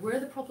understand where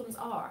the problems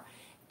are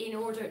in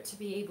order to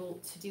be able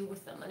to deal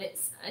with them. And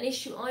it's an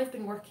issue I've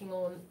been working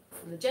on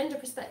from the gender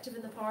perspective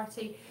in the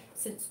party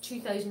since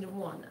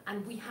 2001.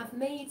 And we have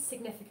made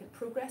significant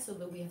progress,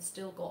 although we have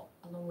still got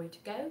a long way to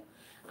go.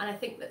 And I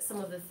think that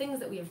some of the things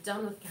that we have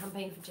done with the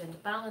Campaign for Gender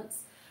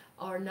Balance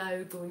are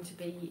now going to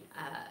be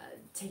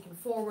taken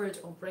forward,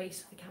 or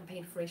race, the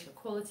Campaign for Racial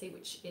Equality,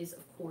 which is,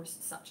 of course,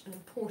 such an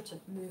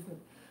important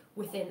movement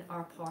within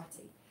our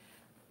party.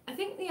 I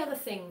think the other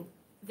thing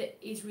that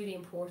is really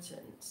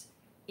important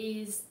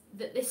is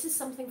that this is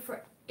something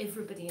for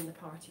everybody in the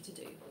party to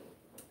do.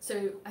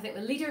 So I think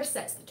the leader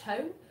sets the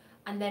tone,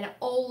 and then at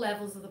all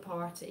levels of the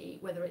party,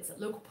 whether it's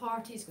at local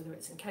parties, whether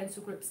it's in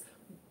council groups,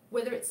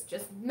 whether it's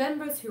just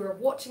members who are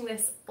watching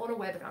this on a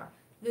webinar,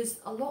 there's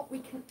a lot we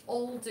can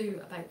all do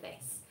about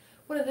this.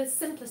 One of the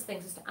simplest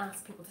things is to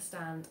ask people to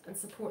stand and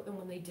support them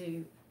when they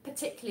do,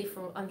 particularly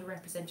from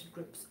underrepresented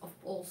groups of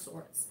all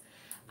sorts.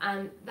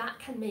 And that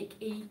can make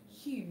a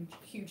huge,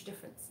 huge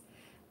difference.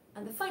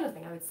 And the final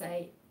thing I would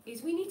say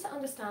is we need to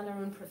understand our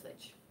own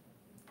privilege.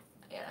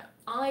 You know,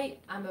 I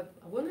am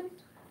a woman,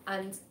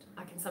 and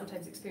I can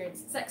sometimes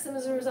experience sexism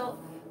as a result,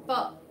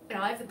 but you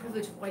know, I have the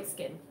privilege of white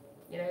skin.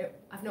 You know,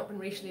 I've not been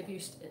racially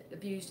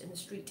abused in the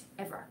street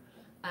ever.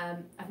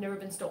 I've never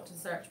been stopped and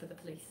searched by the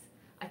police.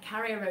 I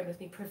carry around with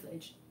me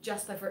privilege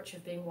just by virtue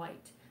of being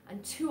white,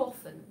 and too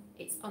often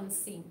it's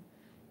unseen.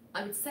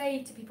 I would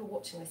say to people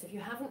watching this, if you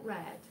haven't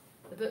read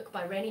the book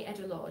by Rennie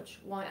Eddo-Lodge,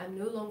 Why I'm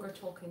No Longer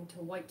Talking to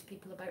White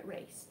People About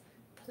Race,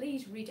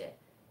 please read it.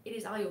 It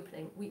is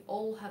eye-opening. We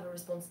all have a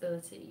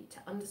responsibility to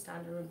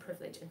understand our own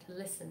privilege and to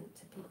listen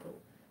to people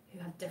who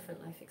have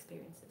different life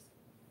experiences.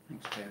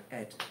 Thanks, Jo.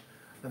 Ed.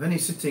 Of any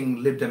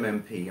sitting Lib Dem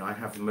MP, I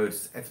have the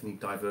most ethnically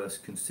diverse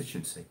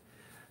constituency.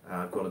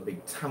 I've got a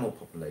big Tamil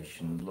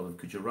population, a lot of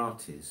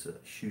Gujaratis,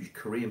 a huge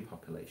Korean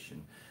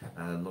population,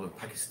 a lot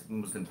of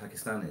Muslim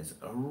Pakistanis,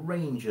 a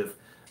range of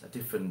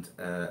different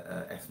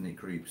ethnic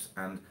groups,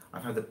 and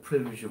I've had the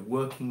privilege of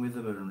working with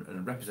them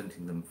and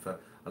representing them for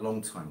a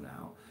long time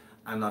now,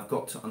 and I've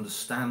got to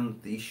understand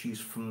the issues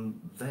from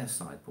their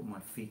side, put my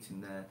feet in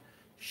their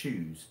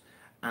shoes,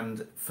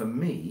 and for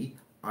me,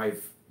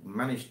 I've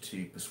managed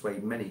to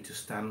persuade many to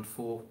stand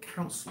for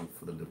council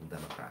for the Liberal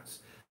Democrats.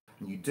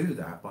 And you do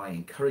that by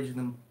encouraging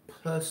them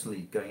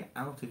personally, going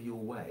out of your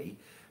way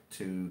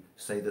to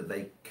say that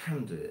they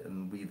can do it,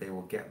 and they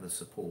will get the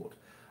support.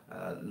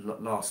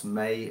 Last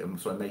May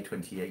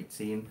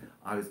 2018,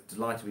 I was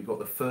delighted we got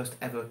the first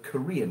ever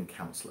Korean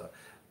councillor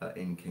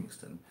in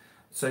Kingston.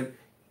 So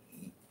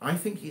I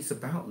think it's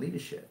about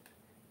leadership.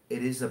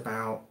 It is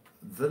about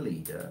the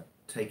leader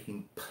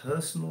taking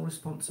personal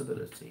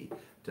responsibility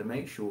to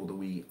make sure that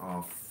we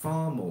are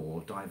far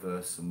more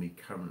diverse than we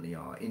currently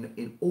are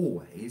in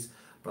all ways.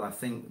 But I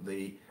think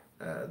the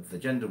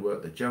gender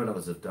work that Jo and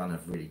others have done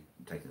have really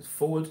taken us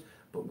forward,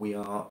 but we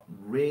are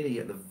really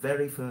at the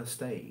very first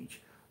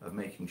stage of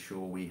making sure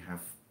we have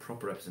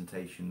proper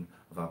representation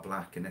of our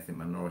black and ethnic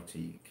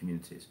minority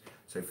communities.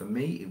 So for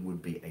me, it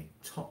would be a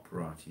top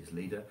priority as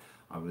leader.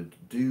 I would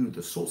do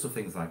the sorts of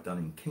things I've done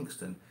in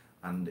Kingston,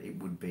 and it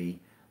would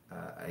be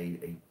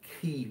a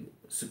key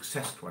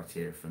success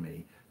criteria for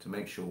me to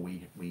make sure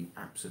we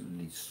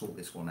absolutely sort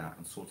this one out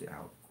and sort it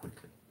out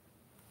quickly.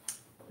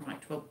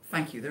 Right, well,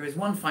 thank you. There is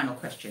one final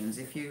question.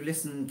 If you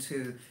listen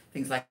to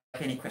things like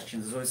any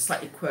questions, there's always a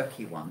slightly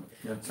quirky one.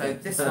 Okay. So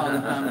this one,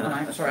 and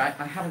I'm sorry, I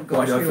haven't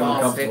got to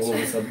ask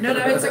it. No,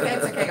 it's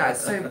okay,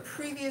 guys. So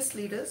previous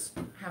leaders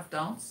have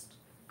danced,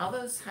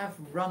 others have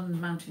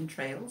run mountain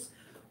trails.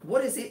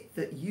 What is it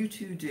that you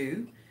two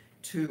do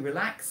to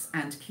relax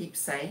and keep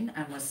sane,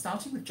 and we're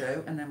starting with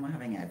Joe and then we're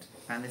having Ed,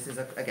 and this is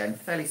again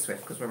fairly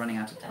swift because we're running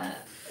out of time.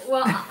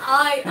 Well,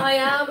 I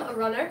am a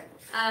runner.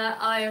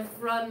 I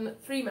have run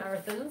 3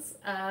 marathons,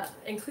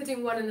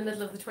 including one in the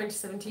middle of the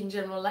 2017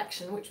 general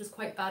election, which was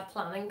quite bad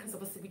planning because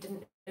obviously we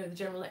didn't know the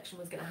general election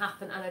was going to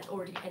happen, and I'd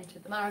already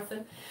entered the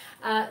marathon.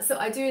 So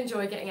I do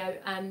enjoy getting out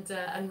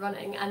and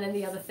running. And then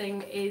the other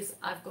thing is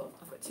I've got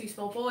 2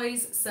 small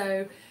boys,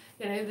 so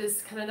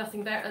there's kind of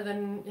nothing better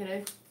than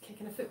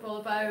kicking a football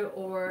about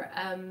or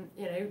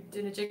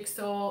doing a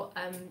jigsaw.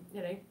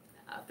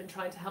 I've been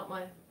trying to help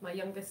my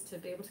youngest to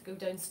be able to go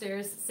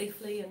downstairs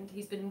safely, and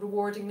he's been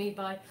rewarding me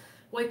by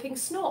wiping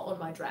snot on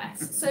my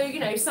dress. So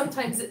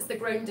sometimes it's the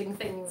grounding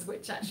things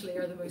which actually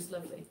are the most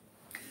lovely.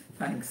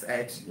 Thanks,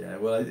 Ed. Yeah,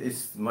 well,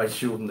 it's my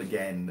children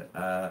again.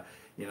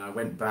 I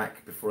went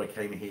back before I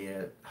came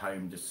here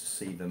home just to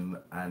see them,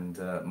 and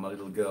my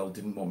little girl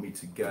didn't want me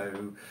to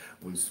go,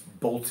 was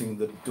bolting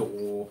the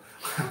door,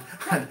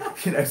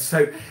 and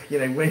so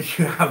when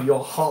you have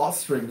your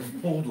heartstrings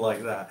pulled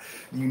like that,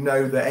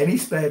 that any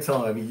spare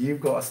time you've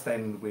got to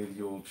spend with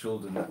your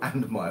children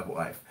and my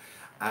wife.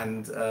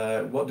 And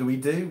what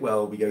do?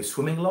 Well, we go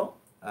swimming a lot.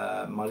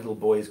 My little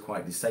boy is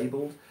quite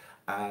disabled.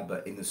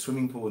 But in the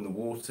swimming pool, in the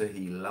water,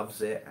 he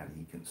loves it, and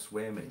he can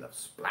swim, and he loves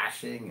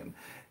splashing, and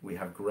we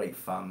have great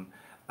fun.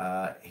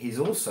 He's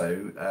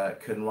also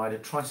can ride a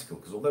tricycle,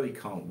 because although he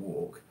can't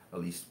walk, at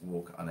least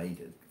walk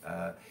unaided,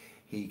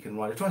 he can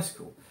ride a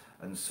tricycle.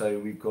 And so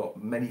we've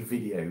got many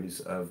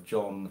videos of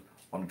John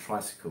on a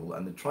tricycle,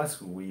 and the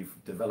tricycle we've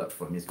developed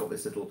for him, he's got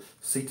this little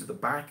seat at the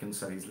back, and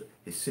so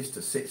his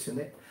sister sits in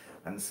it.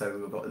 And so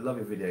we've got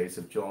lovely videos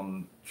of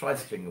John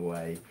tricycling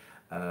away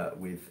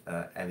with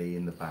Ellie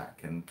in the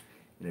back. And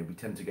we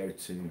tend to go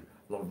to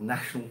a lot of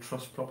National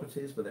Trust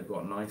properties where they've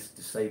got nice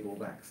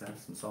disabled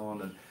access and so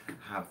on, and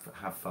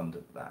have fun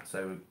with that.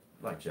 So,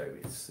 like Joe,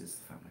 it's the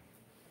family.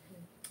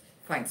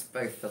 Thanks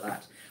both for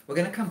that. We're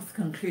going to come to the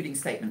concluding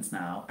statements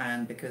now,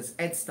 and because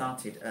Ed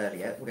started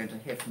earlier, we're going to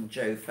hear from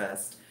Joe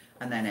first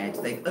and then Ed.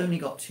 They've only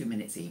got 2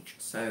 minutes each,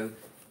 so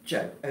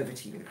Joe, over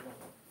to you.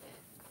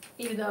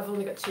 Even though I've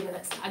only got 2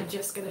 minutes, I'm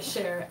just going to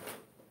share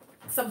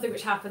something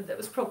which happened that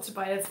was prompted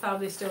by Ed's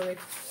family story.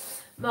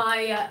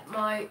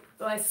 My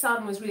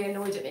son was really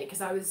annoyed at me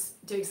because I was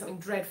doing something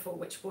dreadful,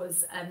 which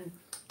was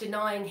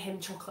denying him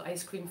chocolate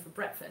ice cream for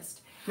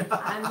breakfast.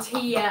 And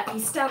he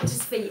stamped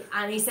his feet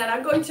and he said,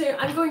 "I'm going to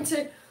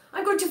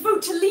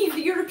vote to leave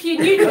the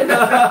European Union." And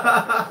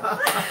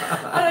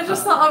I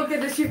just thought, oh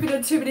goodness, you've been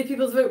on too many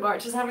people's vote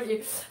marches, haven't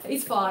you?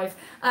 He's 5.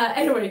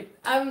 Anyway,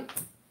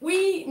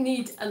 we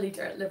need a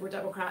leader, Liberal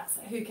Democrats,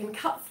 who can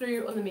cut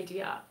through on the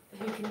media,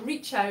 who can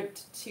reach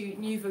out to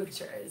new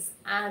voters,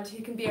 and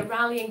who can be a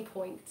rallying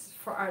point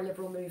for our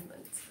Liberal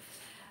movement.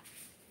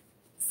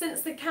 Since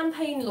the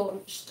campaign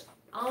launched,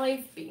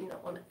 I've been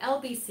on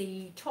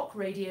LBC, Talk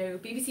Radio,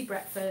 BBC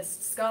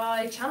Breakfast,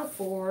 Sky, Channel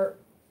 4,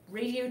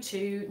 Radio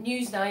 2,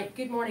 Newsnight,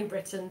 Good Morning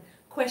Britain,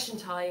 Question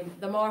Time,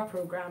 the MAR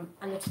programme,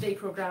 and the Today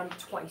programme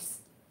twice.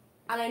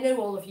 And I know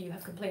all of you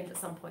have complained at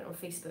some point on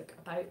Facebook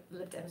about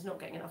Lib Dems not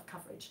getting enough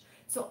coverage.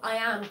 So I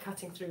am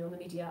cutting through on the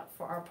media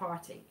for our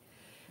party.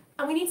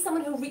 And we need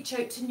someone who'll reach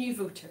out to new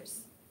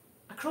voters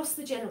across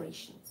the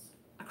generations,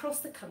 across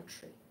the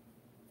country,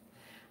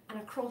 and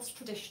across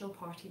traditional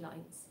party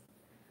lines.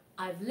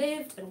 I've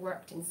lived and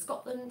worked in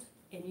Scotland,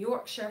 in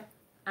Yorkshire,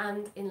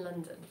 and in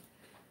London.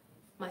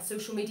 My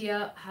social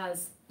media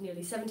has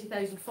nearly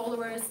 70,000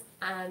 followers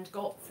and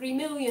got 3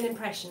 million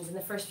impressions in the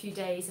first few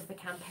days of the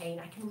campaign.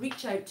 I can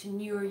reach out to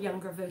newer,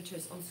 younger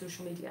voters on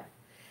social media.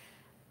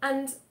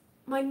 And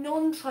my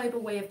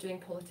non-tribal way of doing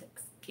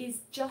politics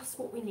is just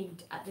what we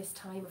need at this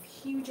time of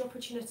huge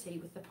opportunity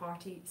with the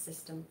party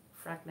system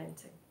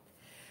fragmenting.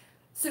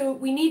 So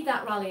we need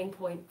that rallying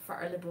point for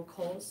our Liberal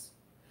cause.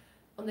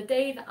 On the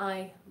day that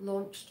I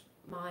launched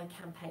my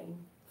campaign,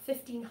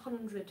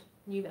 1,500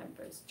 new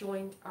members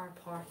joined our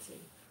party.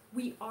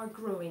 We are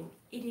growing.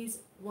 It is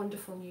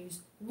wonderful news.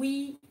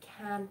 We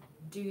can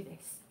do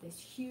this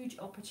huge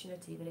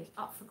opportunity that is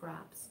up for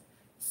grabs.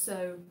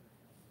 So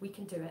we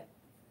can do it.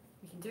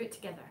 We can do it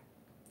together.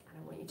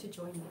 And I want you to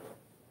join me.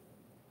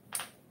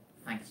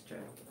 Thanks, Joe.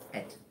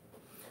 Ed.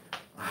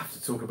 I have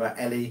to talk about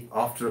Ellie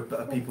after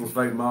a People's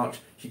Vote March.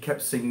 She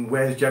kept singing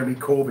 "Where's Jeremy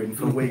Corbyn"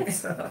 for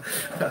weeks.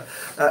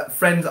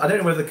 Friends, I don't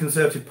know whether the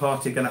Conservative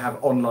Party are going to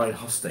have online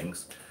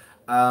hustings,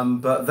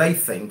 but they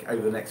think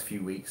over the next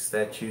few weeks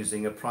they're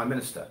choosing a Prime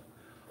Minister.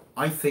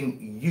 I think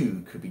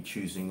you could be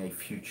choosing a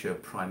future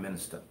Prime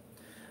Minister.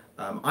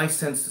 I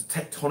sense the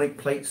tectonic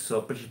plates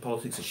of British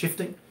politics are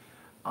shifting.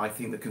 I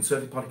think the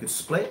Conservative Party could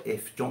split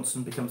if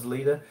Johnson becomes the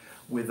leader.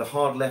 With the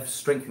hard left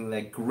strengthening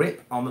their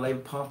grip on the Labour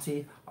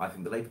Party, I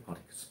think the Labour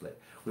Party could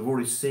split. We've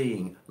already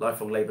seen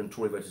lifelong Labour and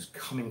Tory voters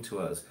coming to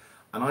us.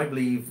 And I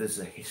believe there's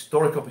a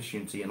historic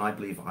opportunity, and I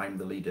believe I'm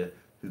the leader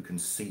who can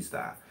seize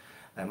that.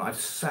 And I've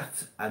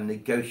sat and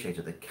negotiated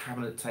at the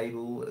cabinet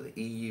table, at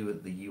the EU,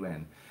 at the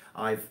UN.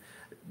 I've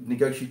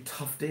negotiated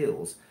tough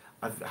deals.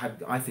 I've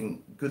had, I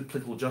think, good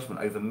political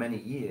judgment over many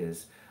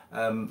years.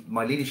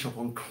 my leadership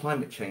on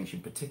climate change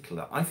in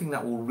particular, I think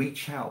that will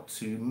reach out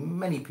to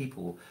many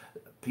people,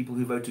 people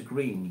who voted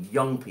Green,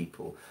 young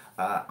people.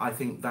 I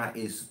think that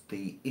is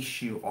the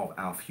issue of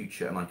our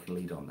future, and I can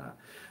lead on that.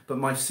 But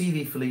my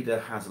CV for leader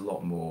has a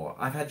lot more.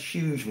 I've had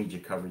huge media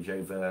coverage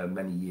over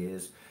many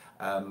years,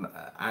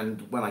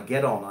 and when I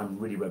get on, I'm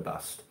really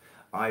robust.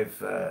 I've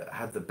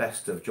had the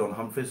best of John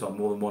Humphreys on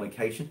more than one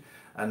occasion.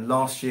 And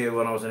last year,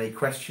 when I was in any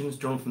questions,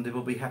 Jonathan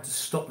Dibbleby had to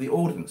stop the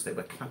audience. They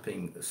were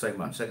clapping so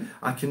much. So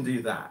I can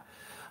do that.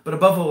 But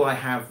above all, I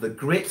have the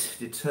grit,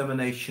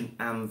 determination,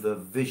 and the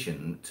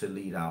vision to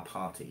lead our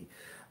party.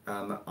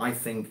 I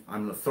think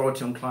I'm an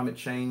authority on climate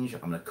change.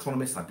 I'm an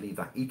economist. I believe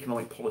that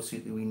economic policy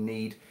that we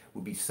need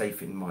will be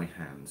safe in my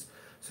hands.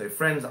 So,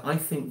 friends, I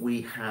think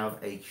we have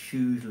a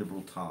huge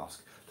Liberal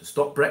task to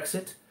stop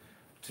Brexit,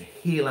 to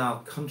heal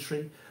our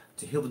country,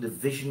 to heal the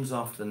divisions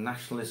after the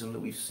nationalism that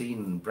we've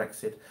seen in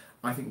Brexit.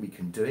 I think we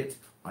can do it.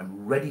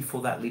 I'm ready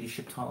for that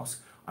leadership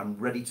task. I'm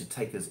ready to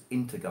take us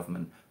into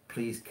government.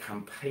 Please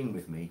campaign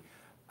with me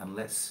and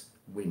let's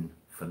win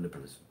for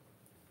liberalism.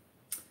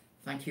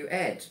 Thank you,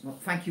 Ed. Well,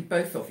 thank you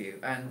both of you.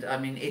 And I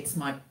mean, it's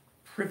my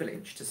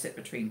privilege to sit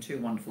between two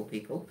wonderful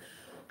people.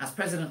 As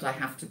president, I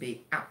have to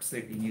be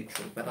absolutely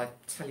neutral, but I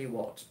tell you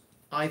what,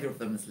 either of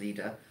them as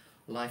leader,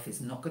 life is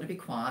not going to be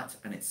quiet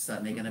and it's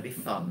certainly going to be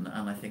fun,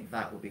 and I think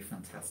that will be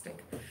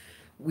fantastic.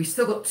 We've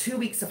still got 2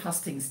 weeks of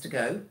hustings to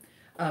go.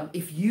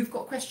 If you've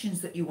got questions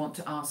that you want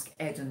to ask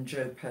Ed and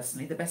Joe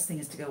personally, the best thing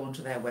is to go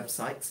onto their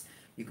websites.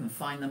 You can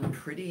find them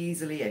pretty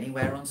easily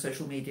anywhere on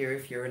social media.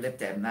 If you're a Lib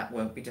Dem, that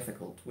won't be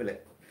difficult, will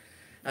it?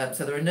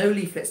 So there are no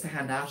leaflets to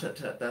hand out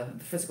at the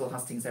physical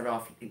hustings. There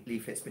are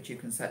leaflets, but you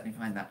can certainly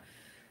find that.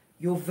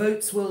 Your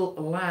votes will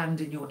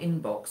land in your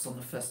inbox on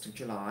the 1st of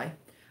July,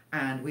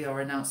 and we are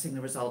announcing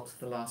the result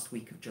the last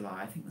week of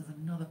July. I think there's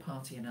another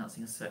party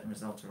announcing a certain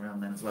result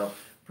around then as well,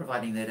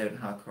 providing they don't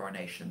have a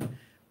coronation.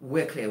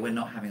 We're clear we're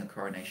not having a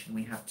coronation.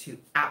 We have two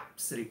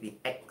absolutely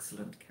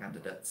excellent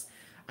candidates,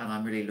 and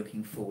I'm really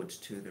looking forward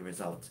to the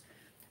result.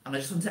 And I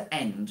just want to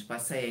end by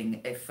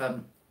saying, if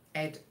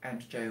Ed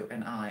and Joe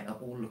and I are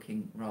all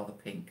looking rather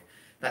pink,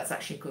 that's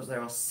actually because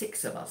there are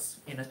 6 of us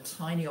in a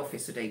tiny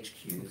office at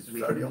HQ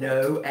with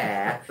no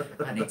air,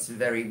 and it's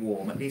very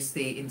warm. At least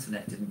the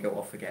internet didn't go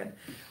off again.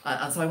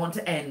 And so I want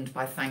to end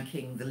by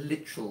thanking the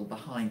literal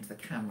behind the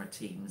camera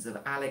teams of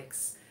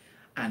Alex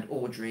and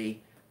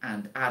Audrey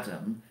and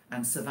Adam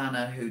and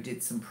Savannah, who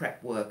did some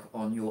prep work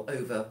on your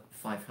over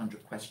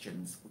 500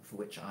 questions, for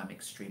which I'm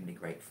extremely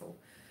grateful.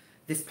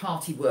 This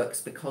party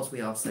works because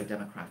we are so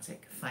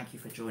democratic. Thank you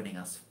for joining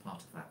us for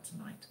part of that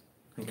tonight.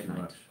 Thank you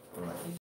very much. All right.